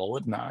in the middle,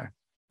 wouldn't I?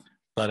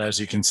 But as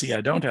you can see,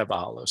 I don't have a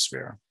hollow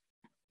sphere.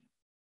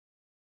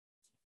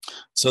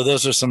 So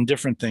those are some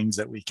different things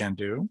that we can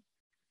do.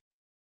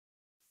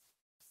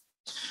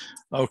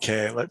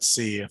 Okay, let's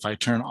see. If I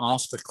turn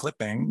off the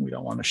clipping, we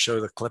don't want to show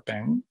the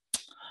clipping.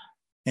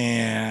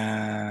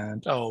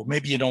 And, oh,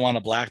 maybe you don't want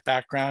a black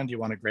background. You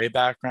want a gray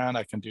background.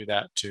 I can do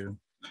that too.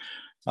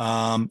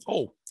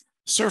 Oh,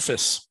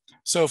 surface.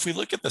 So if we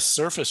look at the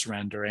surface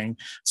rendering,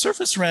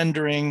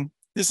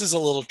 this is a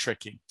little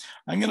tricky.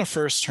 I'm going to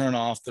first turn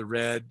off the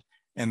red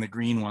and the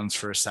green ones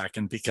for a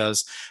second,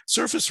 because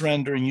surface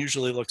rendering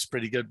usually looks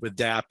pretty good with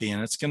DAPI,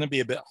 and it's going to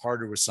be a bit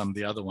harder with some of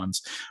the other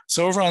ones.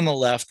 So over on the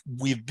left,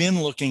 we've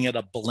been looking at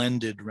a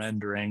blended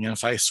rendering. And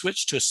if I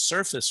switch to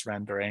surface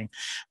rendering,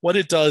 what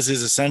it does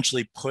is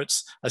essentially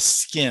puts a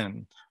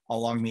skin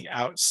along the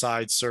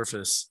outside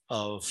surface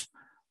of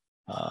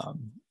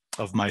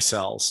my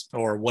cells,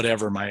 or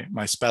whatever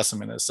my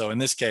specimen is. So in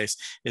this case,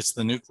 it's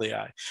the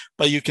nuclei.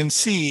 But you can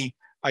see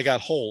I got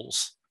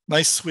holes.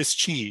 Nice Swiss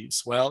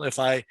cheese. Well, if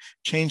I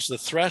change the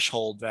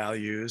threshold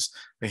values,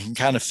 I can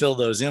kind of fill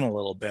those in a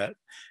little bit.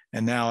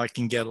 And now I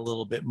can get a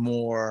little bit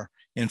more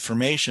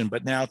information,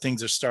 but now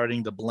things are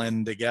starting to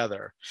blend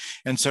together.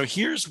 And so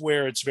here's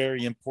where it's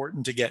very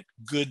important to get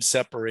good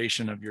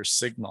separation of your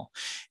signal.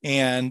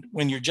 And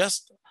when you're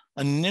just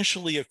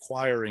initially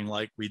acquiring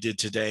like we did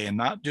today and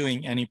not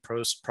doing any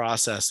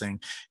post-processing,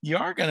 you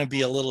are going to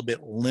be a little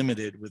bit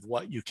limited with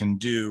what you can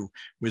do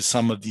with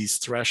some of these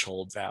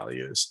threshold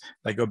values.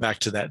 If I go back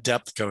to that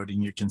depth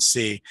coding, you can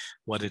see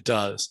what it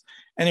does.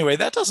 Anyway,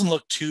 that doesn't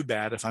look too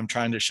bad if I'm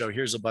trying to show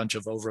here's a bunch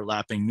of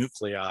overlapping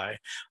nuclei.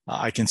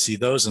 I can see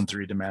those in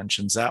 3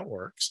 dimensions. That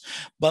works.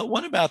 But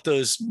what about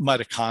those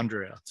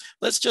mitochondria?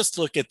 Let's just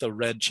look at the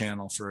red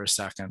channel for a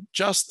second.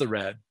 Just the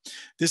red.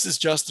 This is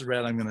just the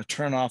red. I'm going to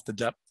turn off the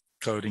depth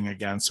coding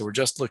again. So we're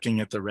just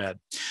looking at the red.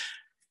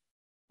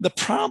 The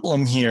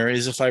problem here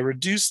is if I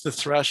reduce the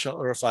threshold,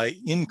 or if I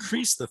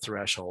increase the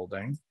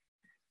thresholding,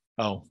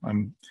 oh,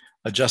 I'm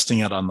adjusting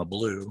it on the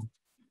blue.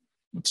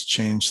 Let's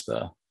change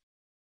the,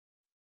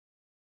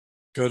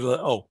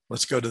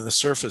 let's go to the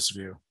surface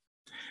view.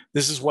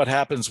 This is what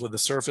happens with the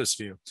surface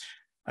view.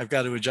 I've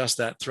got to adjust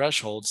that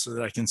threshold so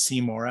that I can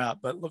see more out.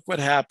 But look what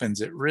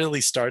happens. It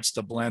really starts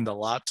to blend a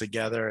lot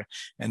together.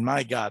 And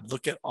my God,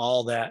 look at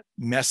all that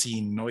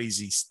messy,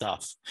 noisy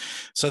stuff.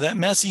 So that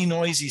messy,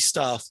 noisy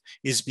stuff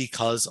is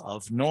because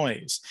of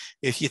noise.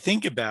 If you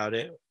think about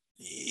it,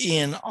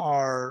 in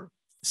our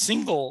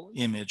single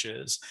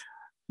images,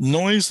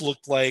 noise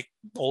looked like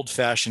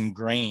old-fashioned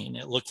grain.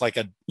 It looked like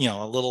a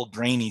little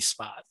grainy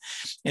spot.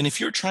 And if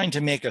you're trying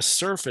to make a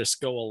surface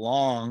go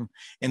along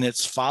and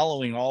it's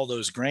following all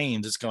those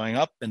grains, it's going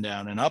up and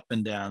down and up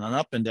and down and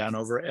up and down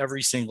over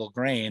every single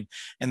grain.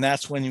 And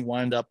that's when you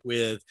wind up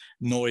with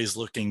noise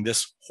looking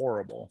this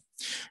horrible.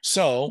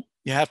 So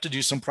you have to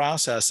do some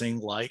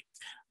processing like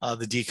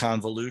the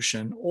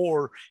deconvolution,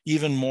 or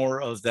even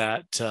more of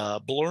that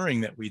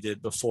blurring that we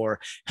did before,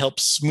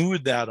 helps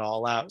smooth that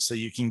all out so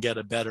you can get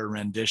a better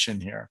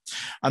rendition here.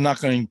 I'm not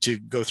going to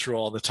go through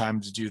all the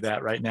time to do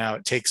that right now.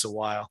 It takes a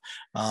while.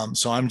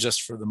 So I'm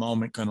just for the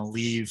moment going to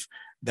leave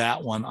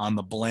that one on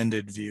the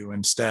blended view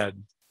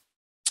instead.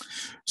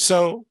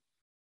 So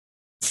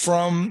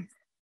from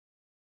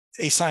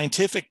a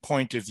scientific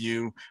point of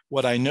view,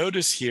 what I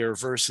notice here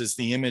versus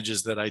the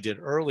images that I did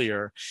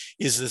earlier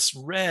is this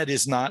red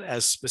is not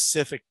as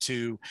specific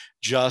to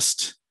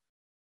just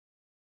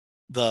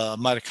the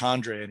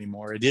mitochondria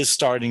anymore. It is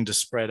starting to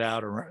spread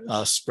out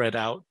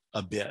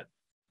a bit,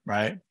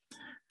 right?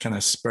 Kind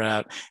of spread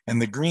out.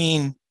 And the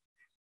green,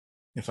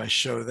 if I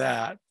show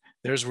that,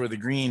 there's where the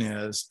green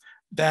is.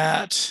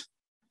 That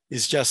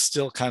is just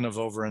still kind of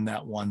over in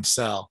that one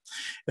cell.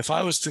 If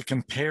I was to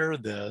compare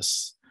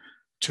this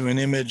to an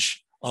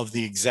image of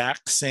the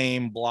exact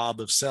same blob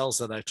of cells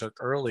that I took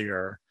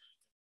earlier,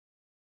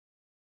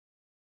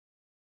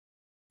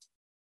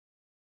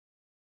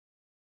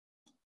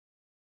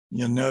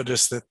 you'll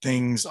notice that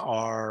things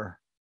are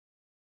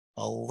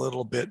a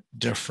little bit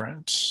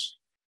different.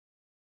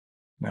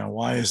 Now,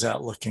 why is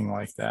that looking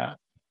like that?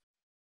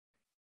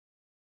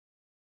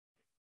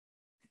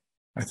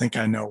 I think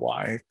I know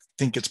why. I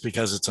think it's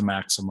because it's a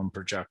maximum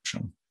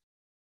projection.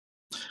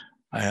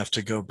 I have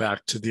to go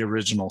back to the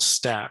original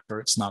stack or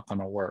it's not going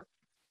to work.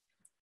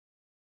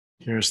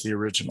 Here's the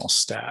original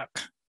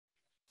stack.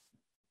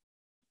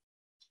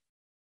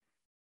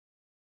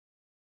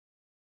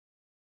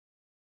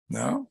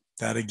 No,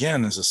 that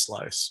again is a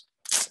slice.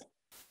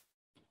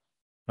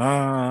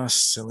 Ah,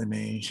 silly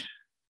me.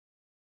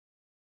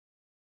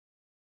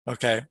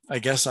 Okay, I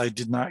guess I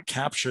did not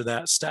capture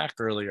that stack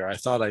earlier. I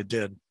thought I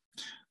did.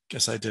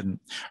 Guess I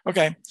didn't.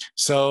 Okay,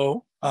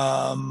 so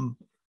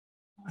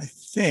I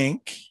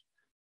think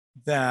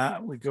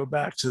that we go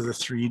back to the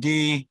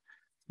 3D.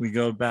 We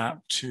go back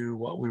to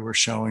what we were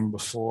showing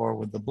before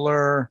with the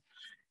blur.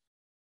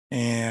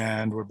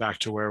 And we're back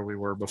to where we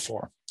were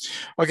before.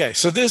 Okay,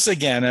 so this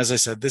again, as I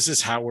said, this is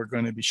how we're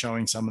going to be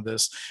showing some of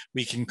this.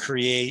 We can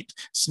create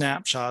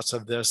snapshots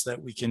of this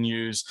that we can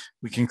use.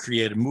 We can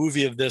create a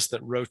movie of this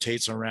that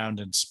rotates around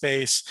in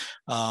space.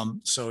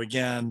 So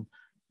again,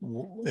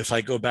 if I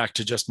go back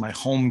to just my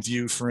home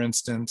view, for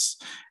instance,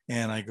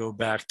 and I go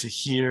back to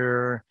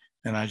here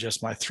and I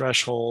adjust my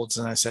thresholds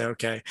and I say,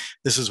 okay,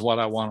 this is what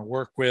I want to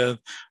work with.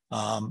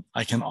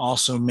 I can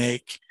also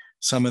make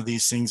some of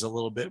these things a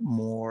little bit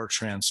more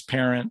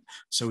transparent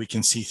so we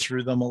can see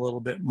through them a little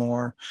bit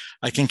more.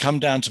 I can come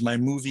down to my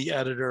movie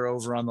editor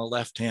over on the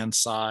left-hand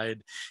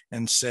side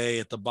and say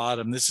at the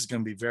bottom, this is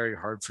going to be very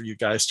hard for you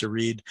guys to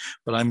read,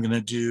 but I'm going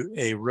to do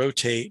a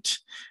rotate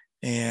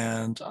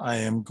and I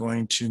am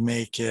going to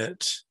make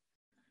it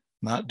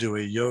not do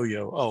a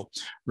yo-yo. Oh,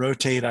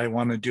 rotate, I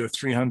want to do a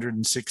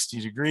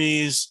 360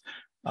 degrees,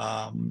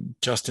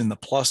 just in the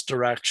plus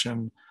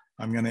direction.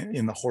 I'm going to,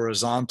 in the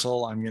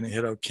horizontal, I'm going to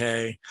hit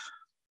OK.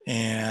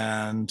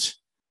 And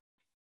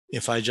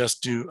if I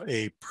just do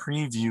a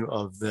preview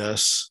of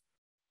this,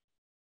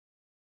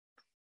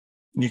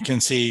 you can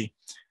see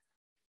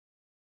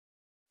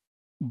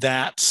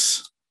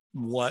that's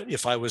what,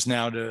 if I was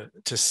now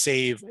to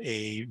save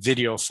a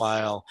video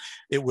file,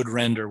 it would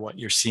render what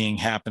you're seeing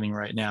happening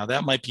right now.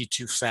 That might be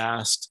too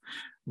fast.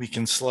 We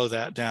can slow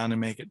that down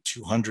and make it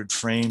 200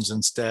 frames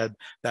instead.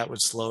 That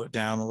would slow it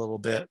down a little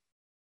bit.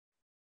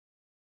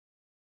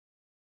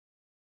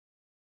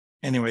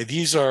 Anyway,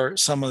 these are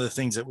some of the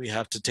things that we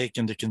have to take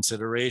into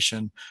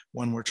consideration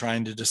when we're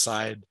trying to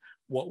decide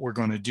what we're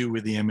going to do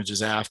with the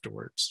images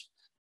afterwards.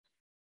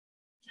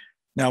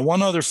 Now,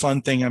 one other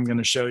fun thing I'm going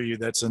to show you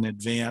that's an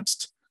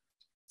advanced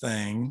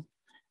thing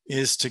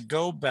is to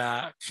go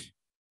back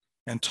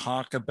and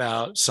talk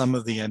about some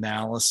of the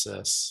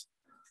analysis.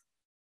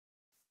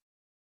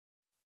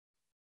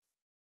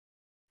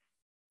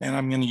 And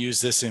I'm going to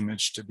use this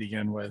image to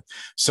begin with.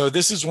 So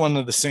this is one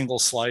of the single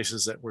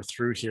slices that we're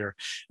through here.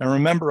 And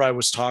remember, I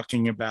was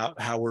talking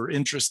about how we're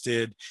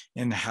interested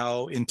in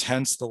how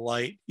intense the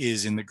light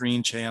is in the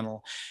green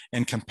channel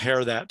and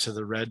compare that to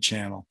the red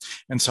channel.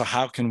 And so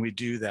how can we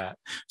do that?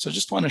 So I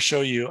just want to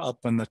show you up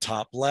in the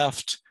top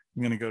left.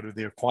 I'm going to go to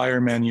the acquire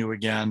menu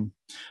again.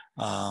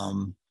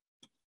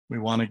 We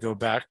want to go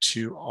back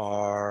to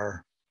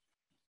our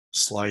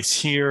slice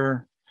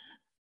here.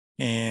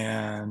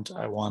 And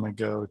I want to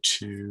go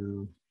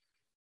to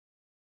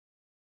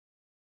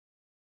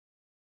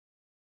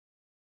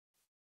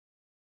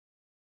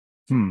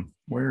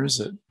where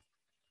is it?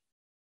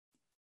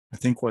 I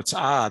think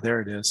there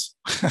it is.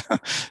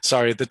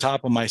 Sorry, at the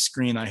top of my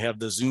screen, I have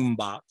the zoom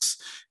box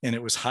and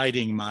it was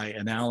hiding my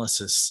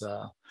analysis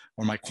or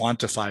my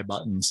quantify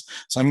buttons.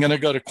 So I'm going to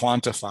go to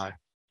quantify.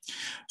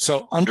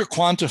 So under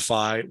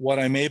quantify, what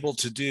I'm able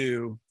to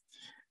do,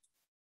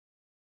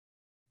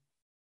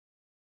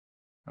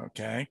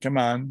 okay, come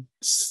on,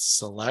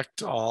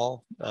 select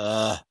all.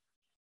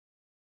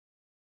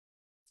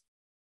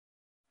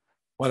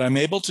 What I'm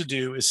able to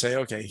do is say,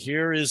 okay,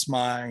 here is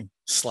my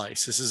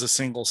slice. This is a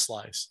single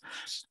slice.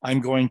 I'm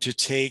going to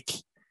take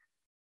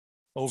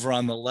over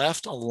on the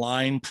left a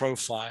line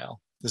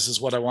profile. This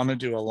is what I want to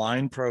do, a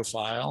line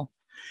profile.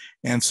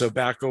 And so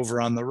back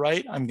over on the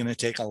right, I'm going to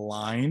take a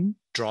line,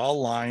 draw a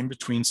line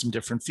between some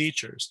different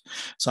features.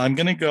 So I'm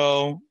going to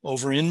go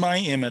over in my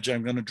image,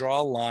 I'm going to draw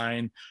a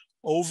line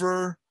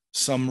over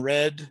some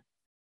red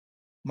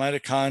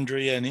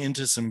mitochondria and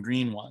into some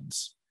green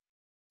ones,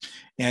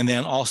 and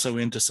then also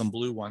into some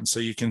blue ones.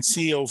 So you can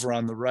see over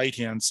on the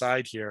right-hand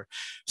side here,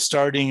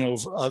 starting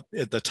over up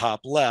at the top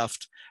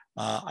left,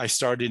 I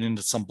started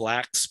into some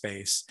black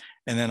space,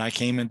 and then I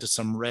came into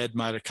some red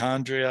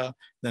mitochondria,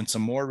 then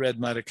some more red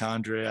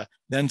mitochondria,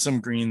 then some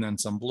green, then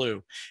some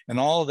blue. And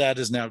all of that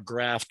is now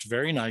graphed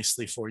very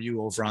nicely for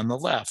you over on the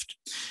left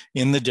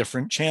in the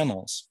different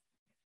channels.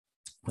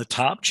 The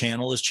top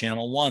channel is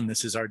channel 1.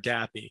 This is our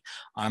DAPI.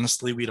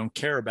 Honestly, we don't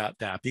care about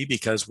DAPI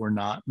because we're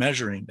not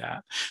measuring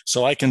that.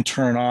 So I can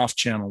turn off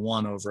channel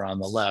 1 over on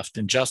the left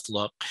and just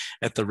look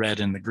at the red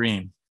and the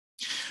green.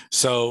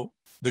 So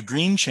The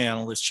green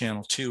channel is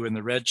channel 2 and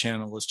the red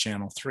channel is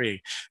channel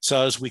 3.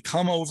 So as we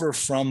come over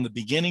from the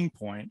beginning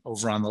point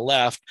over on the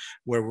left,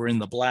 where we're in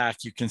the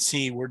black, you can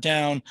see we're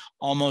down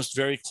almost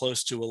very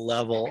close to a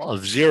level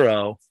of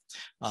 0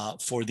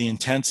 for the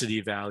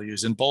intensity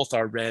values in both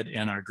our red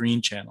and our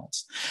green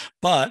channels.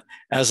 But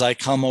as I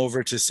come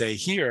over to say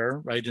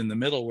here, right in the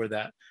middle where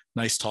that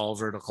nice tall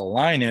vertical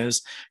line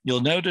is, you'll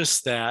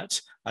notice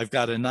that I've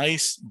got a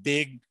nice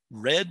big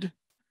red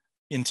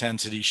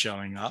intensity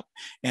showing up,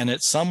 and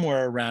it's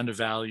somewhere around a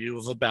value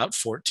of about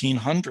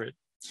 1400.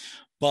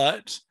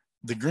 But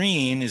the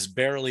green is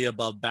barely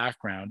above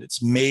background.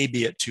 It's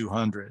maybe at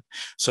 200.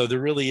 So there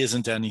really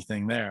isn't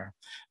anything there.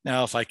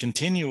 Now, if I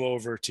continue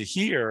over to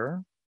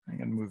here, I'm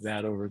going to move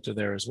that over to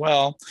there as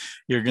well.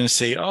 You're going to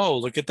say, oh,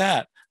 look at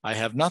that. I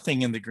have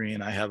nothing in the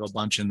green. I have a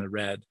bunch in the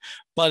red.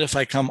 But if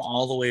I come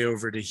all the way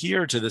over to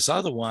here to this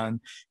other one,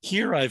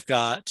 here I've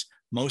got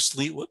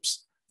mostly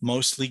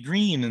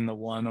green in the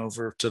one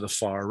over to the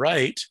far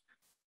right,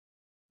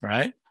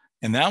 right?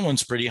 And that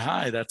one's pretty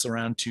high. That's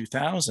around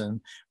 2000,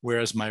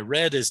 whereas my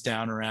red is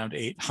down around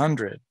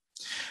 800.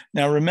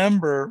 Now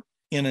remember,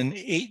 in an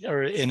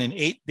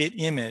 8-bit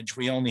image,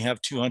 we only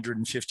have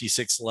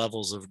 256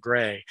 levels of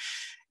gray.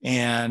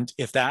 And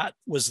if that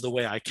was the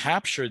way I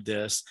captured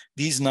this,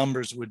 these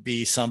numbers would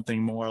be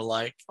something more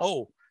like,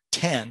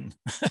 10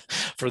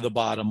 for the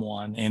bottom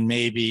one and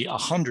maybe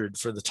 100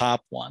 for the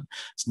top one.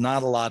 It's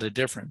not a lot of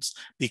difference.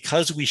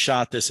 Because we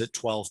shot this at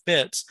 12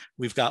 bits,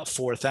 we've got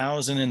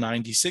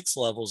 4,096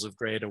 levels of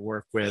gray to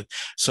work with.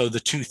 So the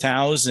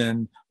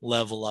 2000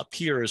 level up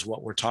here is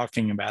what we're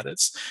talking about.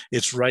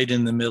 It's right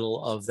in the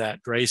middle of that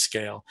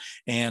grayscale.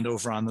 And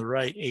over on the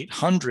right,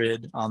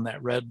 800 on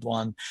that red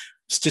one,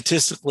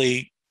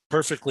 statistically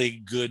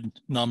perfectly good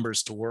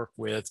numbers to work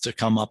with to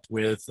come up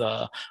with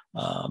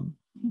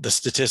the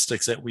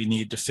statistics that we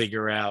need to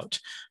figure out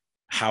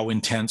how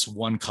intense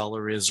one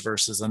color is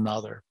versus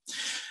another.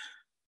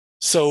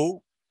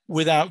 So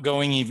without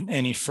going even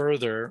any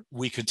further,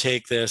 we could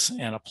take this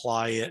and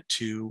apply it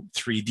to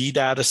 3D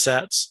data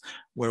sets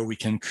where we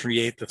can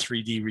create the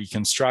 3D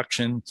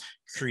reconstruction,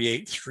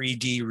 create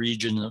 3D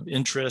region of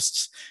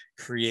interests,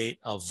 create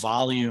a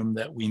volume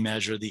that we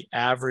measure the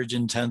average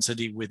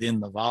intensity within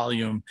the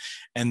volume,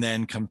 and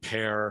then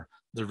compare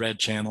the red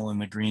channel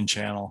and the green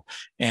channel.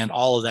 And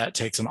all of that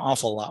takes an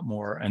awful lot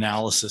more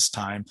analysis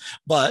time,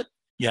 but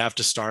you have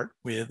to start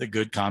with a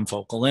good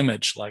confocal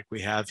image like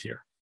we have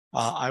here.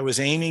 I was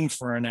aiming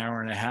for an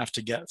hour and a half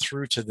to get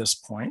through to this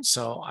point,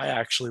 so I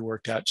actually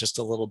worked out just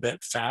a little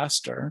bit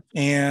faster.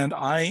 And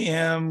I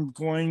am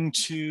going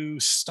to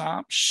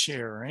stop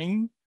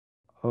sharing.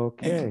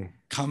 Okay.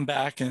 Come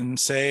back and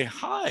say,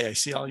 hi, I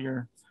see all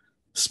your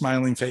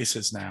smiling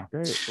faces now.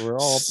 Great, we're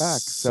all back.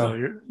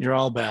 So you're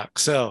all back.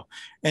 So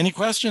any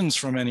questions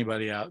from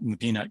anybody out in the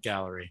peanut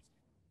gallery?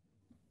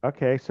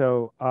 Okay,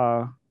 so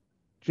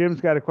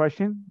Jim's got a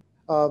question.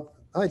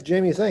 Hi,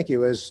 Jamie, thank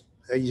you. As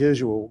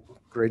usual,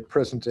 great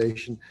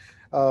presentation.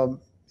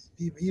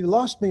 You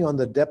lost me on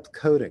the depth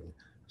coding.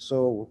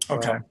 So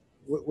okay.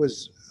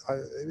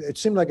 It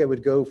seemed like it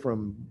would go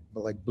from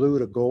like blue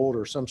to gold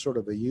or some sort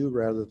of a hue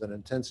rather than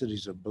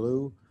intensities of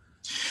blue.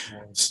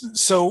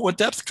 So what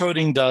depth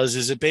coding does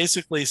is it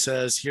basically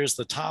says, here's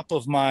the top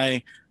of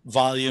my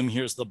volume,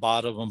 here's the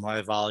bottom of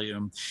my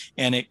volume,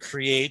 and it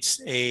creates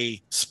a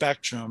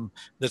spectrum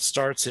that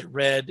starts at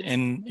red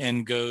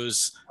and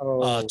goes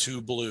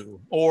to blue,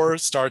 or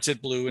starts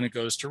at blue and it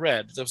goes to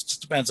red. It just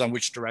depends on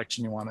which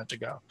direction you want it to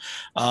go.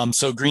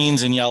 So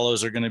greens and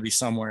yellows are going to be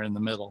somewhere in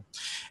the middle.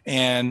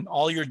 And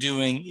all you're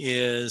doing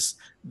is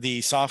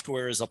the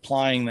software is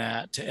applying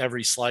that to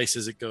every slice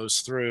as it goes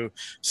through.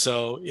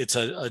 So it's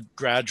a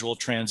gradual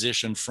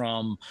transition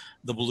from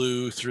the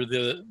blue through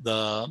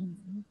the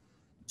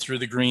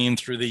green,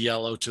 through the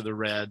yellow to the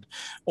red,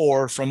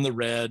 or from the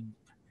red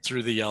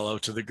through the yellow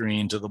to the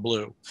green to the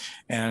blue.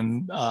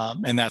 And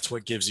that's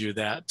what gives you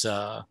that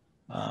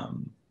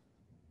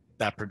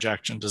that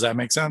projection. Does that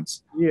make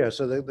sense? Yeah,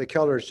 so the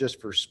color is just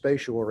for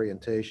spatial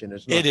orientation.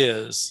 It's not. It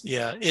is,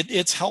 yeah.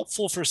 It's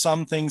helpful for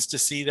some things to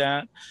see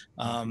that.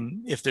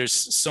 If there's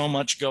so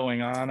much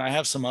going on. I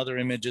have some other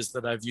images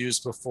that I've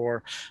used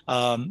before.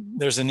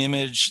 There's an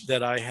image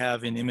that I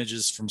have in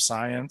Images from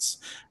Science,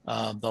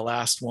 the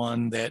last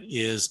one that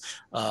is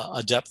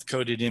a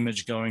depth-coded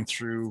image going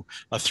through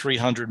a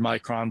 300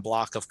 micron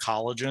block of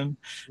collagen.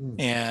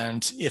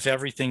 And if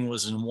everything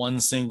was in one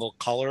single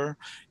color,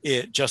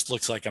 it just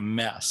looks like a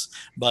mess.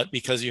 But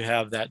because you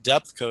have that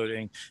depth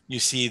coding, you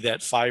see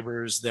that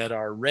fibers that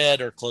are red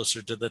are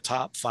closer to the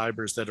top,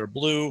 fibers that are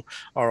blue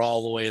are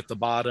all the way at the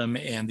bottom,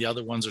 and the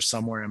other ones are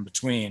somewhere in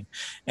between.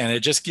 And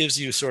it just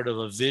gives you sort of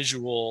a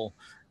visual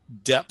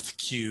depth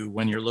cue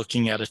when you're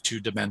looking at a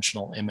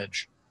two-dimensional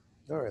image.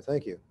 All right,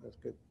 thank you. That's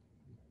good.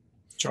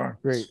 Sure.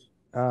 Great.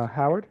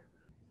 Howard?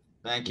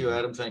 Thank you,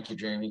 Adam. Thank you,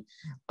 Jamie.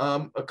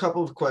 A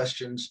couple of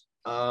questions.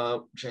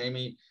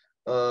 Jamie,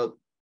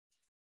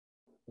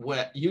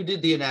 you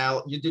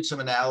did some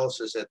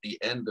analysis at the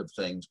end of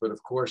things, but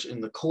of course, in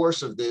the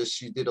course of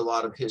this, you did a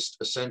lot of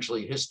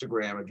essentially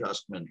histogram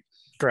adjustment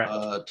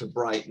Correct. To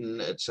brighten,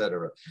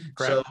 etc.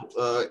 Correct.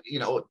 So, you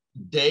know,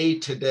 day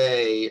to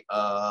day,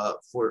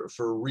 for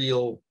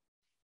real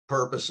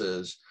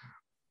purposes,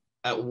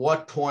 at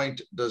what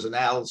point does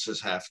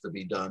analysis have to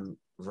be done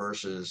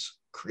versus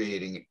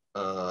creating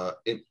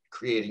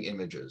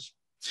images?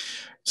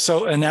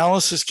 So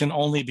analysis can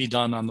only be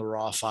done on the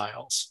raw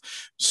files.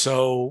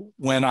 So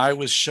when I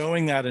was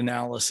showing that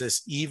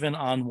analysis, even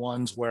on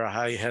ones where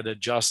I had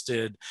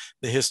adjusted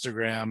the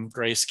histogram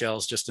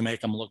grayscales just to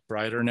make them look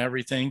brighter and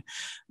everything,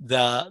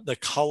 the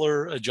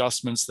color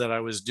adjustments that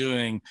I was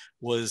doing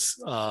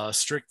was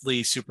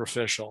strictly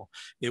superficial.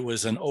 It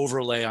was an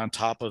overlay on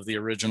top of the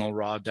original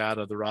raw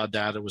data. The raw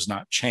data was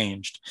not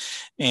changed.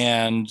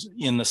 And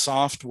in the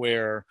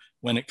software,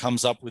 when it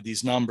comes up with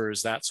these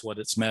numbers, that's what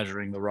it's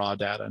measuring, the raw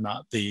data,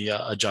 not the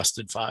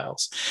adjusted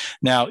files.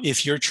 Now,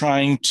 if you're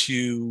trying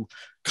to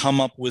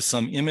come up with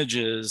some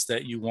images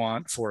that you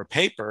want for a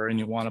paper and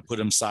you want to put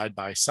them side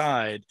by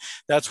side,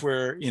 that's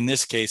where, in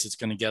this case, it's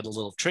going to get a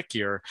little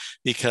trickier,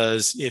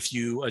 because if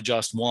you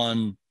adjust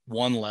one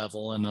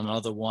level and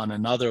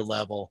another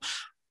level,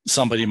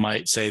 somebody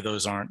might say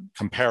those aren't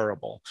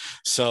comparable.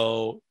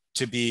 So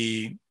to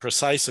be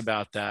precise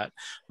about that,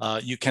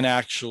 you can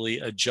actually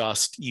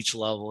adjust each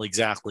level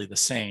exactly the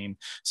same.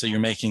 So you're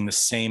making the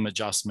same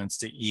adjustments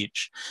to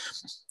each.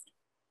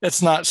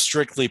 It's not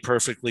strictly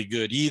perfectly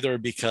good either,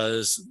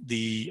 because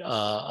the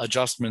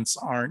adjustments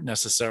aren't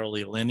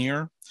necessarily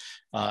linear,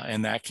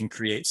 and that can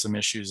create some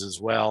issues as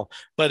well.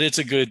 But it's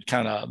a good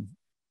kind of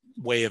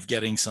way of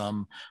getting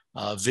some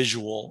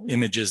visual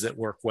images that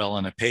work well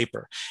in a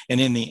paper. And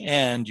in the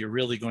end, you're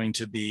really going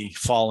to be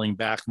falling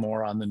back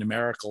more on the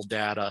numerical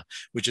data,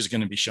 which is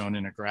going to be shown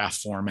in a graph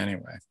form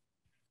anyway.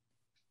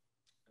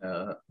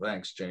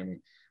 Thanks, Jamie.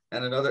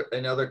 And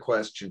another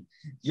question.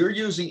 You're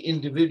using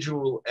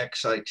individual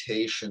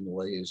excitation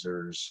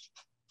lasers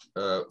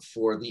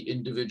for the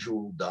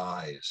individual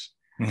dyes.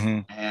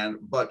 Mm-hmm.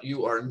 But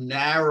you are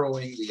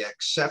narrowing the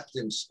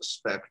acceptance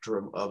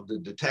spectrum of the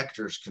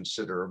detectors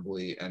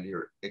considerably, and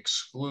you're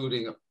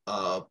excluding,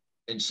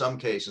 in some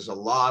cases, a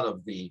lot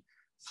of the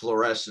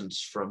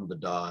fluorescence from the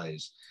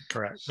dyes.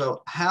 Correct.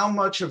 So how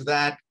much of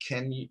that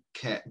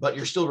but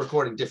you're still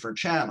recording different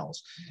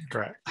channels.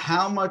 Correct.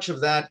 How much of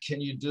that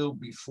can you do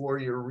before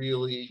you're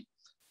really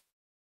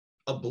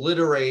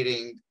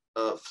obliterating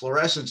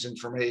fluorescence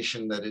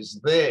information that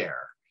is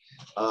there?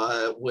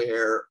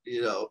 Where,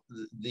 you know,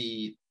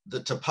 the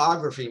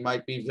topography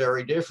might be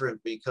very different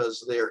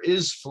because there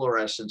is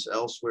fluorescence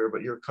elsewhere,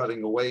 but you're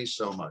cutting away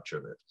so much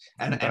of it.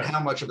 And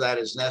how much of that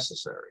is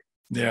necessary?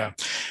 Yeah,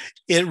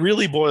 it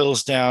really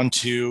boils down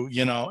to,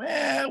 you know,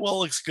 well, it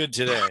looks good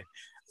today.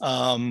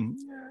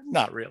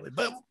 Not really,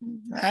 but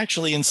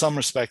actually in some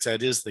respects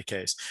that is the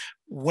case.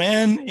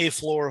 When a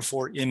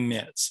fluorophore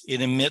emits,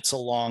 it emits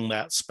along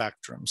that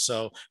spectrum.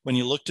 So when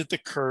you looked at the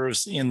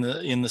curves in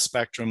the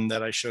spectrum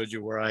that I showed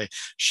you, where I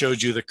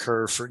showed you the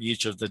curve for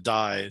each of the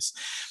dyes,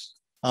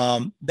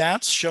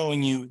 that's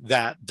showing you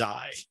that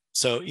dye.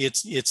 So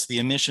it's the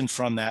emission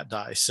from that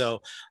dye.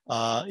 So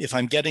if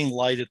I'm getting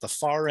light at the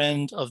far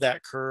end of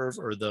that curve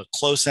or the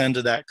close end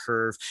of that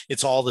curve,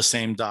 it's all the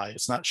same dye.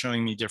 It's not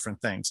showing me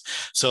different things.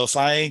 So if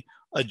I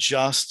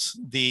adjust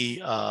the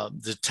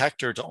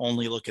detector to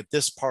only look at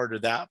this part or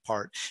that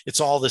part, it's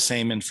all the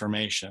same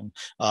information.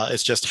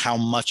 It's just how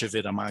much of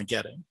it am I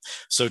getting?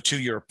 So to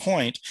your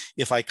point,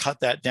 if I cut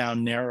that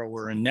down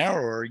narrower and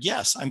narrower,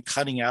 yes, I'm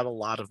cutting out a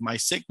lot of my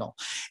signal.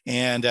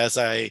 And as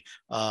I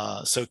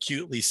so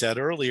cutely said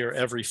earlier,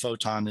 every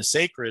photon is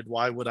sacred.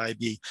 Why would I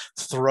be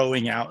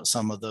throwing out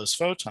some of those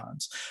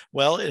photons?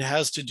 Well, it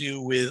has to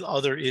do with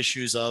other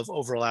issues of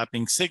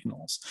overlapping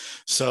signals.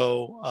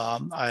 So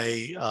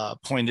I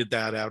pointed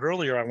that out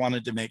earlier. I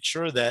wanted to make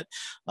sure that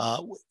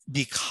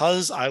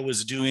because I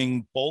was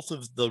doing both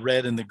of the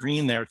red and the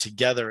green there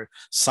together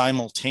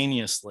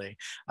simultaneously,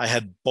 I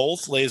had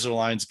both laser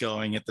lines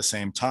going at the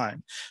same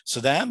time. So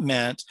that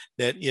meant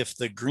that if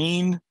the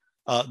green,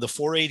 the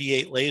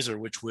 488 laser,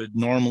 which would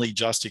normally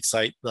just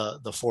excite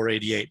the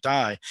 488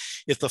 dye,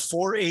 if the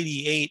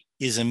 488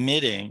 is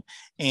emitting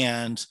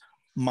and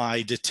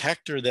my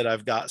detector that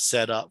I've got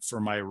set up for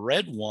my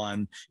red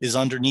one is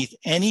underneath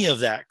any of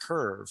that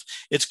curve,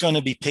 it's going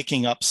to be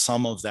picking up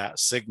some of that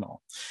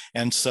signal.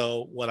 And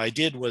so what I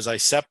did was I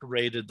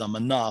separated them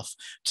enough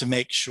to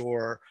make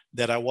sure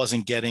that I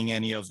wasn't getting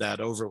any of that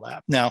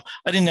overlap. Now,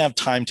 I didn't have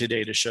time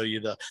today to show you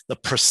the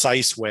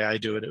precise way I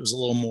do it. It was a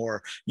little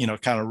more, you know,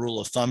 kind of rule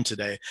of thumb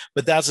today,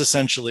 but that's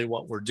essentially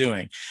what we're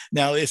doing.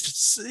 Now,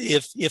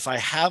 if I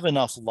have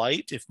enough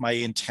light, if my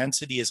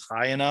intensity is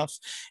high enough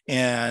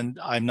and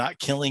I'm not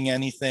killing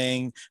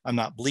anything, I'm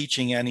not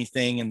bleaching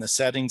anything, and the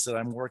settings that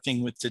I'm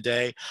working with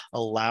today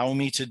allow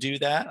me to do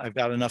that, I've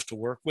got enough to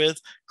work with,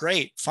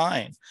 great,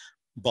 fine.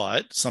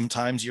 But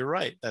sometimes you're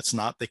right, that's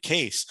not the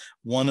case.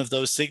 One of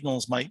those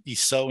signals might be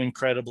so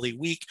incredibly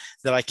weak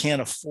that I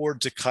can't afford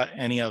to cut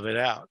any of it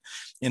out.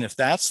 And if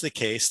that's the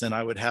case, then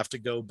I would have to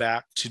go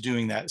back to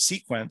doing that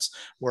sequence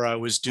where I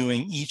was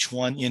doing each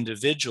one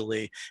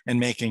individually and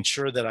making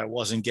sure that I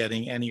wasn't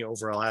getting any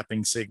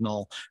overlapping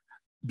signal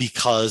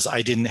because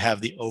I didn't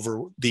have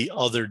the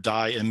other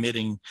dye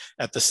emitting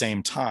at the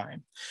same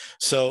time.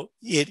 So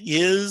it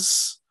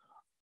is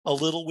a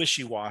little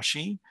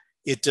wishy-washy.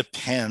 It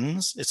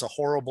depends. It's a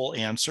horrible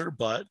answer,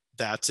 but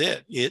that's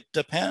it. It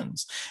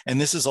depends. And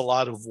this is a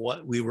lot of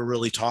what we were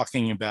really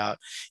talking about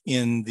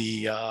in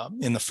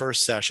the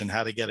first session,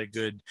 how to get a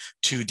good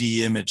 2D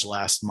image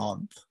last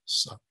month.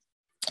 So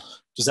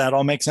does that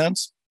all make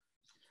sense?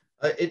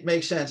 It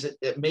makes sense.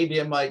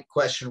 Maybe my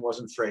question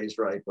wasn't phrased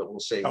right, but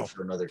we'll save it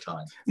for another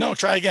time. No,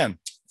 try again.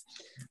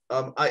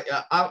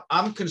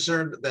 I'm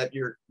concerned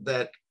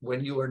that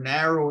when you are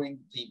narrowing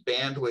the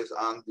bandwidth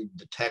on the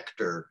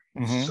detector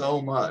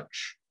so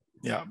much,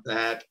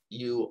 that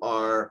you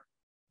are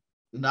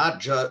not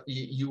just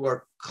you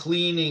are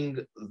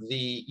cleaning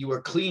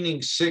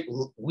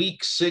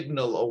weak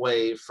signal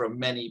away from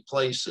many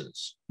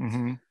places,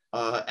 and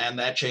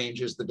that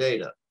changes the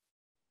data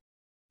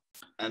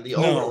and the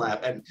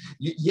overlap. And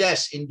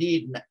yes,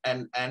 indeed,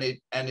 and it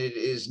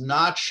is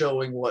not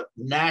showing what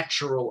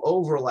natural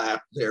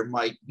overlap there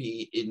might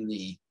be in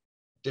the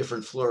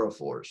different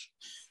fluorophores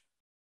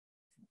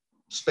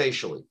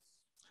spatially.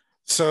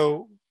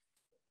 So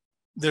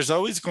there's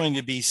always going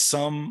to be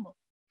some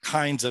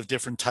kinds of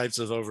different types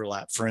of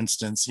overlap, for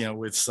instance,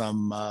 with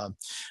some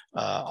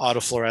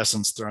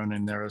autofluorescence thrown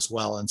in there as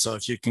well. And so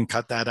if you can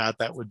cut that out,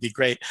 that would be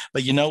great.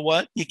 But you know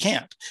what? You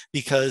can't,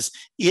 because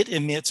it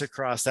emits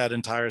across that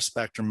entire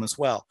spectrum as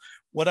well.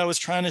 What I was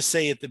trying to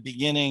say at the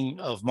beginning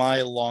of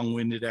my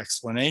long-winded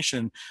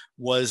explanation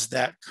was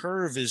that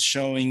curve is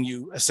showing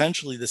you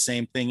essentially the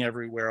same thing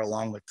everywhere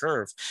along the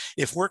curve.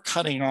 If we're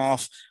cutting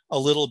off a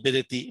little bit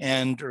at the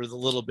end or the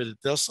little bit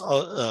at this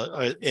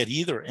at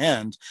either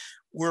end,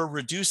 we're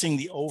reducing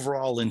the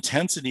overall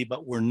intensity,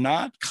 but we're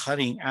not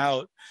cutting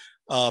out,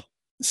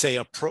 say,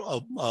 a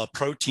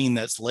protein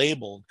that's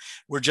labeled.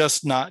 We're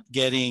just not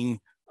getting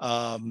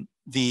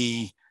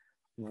the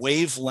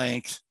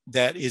wavelength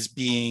that is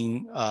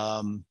being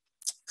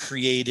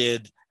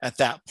created at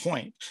that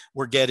point.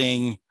 We're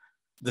getting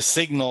the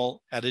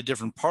signal at a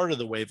different part of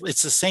the wave.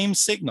 It's the same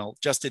signal,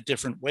 just at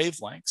different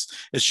wavelengths.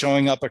 It's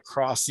showing up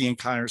across the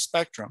entire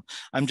spectrum.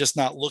 I'm just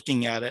not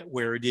looking at it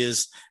where it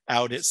is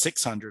out at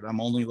 600.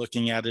 I'm only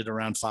looking at it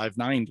around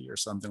 590 or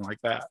something like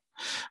that,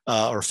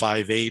 or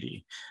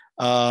 580.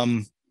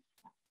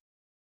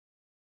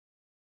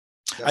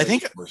 I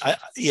think,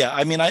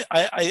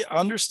 I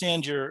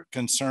understand your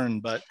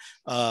concern, but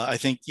I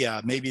think,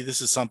 maybe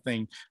this is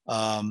something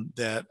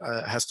that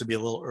has to be a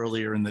little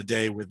earlier in the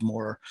day with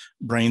more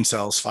brain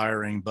cells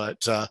firing.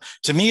 But to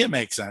me, it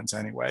makes sense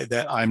anyway,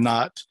 that I'm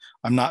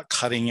not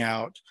cutting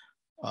out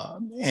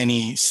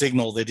any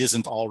signal that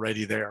isn't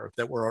already there,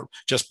 that we're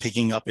just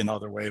picking up in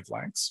other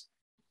wavelengths.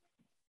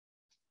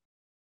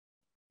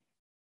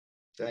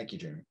 Thank you,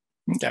 Jamie.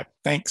 Okay,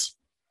 thanks.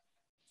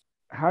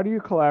 How do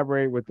you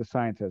collaborate with the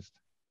scientists?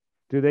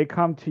 Do they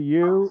come to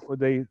you, or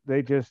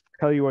they just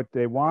tell you what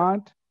they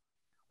want?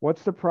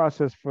 What's the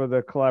process for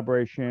the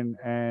collaboration,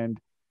 and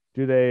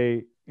do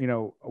they,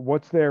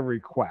 what's their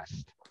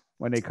request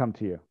when they come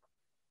to you?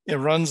 It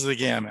runs the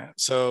gamut.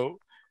 So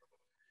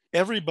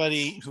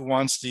everybody who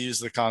wants to use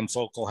the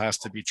confocal has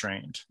to be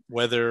trained,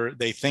 whether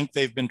they think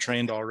they've been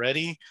trained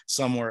already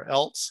somewhere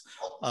else,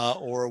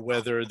 or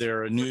whether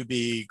they're a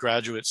newbie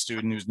graduate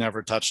student who's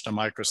never touched a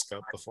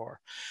microscope before.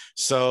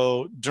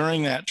 So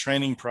during that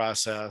training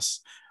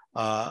process,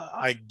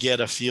 I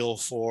get a feel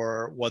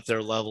for what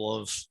their level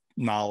of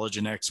knowledge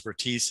and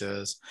expertise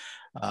is.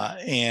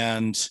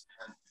 And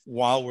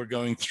while we're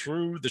going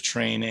through the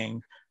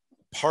training,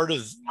 part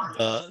of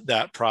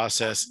that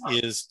process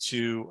is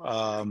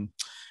to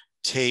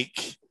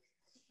take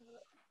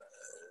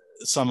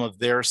some of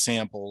their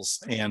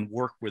samples and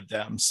work with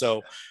them.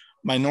 So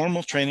my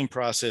normal training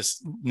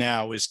process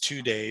now is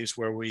 2 days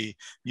where we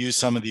use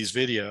some of these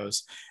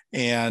videos.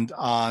 And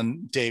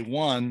on day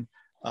one,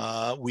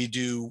 we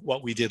do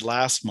what we did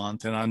last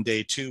month, and on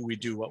day 2 we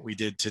do what we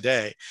did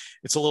today.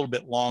 It's a little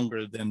bit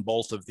longer than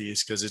both of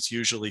these because it's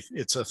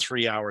a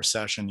 3-hour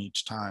session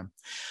each time.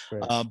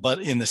 Right.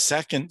 But in the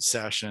second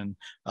session,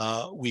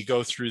 we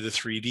go through the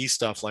 3D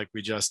stuff like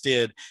we just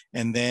did,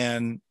 and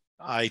then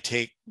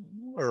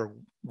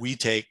we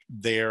take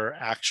their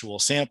actual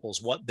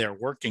samples, what they're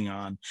working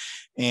on,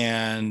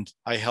 and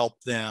I help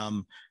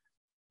them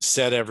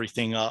set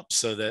everything up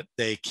so that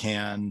they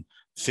can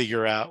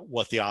figure out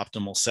what the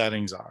optimal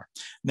settings are.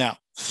 Now,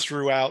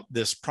 throughout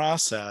this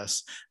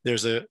process,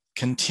 there's a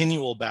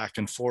continual back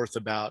and forth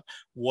about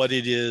what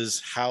it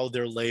is, how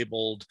they're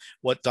labeled,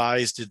 what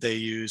dyes did they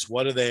use,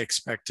 what do they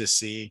expect to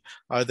see,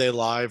 are they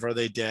live, are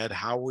they dead,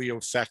 how are we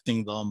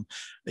affecting them?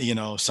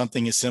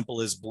 Something as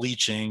simple as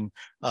bleaching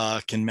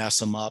can mess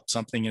them up.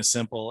 Something as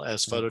simple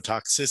as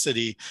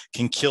phototoxicity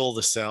can kill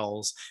the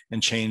cells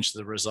and change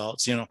the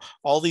results.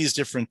 All these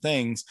different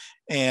things.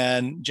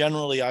 And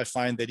generally, I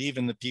find that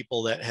even the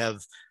people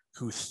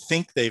who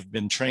think they've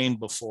been trained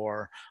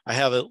before, I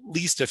have at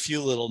least a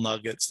few little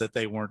nuggets that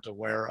they weren't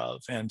aware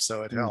of. And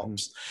so it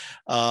helps.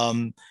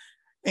 And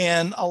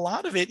a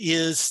lot of it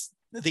is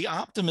the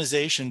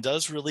optimization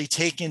does really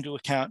take into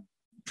account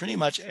pretty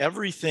much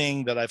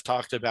everything that I've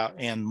talked about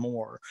and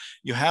more.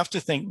 You have to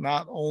think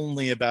not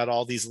only about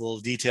all these little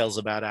details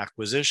about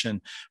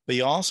acquisition, but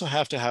you also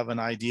have to have an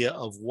idea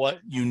of what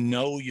you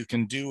know you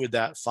can do with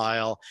that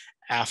file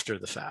after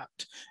the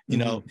fact. You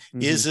know,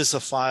 is this a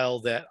file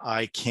that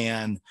I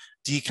can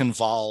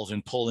deconvolve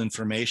and pull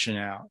information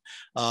out?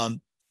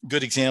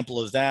 Good example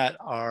of that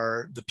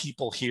are the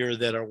people here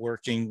that are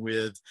working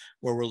with,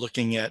 where we're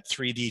looking at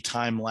 3D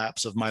time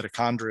lapse of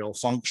mitochondrial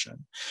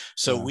function.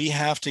 So we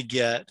have to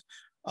get,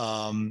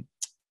 I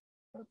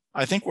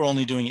think we're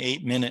only doing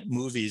 8-minute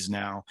movies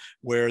now,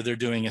 where they're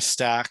doing a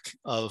stack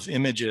of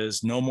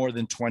images, no more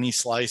than 20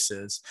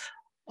 slices.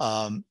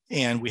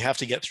 And we have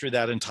to get through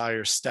that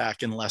entire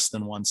stack in less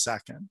than 1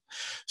 second.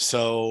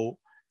 So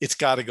it's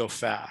got to go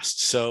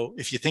fast. So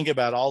if you think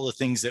about all the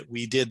things that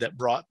we did that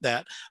brought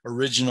that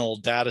original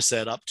data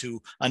set up to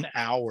an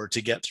hour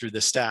to get through the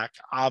stack,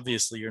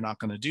 obviously you're not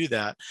going to do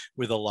that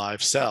with a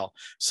live cell.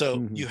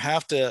 So you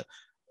have to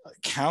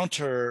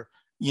counter,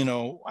 you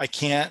know, I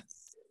can't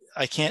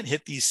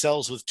hit these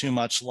cells with too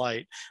much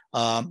light.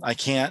 I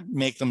can't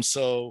make them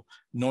so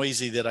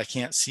noisy that I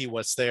can't see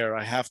what's there.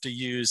 I have to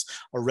use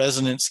a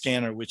resonance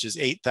scanner, which is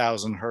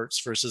 8,000 hertz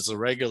versus a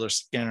regular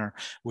scanner,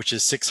 which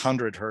is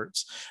 600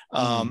 hertz.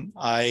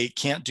 I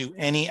can't do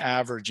any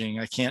averaging.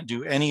 I can't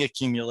do any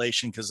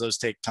accumulation because those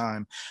take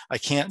time. I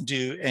can't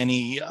do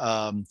any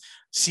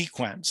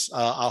sequence.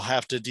 I'll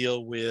have to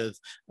deal with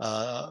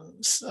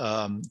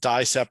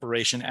dye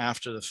separation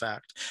after the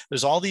fact.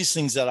 There's all these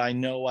things that I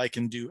know I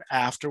can do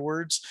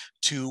afterwards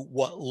to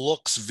what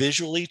looks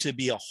visually to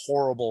be a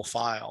horrible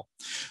file.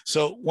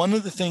 So one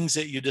of the things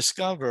that you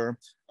discover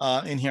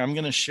in here, I'm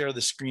going to share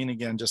the screen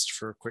again just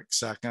for a quick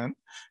second,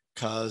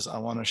 because I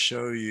want to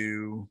show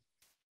you,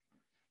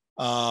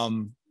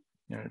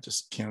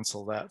 just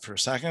cancel that for a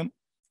second.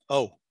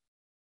 Oh,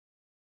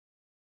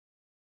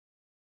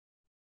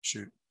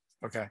 shoot.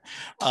 Okay.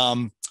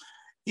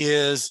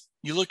 Is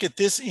you look at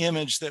this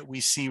image that we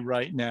see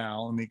right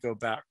now. Let me go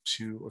back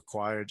to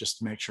acquire just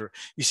to make sure.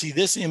 You see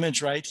this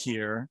image right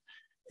here,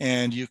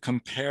 and you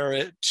compare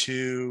it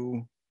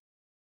to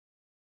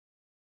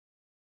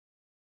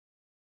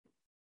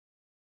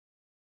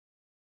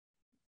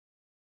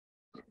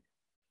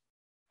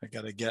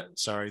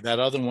sorry, that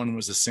other one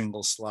was a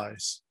single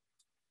slice.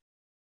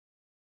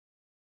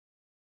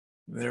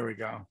 There we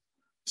go.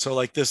 So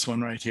like this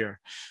one right here.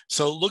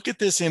 So look at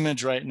this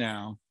image right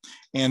now.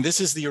 And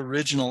this is the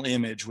original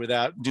image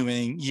without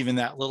doing even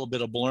that little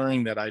bit of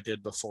blurring that I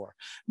did before.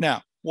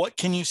 Now, what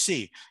can you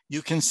see?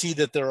 You can see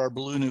that there are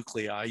blue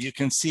nuclei. You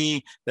can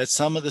see that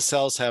some of the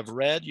cells have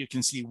red. You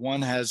can see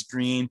one has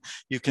green.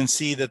 You can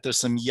see that there's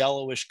some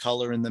yellowish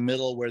color in the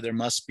middle where there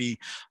must be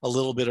a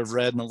little bit of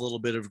red and a little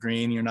bit of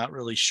green. You're not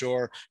really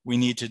sure. We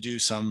need to do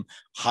some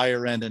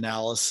higher end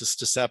analysis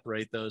to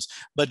separate those.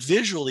 But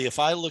visually, if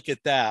I look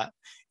at that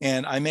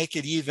and I make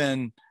it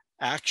even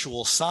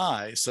actual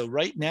size. So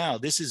right now,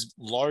 this is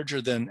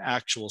larger than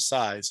actual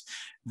size.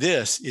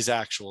 This is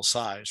actual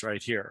size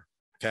right here.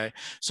 Okay,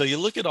 so you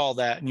look at all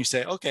that and you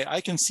say, okay,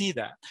 I can see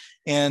that.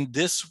 And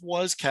this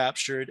was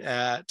captured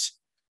at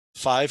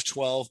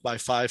 512 by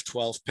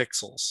 512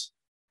 pixels.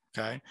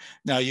 Okay,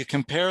 now you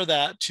compare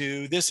that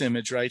to this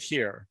image right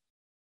here.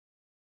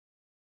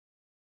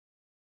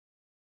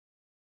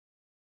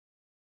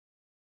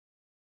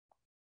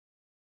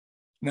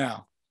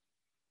 Now,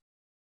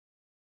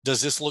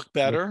 does this look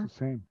better?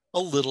 A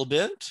little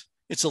bit.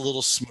 It's a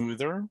little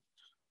smoother,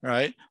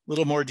 right? A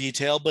little more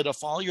detail. But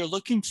if all you're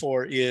looking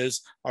for is,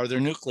 are there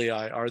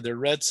nuclei? Are there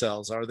red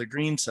cells? Are there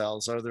green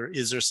cells?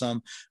 Is there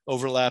some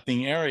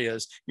overlapping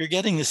areas? You're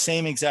getting the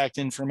same exact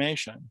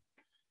information,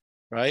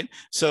 right?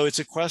 So it's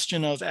a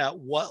question of at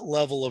what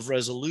level of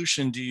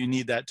resolution do you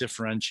need that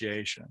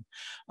differentiation?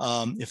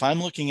 If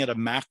I'm looking at a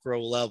macro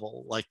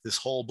level, like this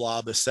whole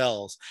blob of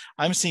cells,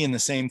 I'm seeing the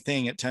same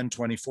thing at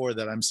 1024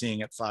 that I'm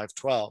seeing at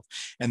 512.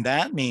 And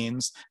that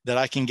means that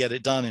I can get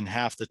it done in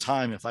half the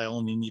time if I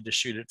only need to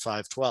shoot at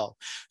 512.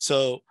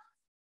 So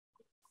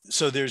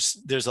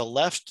there's a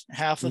left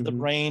half of the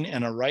brain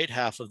and a right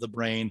half of the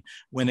brain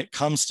when it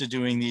comes to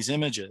doing these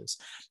images.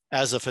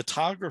 As a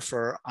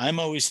photographer, I'm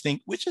always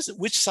think, which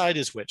side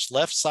is which?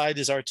 Left side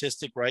is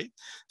artistic, right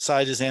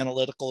side is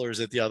analytical, or is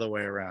it the other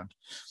way around?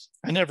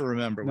 I never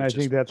remember. I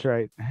think that's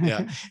right.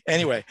 Yeah.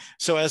 Anyway,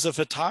 so as a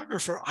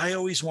photographer, I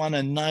always want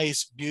a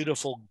nice,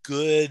 beautiful,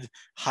 good,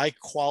 high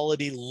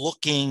quality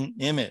looking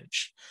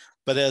image.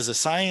 But as a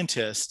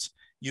scientist,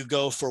 you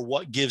go for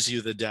what gives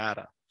you the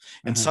data.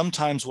 And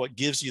sometimes what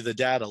gives you the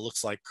data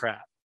looks like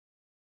crap.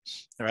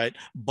 All right.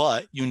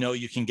 But you know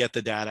you can get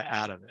the data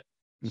out of it.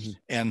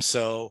 And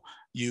so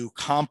you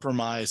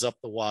compromise up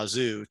the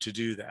wazoo to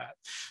do that.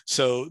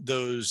 So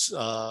those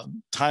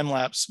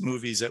time-lapse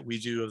movies that we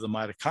do of the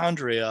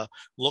mitochondria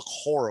look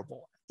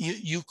horrible.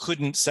 You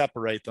couldn't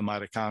separate the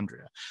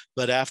mitochondria.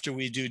 But after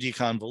we do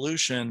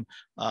deconvolution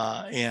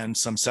and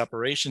some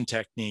separation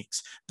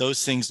techniques,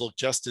 those things look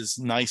just as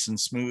nice and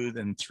smooth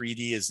and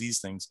 3D as these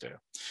things do.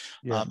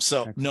 So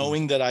excellent.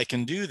 Knowing that I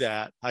can do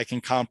that, I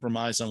can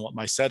compromise on what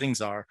my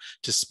settings are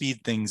to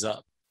speed things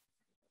up.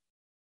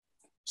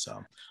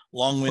 So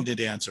long-winded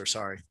answer,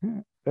 sorry.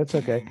 That's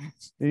okay.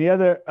 The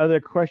other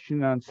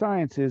question on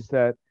science is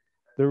that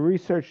the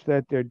research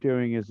that they're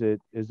doing, is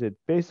it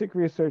basic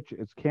research?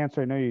 It's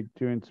cancer. I know you're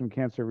doing some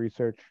cancer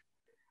research.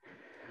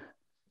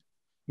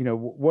 You know,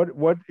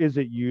 what is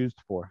it used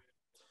for?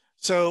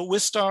 So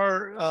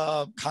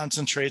Wistar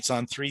concentrates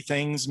on three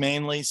things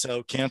mainly.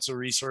 So cancer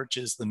research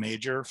is the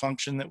major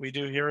function that we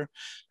do here.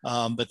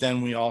 But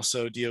then we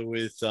also deal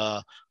with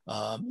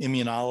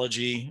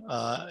immunology,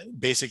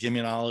 basic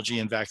immunology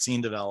and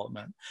vaccine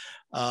development.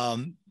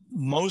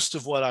 Most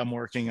of what I'm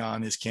working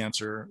on is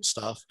cancer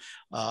stuff.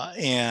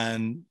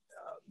 And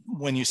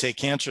when you say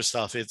cancer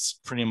stuff, it's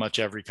pretty much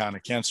every kind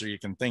of cancer you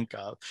can think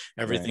of,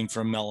 everything right.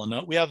 From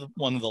melanoma. We have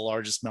one of the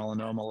largest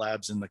melanoma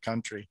labs in the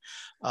country,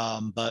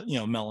 but you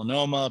know,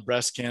 melanoma,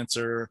 breast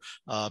cancer,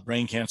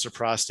 brain cancer,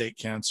 prostate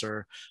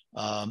cancer,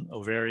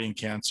 ovarian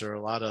cancer,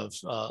 a lot of,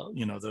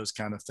 you know, those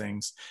kind of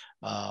things.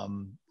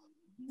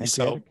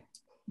 So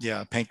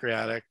yeah,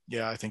 pancreatic.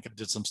 Yeah, I think I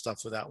did some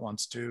stuff with that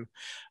once too.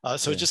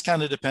 So It just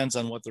kind of depends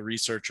on what the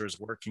researcher is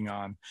working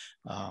on.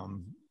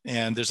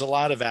 And there's a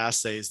lot of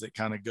assays that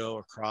kind of go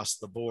across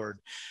the board.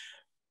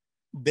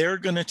 They're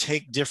going to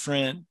take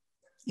different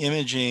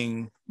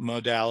imaging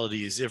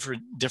modalities,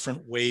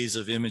 different ways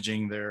of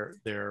imaging their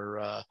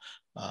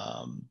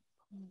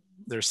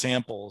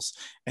samples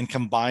and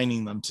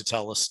combining them to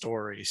tell a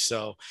story.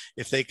 So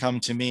if they come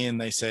to me and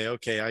they say,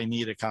 okay, I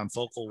need a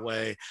confocal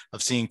way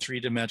of seeing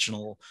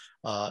three-dimensional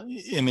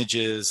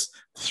images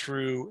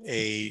through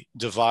a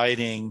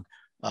dividing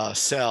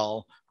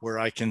cell where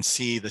I can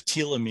see the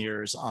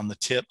telomeres on the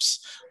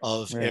tips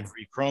of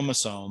every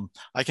chromosome,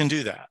 I can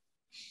do that,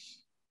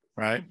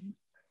 right?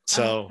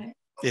 So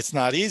it's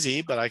not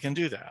easy, but I can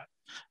do that.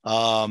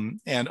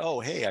 And oh,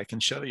 hey, I can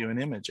show you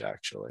an image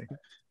actually.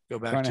 Go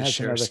back to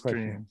share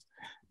screen.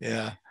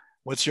 Yeah.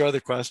 What's your other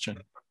question?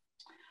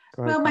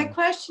 Well, my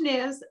question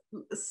is,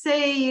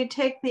 say you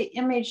take the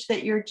image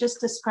that you're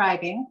just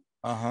describing.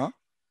 How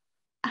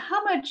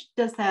much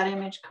does that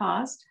image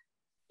cost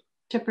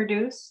to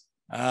produce?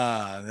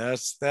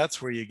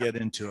 That's where you get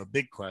into a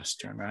big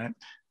question, right?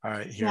 All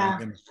right, here. Yeah.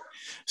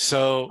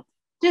 So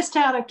just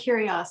out of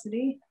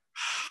curiosity.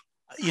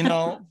 You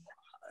know,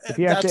 if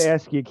you have to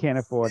ask, you can't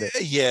afford it.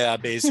 Yeah,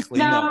 basically.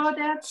 No,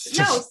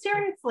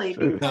 seriously,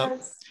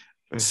 because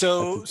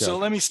So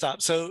let me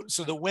stop. So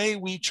the way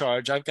we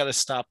charge, I've got to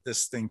stop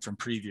this thing from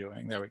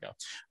previewing. There we go.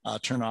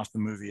 Turn off the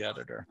movie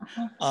editor.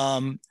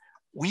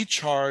 We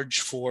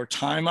charge for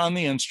time on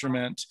the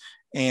instrument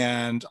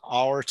and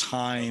our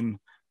time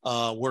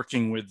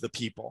working with the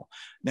people.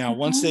 Now,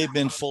 once they've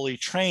been fully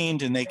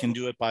trained and they can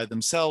do it by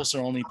themselves,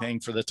 they're only paying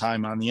for the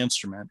time on the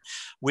instrument,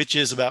 which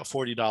is about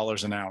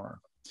 $40 an hour.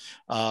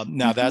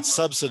 Now that's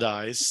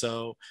subsidized.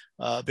 So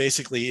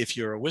basically, if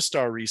you're a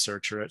Wistar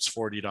researcher, it's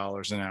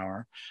 $40 an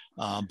hour.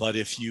 But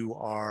if you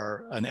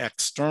are an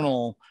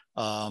external,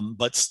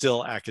 but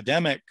still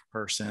academic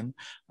person,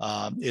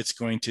 it's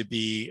going to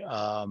be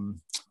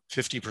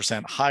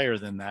 50% higher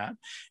than that.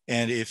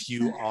 And if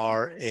you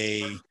are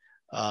a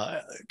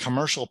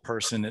commercial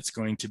person, it's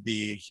going to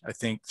be, I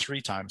think,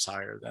 3 times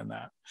higher than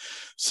that.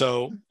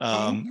 So,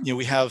 you know,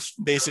 we have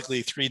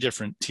basically 3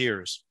 different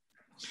tiers.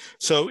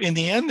 So in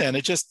the end, then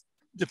it just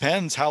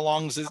depends how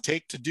long does it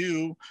take to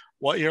do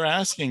what you're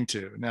asking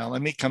to. Now,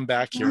 let me come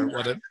back here.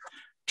 What I'm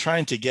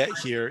trying to get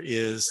here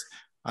is,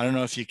 I don't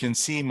know if you can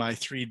see my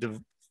 3D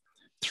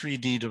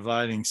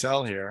dividing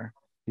cell here.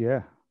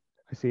 Yeah,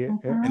 I see it.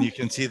 Yeah. And you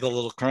can see the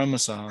little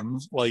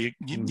chromosomes. Well, you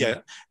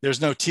get,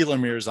 there's no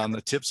telomeres on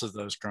the tips of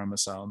those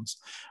chromosomes,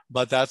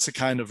 but that's the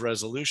kind of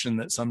resolution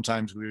that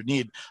sometimes we would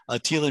need. A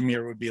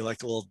telomere would be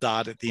like a little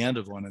dot at the end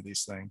of one of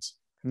these things.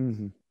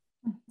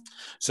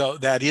 So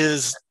it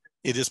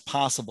is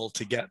possible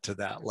to get to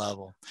that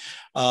level.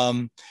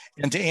 And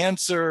to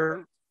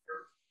answer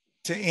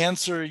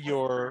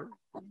your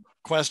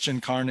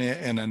question, Karna,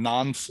 in a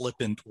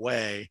non-flippant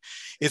way,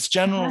 it's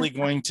generally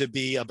going to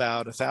be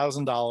about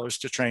 $1,000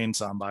 to train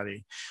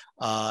somebody.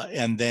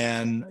 And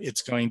then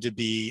it's going to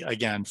be,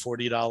 again,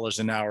 $40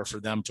 an hour for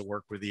them to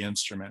work with the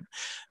instrument.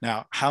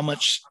 Now, how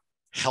much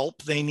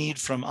help they need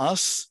from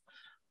us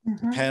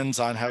depends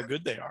on how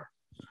good they are.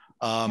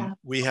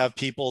 We have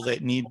people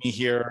that need me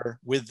here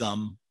with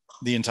them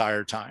the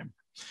entire time.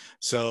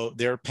 So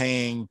they're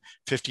paying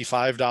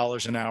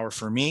 $55 an hour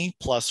for me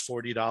plus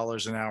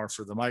 $40 an hour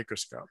for the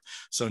microscope.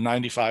 So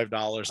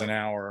 $95 an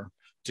hour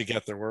to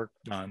get their work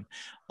done.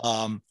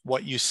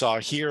 What you saw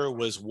here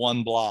was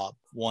one blob,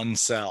 one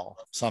cell,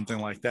 something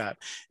like that.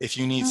 If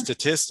you need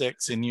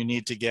statistics and you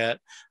need to get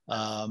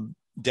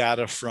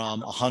data from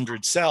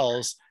 100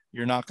 cells,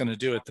 you're not going to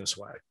do it this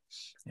way,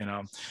 you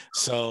know.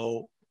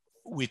 So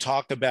we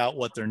talk about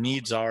what their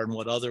needs are and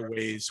what other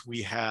ways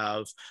we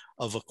have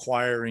of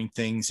acquiring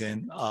things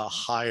in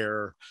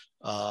higher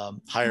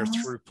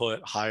throughput,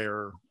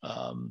 higher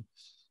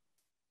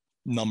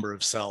number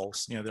of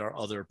cells. You know, there are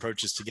other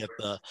approaches to get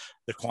the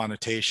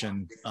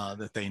quantitation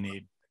that they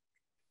need.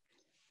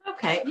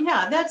 Okay,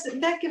 yeah,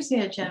 that gives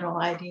me a general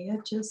idea.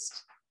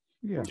 Just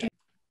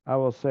I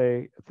will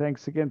say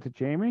thanks again to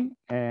Jamie,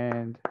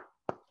 and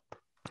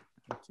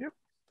Thank you.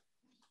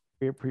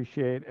 We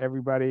appreciate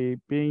everybody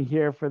being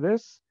here for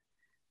this.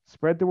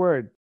 Spread the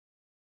word.